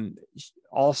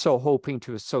 Also hoping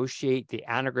to associate the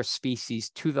Anagrass species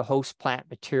to the host plant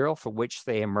material for which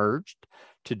they emerged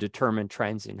to determine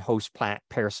trends in host plant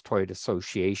parasitoid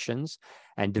associations,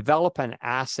 and develop an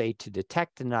assay to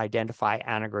detect and identify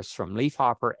Anagrass from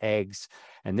leafhopper eggs.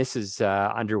 And this is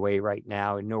underway right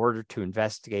now in order to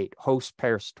investigate host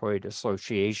parasitoid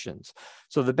associations.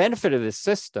 So the benefit of this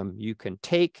system, you can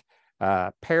take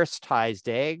parasitized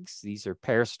eggs. These are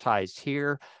parasitized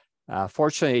here.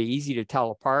 Fortunately, easy to tell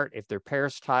apart. If they're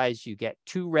parasitized, you get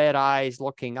 2 red eyes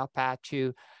looking up at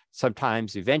you.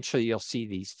 Sometimes, eventually, you'll see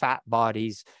these fat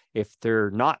bodies. If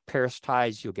they're not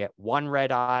parasitized, you'll get 1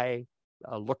 red eye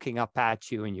looking up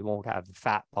at you, and you won't have the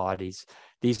fat bodies.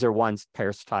 These are ones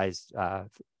parasitized.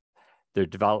 They're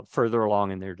developed further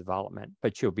along in their development,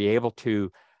 but you'll be able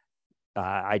to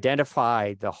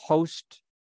identify the host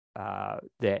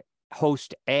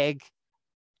egg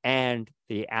and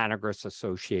the Anagrass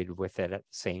associated with it at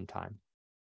the same time.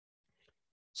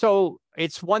 So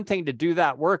it's one thing to do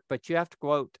that work, but you have to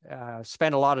go out,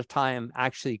 spend a lot of time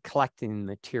actually collecting the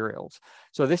materials.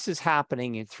 So this is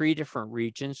happening in 3 different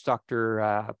regions.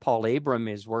 Dr. Paul Abram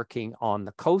is working on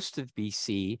the coast of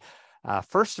BC.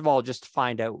 First of all, just to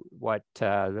find out what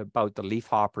about the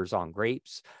leafhoppers on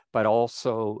grapes, but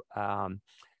also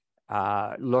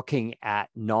looking at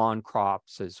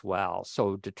non-crops as well.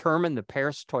 So determine the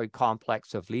parasitoid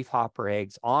complex of leafhopper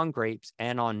eggs on grapes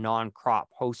and on non-crop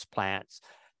host plants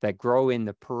that grow in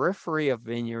the periphery of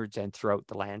vineyards and throughout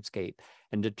the landscape,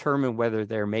 and determine whether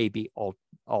there may be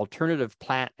alternative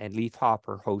plant and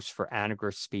leafhopper hosts for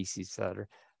Anagrass species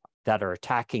that are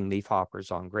attacking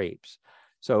leafhoppers on grapes.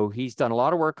 So he's done a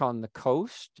lot of work on the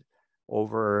coast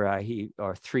over a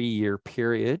 3-year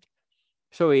period.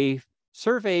 So he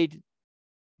surveyed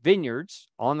vineyards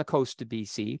on the coast of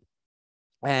BC,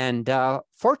 and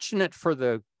fortunate for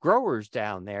the growers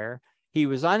down there, he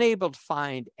was unable to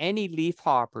find any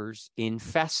leafhoppers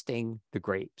infesting the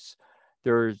grapes.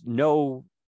 There's no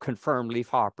confirmed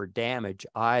leafhopper damage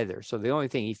either. So the only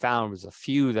thing he found was a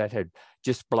few that had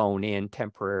just blown in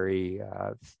temporarily,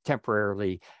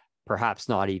 perhaps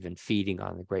not even feeding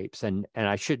on the grapes. And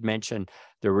I should mention,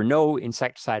 there were no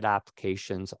insecticide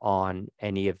applications on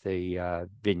any of the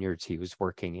vineyards he was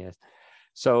working in.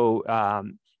 So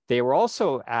they were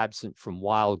also absent from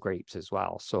wild grapes as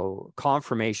well. So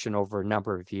confirmation over a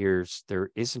number of years, there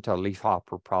isn't a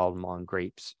leafhopper problem on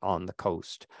grapes on the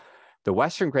coast. The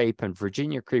Western grape and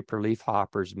Virginia creeper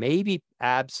leafhoppers may be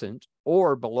absent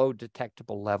or below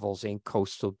detectable levels in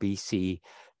coastal BC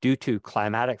due to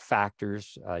climatic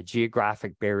factors,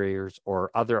 geographic barriers,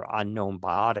 or other unknown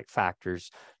biotic factors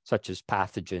such as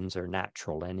pathogens or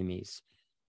natural enemies.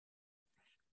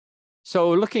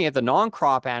 So looking at the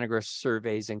non-crop anagrus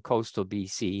surveys in coastal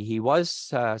BC, he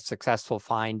was successful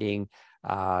finding,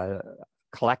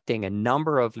 collecting a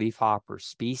number of leafhopper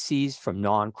species from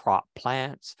non-crop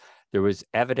plants. There was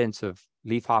evidence of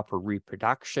leafhopper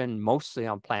reproduction, mostly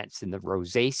on plants in the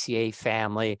Rosaceae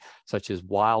family, such as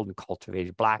wild and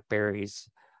cultivated blackberries,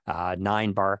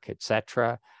 ninebark,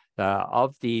 etc.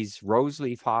 Of these, rose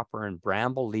leafhopper and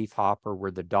bramble leafhopper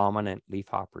were the dominant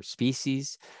leafhopper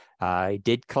species. I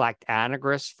did collect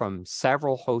anagrus from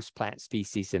several host plant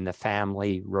species in the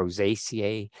family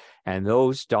Rosaceae, and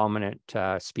those dominant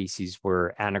species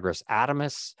were Anagrus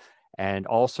adamus and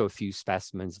also a few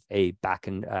specimens of A.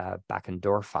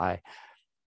 Backendorfi.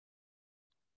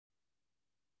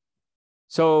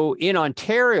 So in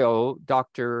Ontario,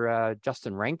 Dr.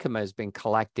 Justin Renkema has been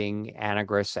collecting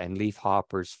anagrus and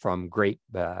leafhoppers from grape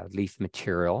leaf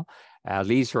material.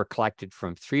 These were collected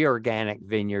from 3 organic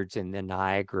vineyards in the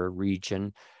Niagara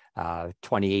region,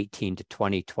 2018 to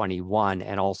 2021,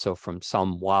 and also from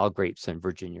some wild grapes in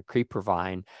Virginia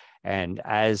Grapevine. And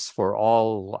as for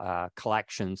all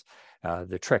collections,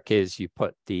 the trick is you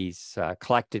put these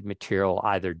collected material,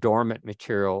 either dormant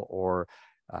material or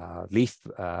leaf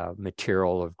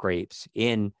material of grapes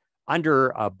in under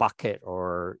a bucket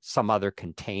or some other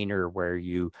container where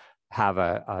you have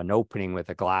an opening with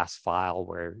a glass vial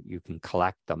where you can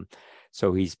collect them.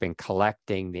 So he's been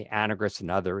collecting the anagrus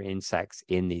and other insects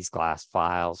in these glass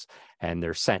vials, and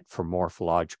they're sent for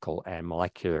morphological and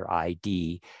molecular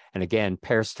ID. And again,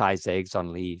 parasitized eggs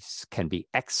on leaves can be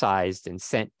excised and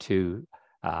sent to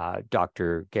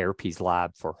Dr. Garpey's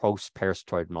lab for host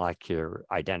parasitoid molecular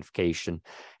identification.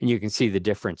 And you can see the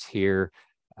difference here.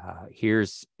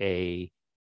 Here's eggs.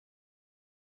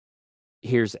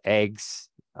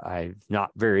 Not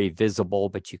very visible,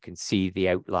 but you can see the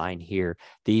outline here.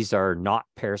 These are not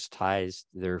parasitized.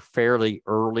 They're fairly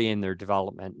early in their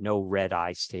development, no red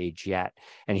eye stage yet.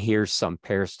 And here's some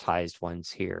parasitized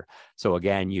ones here. So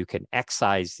again, you can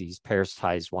excise these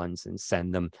parasitized ones and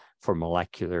send them for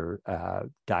molecular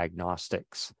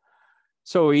diagnostics.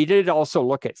 So he did also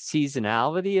look at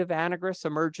seasonality of anagrus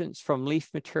emergence from leaf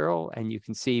material, and you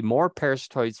can see more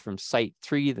parasitoids from site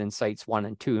 3 than sites 1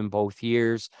 and 2 in both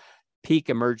years.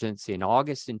 Peak emergence in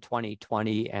August in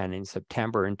 2020 and in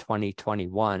September in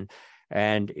 2021.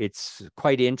 And it's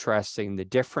quite interesting, the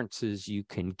differences you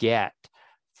can get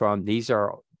from, these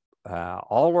are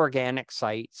all organic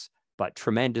sites, but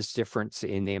tremendous difference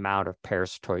in the amount of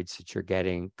parasitoids that you're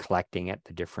getting collecting at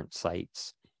the different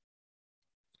sites.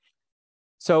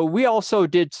 So we also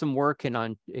did some work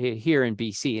here in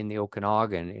BC in the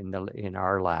Okanagan in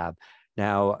our lab.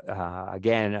 Now,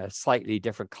 again, a slightly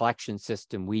different collection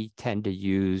system. We tend to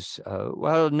use,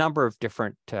 well, a number of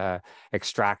different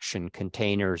extraction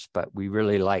containers, but we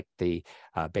really like the,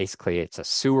 basically it's a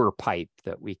sewer pipe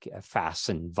that we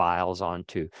fasten vials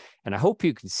onto. And I hope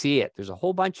you can see it. There's a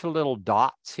whole bunch of little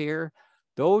dots here.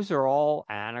 Those are all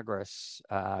anagrus.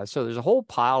 So there's a whole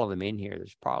pile of them in here.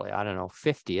 There's probably, I don't know,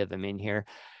 50 of them in here.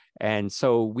 And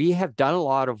so we have done a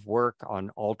lot of work on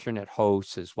alternate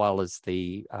hosts as well as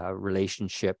the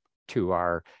relationship to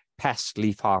our pest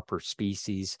leafhopper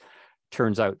species.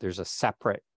 Turns out there's a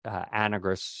separate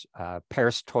anagrus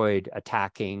parasitoid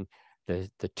attacking the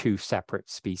 2 separate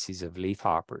species of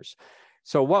leafhoppers.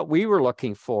 So what we were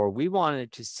looking for, we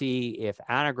wanted to see if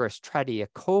anagrus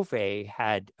tretiacove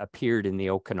had appeared in the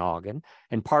Okanagan.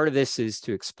 And part of this is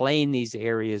to explain these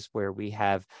areas where we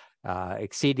have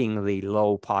exceedingly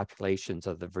low populations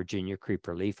of the Virginia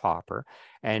creeper leafhopper.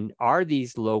 And are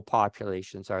these low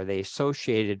populations, are they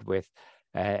associated with,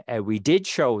 we did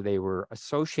show they were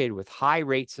associated with high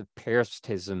rates of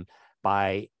parasitism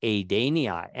by A.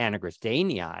 danii, Anagrus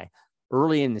danii,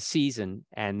 early in the season.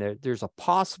 And there's a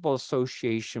possible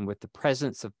association with the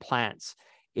presence of plants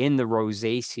in the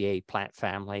Rosaceae plant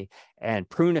family and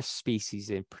Prunus species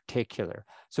in particular.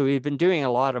 So we've been doing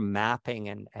a lot of mapping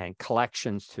and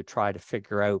collections to try to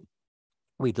figure out,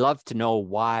 we'd love to know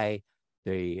why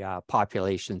the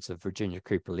populations of Virginia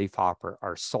creeper leafhopper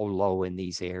are so low in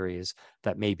these areas,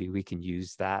 that maybe we can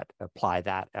use that, apply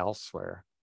that elsewhere.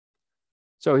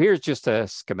 So here's just a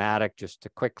schematic just to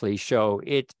quickly show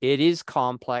it is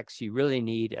complex. You really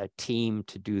need a team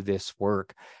to do this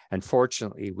work. And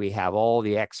fortunately, we have all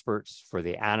the experts for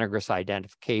the anagrus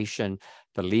identification,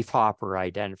 the leafhopper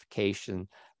identification,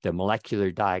 the molecular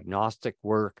diagnostic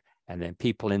work, and then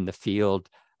people in the field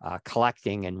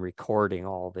collecting and recording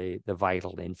all the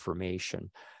vital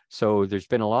information. So there's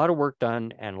been a lot of work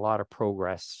done and a lot of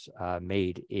progress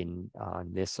made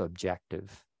on this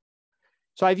objective.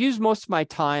 So I've used most of my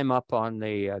time up on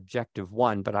the objective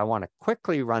 1, but I want to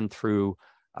quickly run through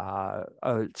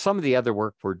some of the other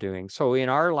work we're doing. So in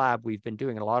our lab, we've been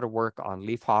doing a lot of work on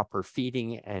leafhopper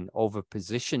feeding and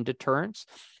oviposition deterrents.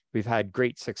 We've had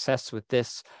great success with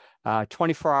this.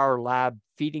 24-hour lab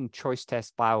feeding choice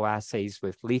test bioassays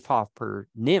with leafhopper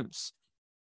nymphs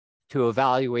to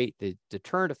evaluate the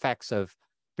deterrent effects of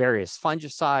various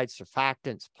fungicides,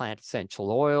 surfactants, plant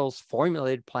essential oils,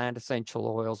 formulated plant essential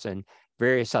oils, and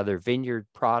various other vineyard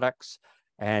products.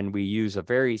 And we use a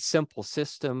very simple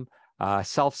system,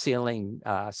 self-sealing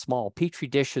small Petri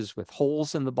dishes with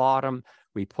holes in the bottom.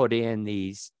 We put in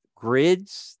these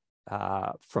grids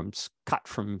cut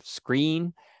from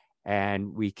screen,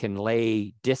 and we can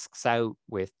lay discs out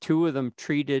with 2 of them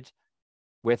treated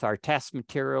with our test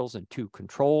materials and 2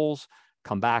 controls.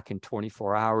 Come back in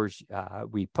 24 hours.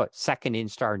 We put second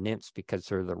instar nymphs because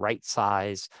they're the right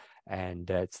size, and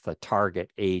it's the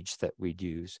target age that we'd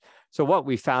use. So what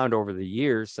we found over the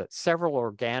years that several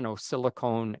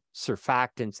organosilicone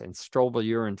surfactants and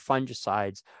strobilurin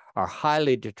fungicides are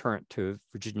highly deterrent to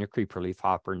Virginia creeper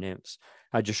leafhopper nymphs.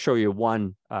 I'll just show you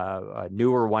one, a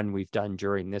newer one we've done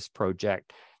during this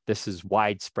project. This is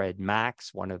Widespread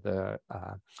Max, one of the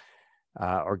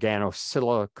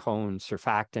organosilicone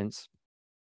surfactants.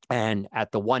 And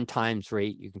at the 1 times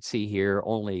rate, you can see here,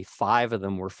 only 5 of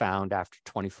them were found after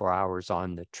 24 hours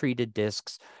on the treated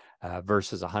discs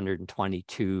versus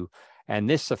 122. And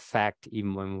this effect,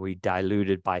 even when we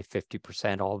diluted by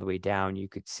 50% all the way down, you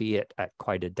could see it at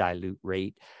quite a dilute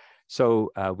rate.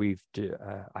 So we've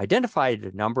identified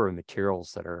a number of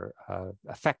materials that are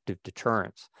effective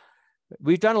deterrents.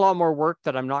 We've done a lot more work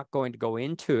that I'm not going to go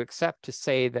into, except to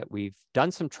say that we've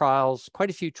done some trials, quite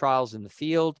a few trials in the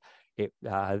field.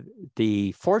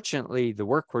 Fortunately, the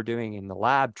work we're doing in the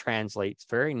lab translates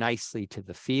very nicely to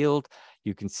the field.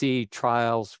 You can see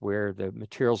trials where the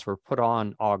materials were put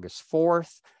on August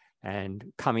 4th, and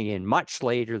coming in much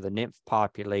later, the nymph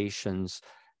populations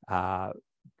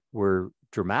were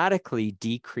dramatically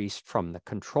decreased from the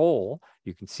control.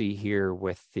 You can see here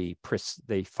with the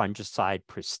fungicide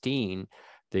Pristine,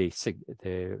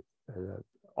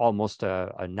 almost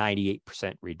a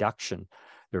 98% reduction.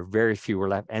 There are very few were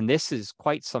left. And this is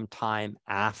quite some time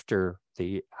after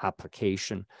the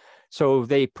application. So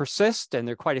they persist and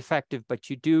they're quite effective, but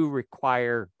you do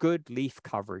require good leaf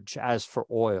coverage as for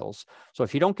oils. So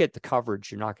if you don't get the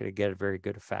coverage, you're not going to get a very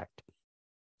good effect.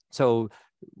 So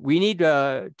we need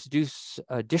to do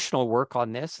additional work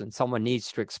on this, and someone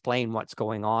needs to explain what's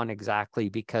going on exactly,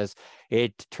 because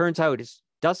it turns out it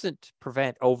doesn't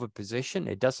prevent oviposition.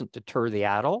 It doesn't deter the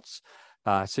adults.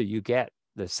 So you get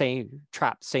the same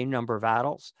number of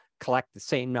adults, collect the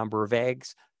same number of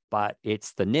eggs, but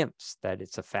it's the nymphs that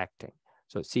it's affecting.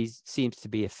 So it seems to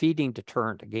be a feeding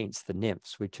deterrent against the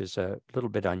nymphs, which is a little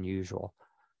bit unusual.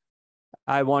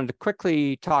 I wanted to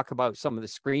quickly talk about some of the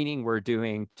screening we're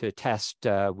doing to test.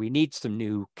 We need some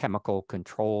new chemical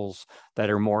controls that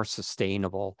are more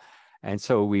sustainable. And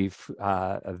so we've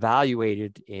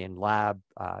evaluated in lab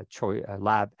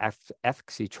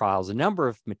efficacy trials a number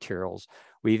of materials.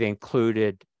 We've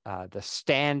included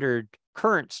the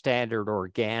current standard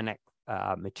organic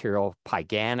material,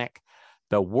 Pyganic,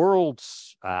 the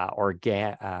world's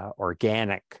organic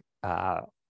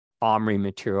OMRI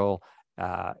material,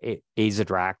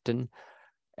 azadirachtin,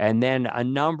 and then a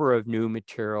number of new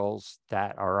materials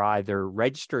that are either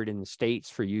registered in the States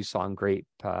for use on grape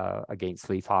against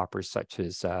leafhoppers, such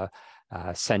as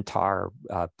Centaur,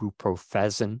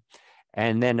 buprofezin,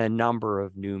 and then a number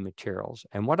of new materials.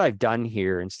 And what I've done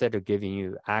here, instead of giving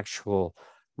you actual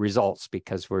results,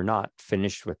 because we're not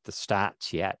finished with the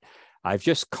stats yet, I've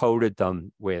just coded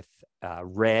them with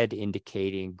red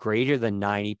indicating greater than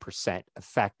 90%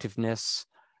 effectiveness,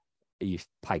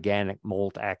 Pyganic,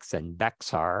 Molt-X, and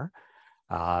Bexar.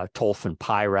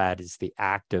 Tolfenpyrad is the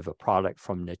active, a product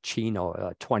from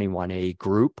Nicino, a 21A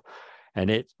group, and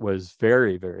it was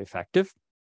very, very effective.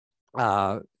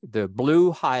 The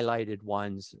blue highlighted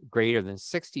ones, greater than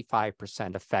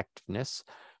 65% effectiveness.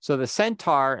 So the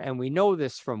Centaur, and we know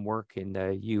this from work in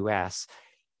the US,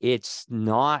 it's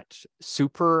not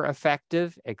super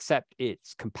effective, except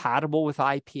it's compatible with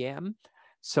IPM.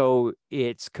 So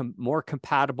it's more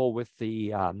compatible with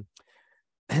the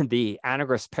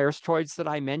anagrus parasitoids that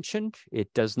I mentioned.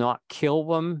 It does not kill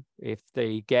them if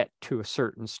they get to a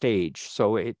certain stage.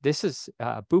 So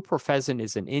buprofezin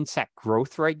is an insect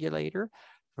growth regulator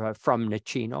from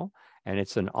Nicino, and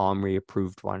it's an OMRI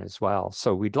approved one as well.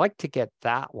 So we'd like to get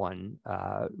that one,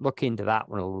 look into that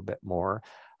one a little bit more.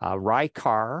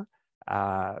 Rycar,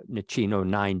 Nicino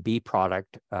 9B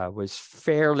product, was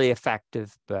fairly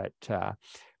effective, but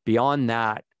beyond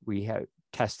that, we have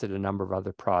tested a number of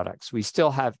other products. We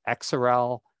still have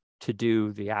XRL to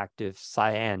do the active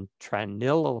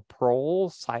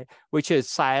cyantraniliprole, which is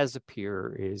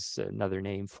Cyazypyr is another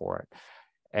name for it.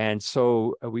 And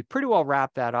so we pretty well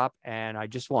wrapped that up. And I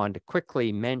just wanted to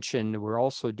quickly mention we're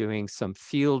also doing some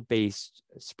field-based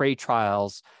spray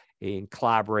trials in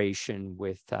collaboration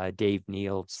with Dave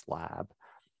Neald's lab.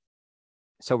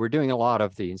 So we're doing a lot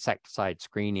of the insecticide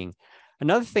screening.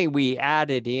 Another thing we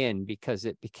added in, because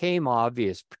it became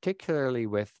obvious, particularly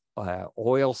with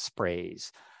oil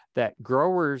sprays, that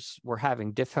growers were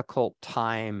having difficult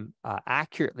time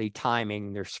accurately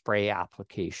timing their spray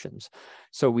applications.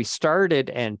 So we started,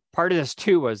 and part of this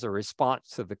too was a response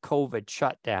to the COVID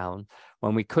shutdown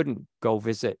when we couldn't go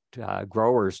visit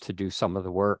growers to do some of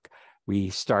the work.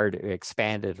 We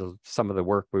expanded some of the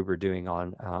work we were doing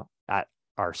on at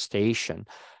our station.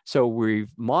 So we're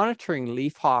monitoring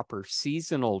leafhopper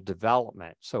seasonal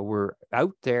development. So we're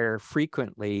out there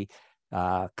frequently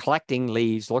collecting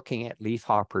leaves, looking at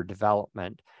leafhopper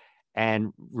development,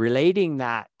 and relating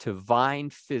that to vine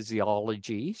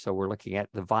physiology. So we're looking at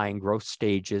the vine growth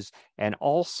stages, and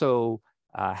also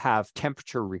have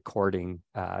temperature recording,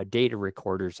 data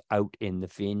recorders out in the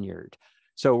vineyard.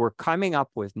 So we're coming up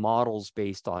with models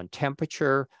based on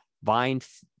temperature, vine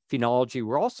phenology.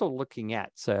 We're also looking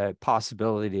at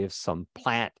possibility of some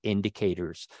plant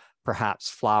indicators, perhaps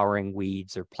flowering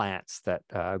weeds or plants that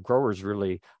growers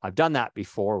really, I've done that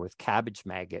before with cabbage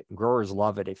maggot, and growers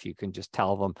love it if you can just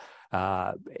tell them,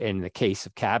 in the case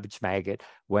of cabbage maggot,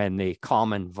 when the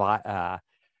common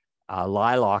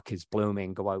lilac is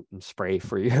blooming, go out and spray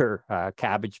for your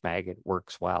cabbage maggot.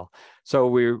 Works well. So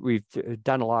we've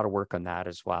done a lot of work on that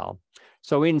as well.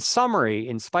 So in summary,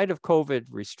 in spite of COVID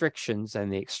restrictions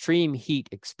and the extreme heat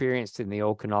experienced in the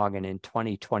Okanagan in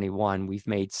 2021, we've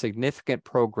made significant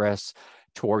progress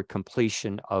toward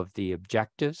completion of the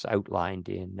objectives outlined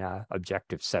in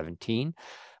Objective 17.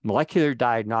 Molecular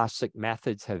diagnostic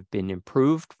methods have been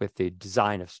improved with the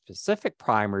design of specific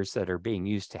primers that are being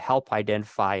used to help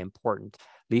identify important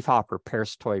leafhopper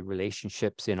parasitoid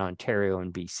relationships in Ontario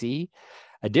and BC.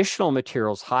 Additional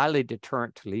materials highly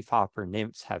deterrent to leafhopper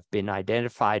nymphs have been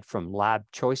identified from lab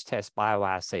choice test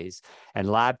bioassays, and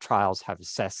lab trials have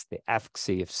assessed the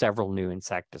efficacy of several new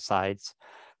insecticides.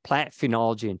 Plant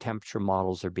phenology and temperature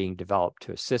models are being developed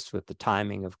to assist with the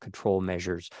timing of control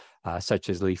measures, such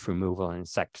as leaf removal and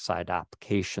insecticide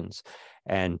applications.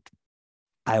 And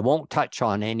I won't touch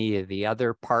on any of the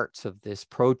other parts of this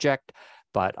project,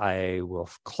 but I will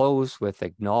close with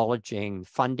acknowledging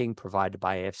funding provided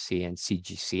by FC and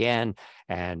CGCN,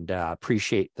 and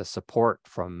appreciate the support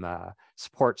from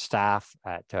support staff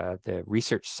at the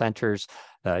research centers,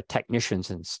 technicians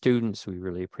and students. We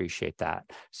really appreciate that.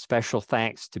 Special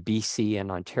thanks to BC and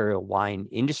Ontario wine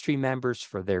industry members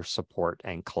for their support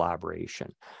and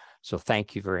collaboration. So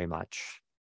thank you very much.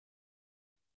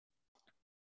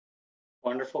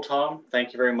 Wonderful, Tom.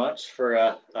 Thank you very much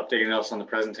for updating us on the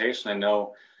presentation. I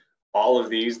know all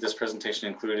of this presentation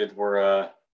included, were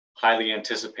highly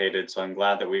anticipated, so I'm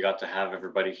glad that we got to have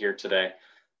everybody here today.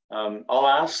 I'll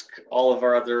ask all of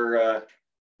our other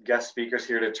guest speakers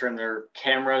here to turn their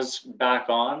cameras back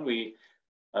on. We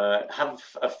have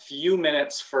a few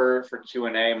minutes for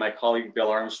Q&A. My colleague Bill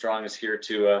Armstrong is here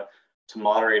to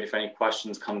moderate if any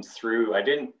questions come through. I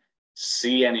didn't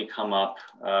see any come up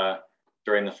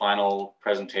during the final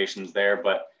presentations there,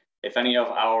 but if any of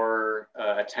our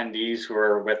attendees who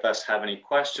are with us have any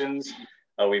questions,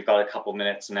 we've got a couple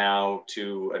minutes now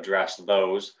to address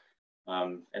those.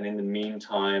 And in the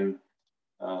meantime,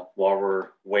 while we're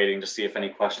waiting to see if any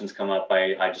questions come up,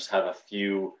 I just have a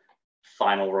few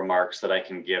final remarks that I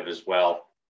can give as well.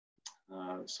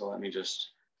 So let me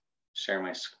just share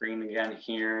my screen again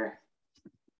here.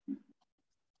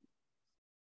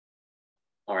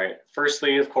 All right,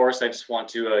 firstly, of course, I just want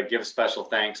to give special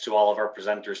thanks to all of our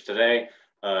presenters today,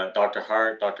 Dr.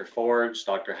 Hart, Dr. Forge,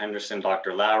 Dr. Henderson,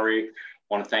 Dr. Lowery. I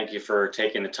want to thank you for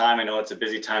taking the time. I know it's a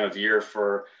busy time of year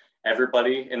for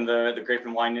everybody in the grape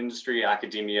and wine industry,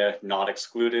 academia not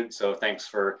excluded. So thanks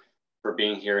for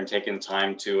being here and taking the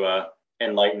time to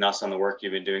enlighten us on the work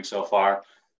you've been doing so far.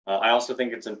 I also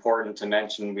think it's important to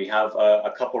mention we have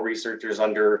a couple researchers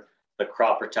under the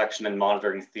crop protection and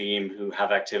monitoring theme who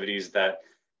have activities that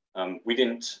we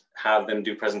didn't have them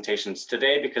do presentations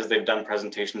today because they've done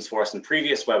presentations for us in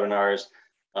previous webinars.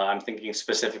 I'm thinking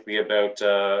specifically about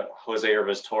Jose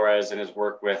Herbas Torres and his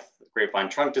work with grapevine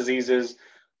trunk diseases,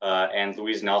 and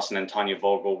Louise Nelson and Tanya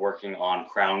Vogel working on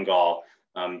crown gall.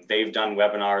 They've done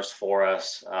webinars for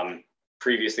us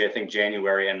previously, I think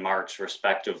January and March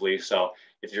respectively. So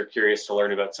if you're curious to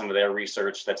learn about some of their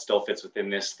research that still fits within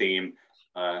this theme,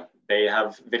 they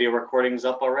have video recordings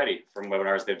up already from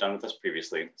webinars they've done with us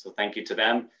previously. So thank you to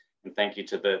them. And thank you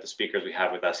to the speakers we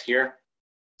have with us here.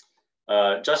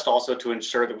 Just also to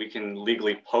ensure that we can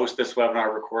legally post this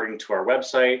webinar recording to our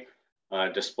website,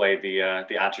 display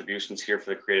the attributions here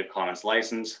for the Creative Commons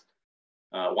license.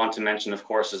 Want to mention, of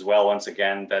course, as well, once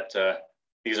again, that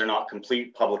these are not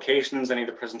complete publications, any of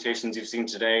the presentations you've seen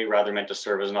today, rather meant to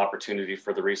serve as an opportunity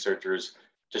for the researchers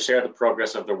to share the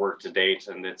progress of their work to date,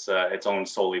 and it's owned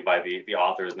solely by the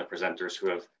authors and the presenters who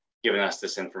have given us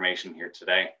this information here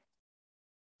today.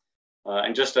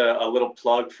 And just a little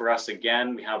plug for us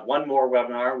again, we have one more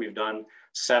webinar. We've done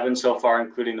 7 so far,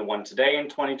 including the one today in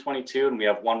 2022, and we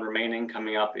have 1 remaining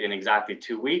coming up in exactly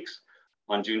 2 weeks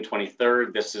on June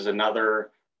 23rd. This is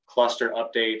another cluster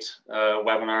update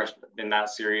webinar in that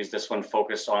series. This one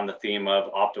focused on the theme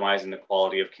of optimizing the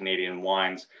quality of Canadian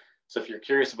wines. So if you're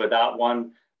curious about that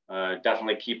one,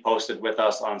 definitely keep posted with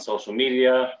us on social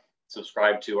media,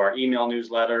 subscribe to our email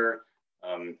newsletter,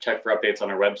 check for updates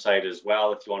on our website as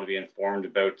well if you want to be informed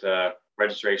about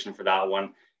registration for that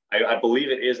one. I believe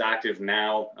it is active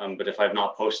now, but if I've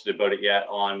not posted about it yet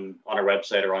on our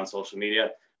website or on social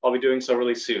media, I'll be doing so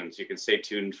really soon. So you can stay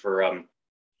tuned for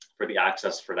the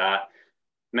access for that.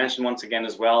 Mention once again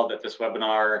as well that this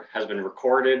webinar has been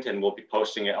recorded and we'll be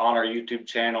posting it on our YouTube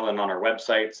channel and on our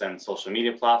websites and social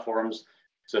media platforms.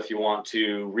 So if you want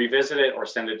to revisit it or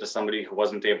send it to somebody who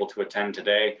wasn't able to attend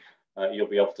today, you'll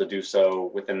be able to do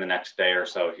so within the next day or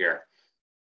so here.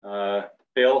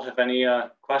 Bill, have any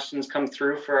questions come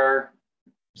through for our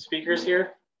speakers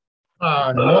here?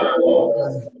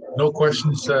 No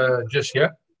questions just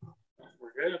yet.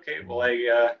 We're good. Okay.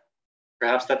 Well,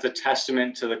 perhaps that's a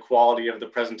testament to the quality of the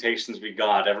presentations we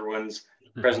got. Everyone's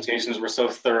presentations were so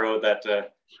thorough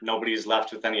that nobody's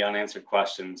left with any unanswered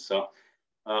questions. So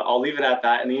I'll leave it at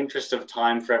that. In the interest of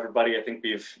time for everybody, I think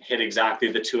we've hit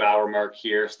exactly the 2-hour mark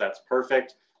here, so that's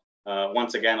perfect.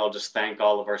 Once again, I'll just thank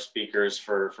all of our speakers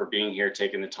for being here,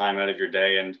 taking the time out of your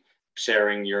day and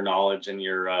sharing your knowledge and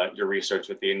your research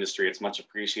with the industry. It's much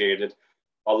appreciated.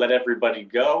 I'll let everybody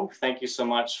go. Thank you so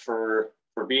much for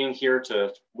being here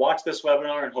to watch this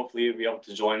webinar, and hopefully you'll be able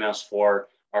to join us for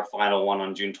our final one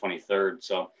on June 23rd.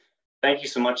 So thank you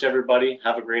so much, everybody.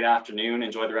 Have a great afternoon.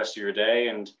 Enjoy the rest of your day,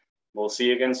 and we'll see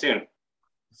you again soon.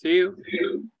 See you.